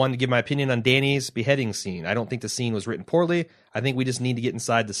P. I wanted to give my opinion on Danny's beheading scene. I don't think the scene was written poorly. I think we just need to get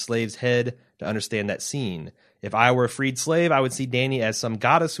inside the slave's head to understand that scene. If I were a freed slave, I would see Danny as some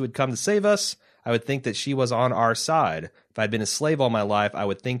goddess who had come to save us. I would think that she was on our side. If I'd been a slave all my life, I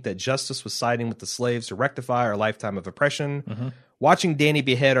would think that justice was siding with the slaves to rectify our lifetime of oppression. Mm-hmm. Watching Danny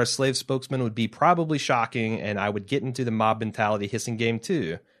behead our slave spokesman would be probably shocking, and I would get into the mob mentality hissing game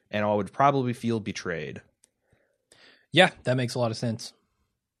too, and I would probably feel betrayed. Yeah, that makes a lot of sense.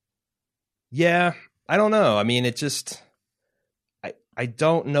 Yeah, I don't know. I mean, it just... I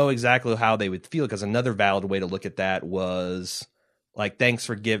don't know exactly how they would feel, because another valid way to look at that was like, thanks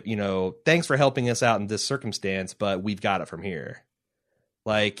for helping us out in this circumstance, but we've got it from here.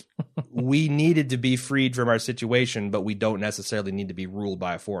 Like, we needed to be freed from our situation, but we don't necessarily need to be ruled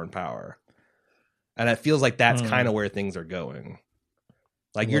by a foreign power. And it feels like that's kind of where things are going.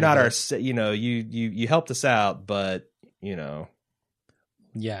 Like, you're not you helped us out, but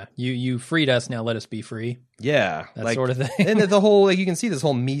yeah, you freed us, now let us be free. Yeah, that sort of thing. And the whole, like, you can see this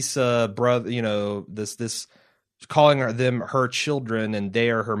whole Misa brother, this calling them her children and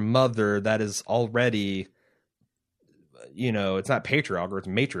they are her mother. That is already, it's not patriarchal, it's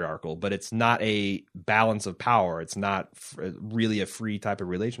matriarchal, but it's not a balance of power. It's not really a free type of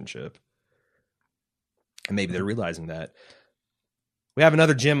relationship. And maybe they're realizing that. We have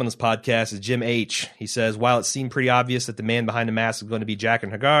another Jim on this podcast, is Jim H. He says, while it seemed pretty obvious that the man behind the mask was going to be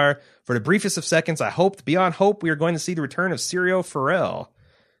Jaqen H'ghar, for the briefest of seconds, I hoped beyond hope we are going to see the return of Syrio Forel.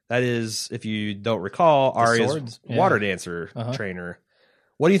 That is, if you don't recall, Arya's water dancer trainer.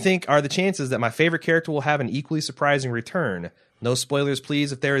 What do you think are the chances that my favorite character will have an equally surprising return? No spoilers,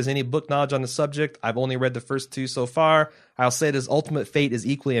 please. If there is any book knowledge on the subject, I've only read the first 2 so far. I'll say that his ultimate fate is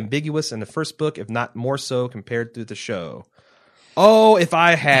equally ambiguous in the first book, if not more so compared to the show. Oh, if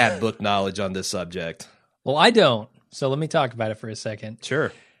I had book knowledge on this subject. Well, I don't. So let me talk about it for a second.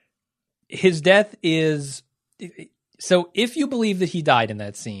 Sure. His death is... So if you believe that he died in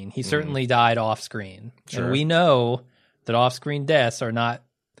that scene, he certainly died off screen. Sure. And we know that off-screen deaths are not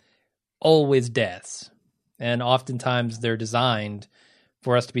always deaths. And oftentimes they're designed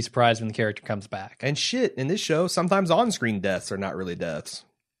for us to be surprised when the character comes back. And shit, in this show, sometimes on-screen deaths are not really deaths.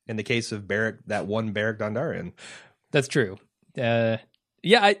 In the case of Beric Dondarrion. That's true. I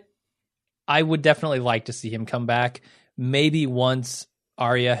would definitely like to see him come back. Maybe once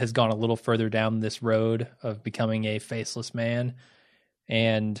Arya has gone a little further down this road of becoming a faceless man,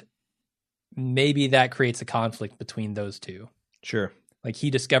 and maybe that creates a conflict between those two. Sure. Like, he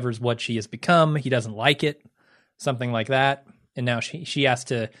discovers what she has become, he doesn't like it, something like that, and now she has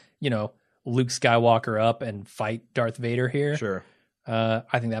to, Luke Skywalker up and fight Darth Vader here. Sure.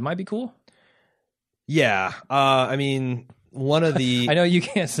 I think that might be cool. Yeah. I mean... One of the... I know you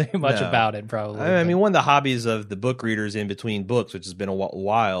can't say much about it, probably. I mean, one of the hobbies of the book readers in between books, which has been a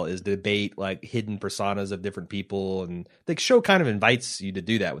while, is to debate like hidden personas of different people. And the show kind of invites you to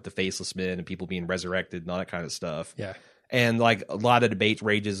do that with the Faceless Men and people being resurrected and all that kind of stuff. Yeah. And like a lot of debate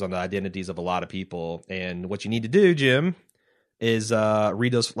rages on the identities of a lot of people. And what you need to do, Jim, is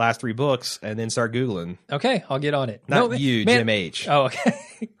read those last 3 books and then start Googling. Okay, I'll get on it. Jim H. Oh,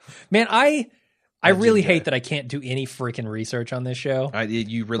 okay. Man, I really hate that I can't do any freaking research on this show.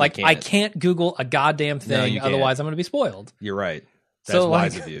 You really can't. I can't Google a goddamn thing, otherwise I'm going to be spoiled. You're right. That's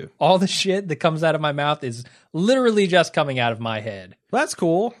wise of you. All the shit that comes out of my mouth is literally just coming out of my head. Well, that's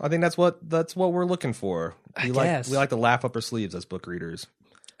cool. I think that's what we're looking for. We guess. We like to laugh up our sleeves as book readers.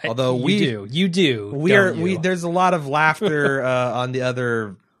 Although you do. There's a lot of laughter on the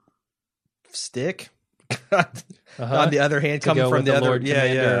other stick. On the other hand, coming from the other, Lord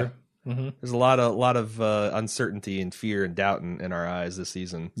Commander. Mm-hmm. There's a lot of uncertainty and fear and doubt in our eyes this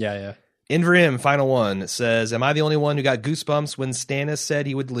season. Yeah. Invrim, final one, says, am I the only one who got goosebumps when Stannis said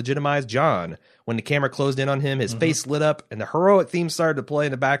he would legitimize Jon? When the camera closed in on him, his face lit up, and the heroic theme started to play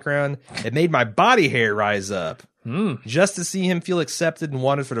in the background. It made my body hair rise up. Just to see him feel accepted and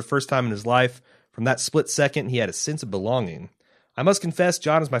wanted for the first time in his life. From that split second, he had a sense of belonging. I must confess,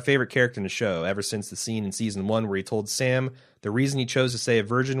 Jon is my favorite character in the show, ever since the scene in Season 1 where he told Sam the reason he chose to stay a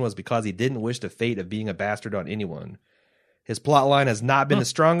virgin was because he didn't wish the fate of being a bastard on anyone. His plotline has not been the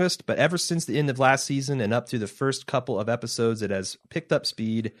strongest, but ever since the end of last season and up to the first couple of episodes, it has picked up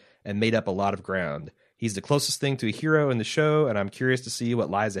speed and made up a lot of ground. He's the closest thing to a hero in the show, and I'm curious to see what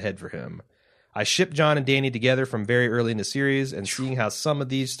lies ahead for him. I shipped Jon and Dany together from very early in the series, and seeing how some of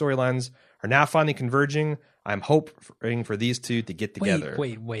these storylines are now finally converging, I'm hoping for these two to get together.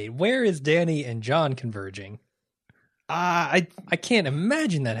 Wait. Where is Dany and Jon converging? I can't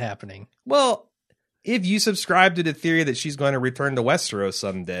imagine that happening. Well, if you subscribe to the theory that she's going to return to Westeros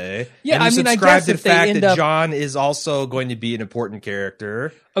someday, yeah, and you I subscribe guess to the if they fact end that up, Jon is also going to be an important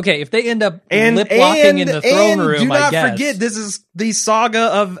character, okay, if they end up lip locking in the throne room, do not I guess. forget this is the saga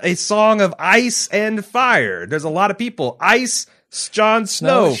of a song of ice and fire. There's a lot of people: ice, Jon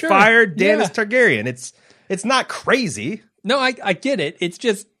Snow, No, sure. fire, Daenerys Yeah. Targaryen. It's not crazy. No, I get it. It's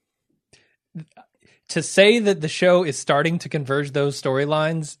just to say that the show is starting to converge those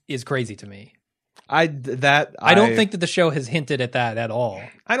storylines is crazy to me. I don't think that the show has hinted at that at all.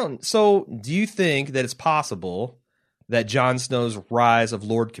 I don't. So, do you think that it's possible that Jon Snow's rise of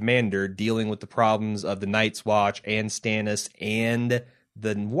Lord Commander, dealing with the problems of the Night's Watch and Stannis and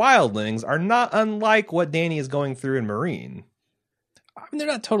the Wildlings, are not unlike what Dany is going through in Meereen? I mean, they're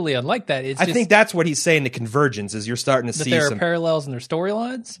not totally unlike that. It's I just think that's what he's saying. The convergence is you're starting to that see there some are parallels in their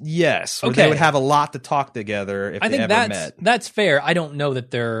storylines. yes, where Okay. they would have a lot to talk together if I they think ever met. that's fair. I don't know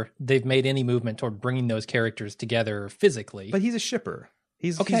that they've made any movement toward bringing those characters together physically. But he's a shipper.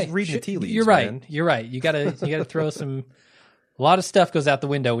 He's reading the tea leaves. You're right. man. You're right. You gotta throw some. A lot of stuff goes out the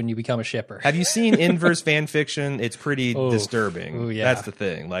window when you become a shipper. Have you seen inverse fan fiction? It's pretty disturbing. Ooh, yeah. That's the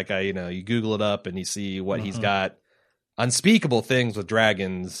thing. Like you Google it up and you see what he's got. Unspeakable things with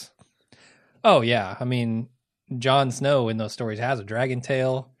dragons. Oh yeah, I mean, Jon Snow in those stories has a dragon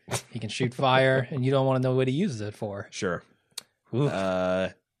tail. He can shoot fire, and you don't want to know what he uses it for. Sure. Oof.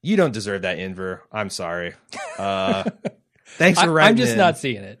 You don't deserve that, Inver. I'm sorry. Thanks for writing. I'm just in. not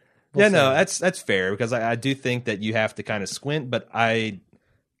seeing it. We'll Yeah, no, see. that's fair because I do think that you have to kind of squint. But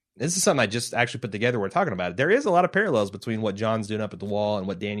this is something I just actually put together. We're talking about it. There is a lot of parallels between what Jon's doing up at the wall and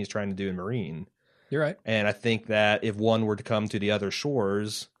what Dany's trying to do in Meereen. You're right. And I think that if one were to come to the other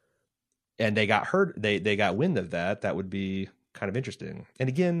shores and they got hurt, they got wind of that, that would be kind of interesting. And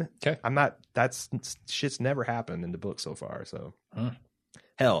again, Okay. that's shit's never happened in the book so far. So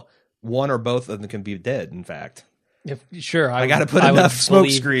hell, one or both of them can be dead. In fact, Sure. I gotta put would enough smoke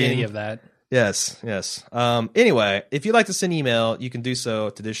believe screen. Any of that. yes. Anyway, if you'd like to send email, you can do so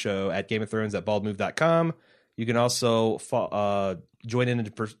to this show at GameOfThrones@baldmove.com. You can also join in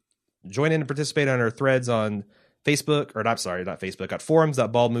and participate on our threads on Facebook, or not Facebook, at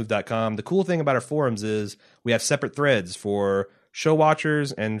forums.baldmove.com. The cool thing about our forums is we have separate threads for show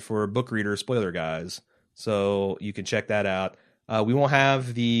watchers and for book reader spoiler guys. So you can check that out. We won't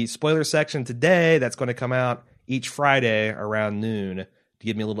have the spoiler section today. That's going to come out each Friday around noon to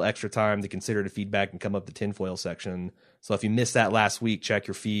give me a little extra time to consider the feedback and come up the tinfoil section. So if you missed that last week, check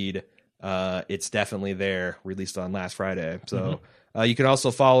your feed. It's definitely there, released on last Friday. So you can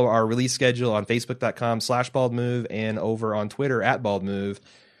also follow our release schedule on Facebook.com/baldmove and over on Twitter @baldmove.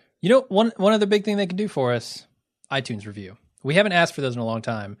 You know, one other big thing they can do for us, iTunes review. We haven't asked for those in a long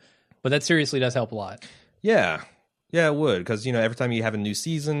time, but that seriously does help a lot. Yeah, it would, because every time you have a new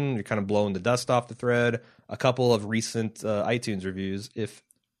season, you're kind of blowing the dust off the thread. A couple of recent iTunes reviews. If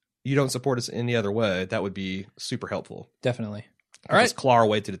you don't support us any other way, that would be super helpful. Definitely. All right, just claw our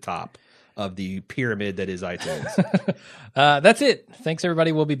way to the top of the pyramid that is iTunes. That's it. Thanks,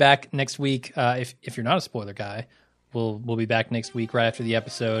 everybody. We'll be back next week. If you're not a spoiler guy, we'll be back next week right after the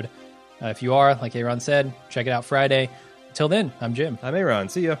episode. If you are, like Aaron said, check it out Friday. Until then, I'm Jim. I'm Aaron.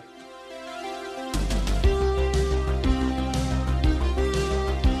 See ya.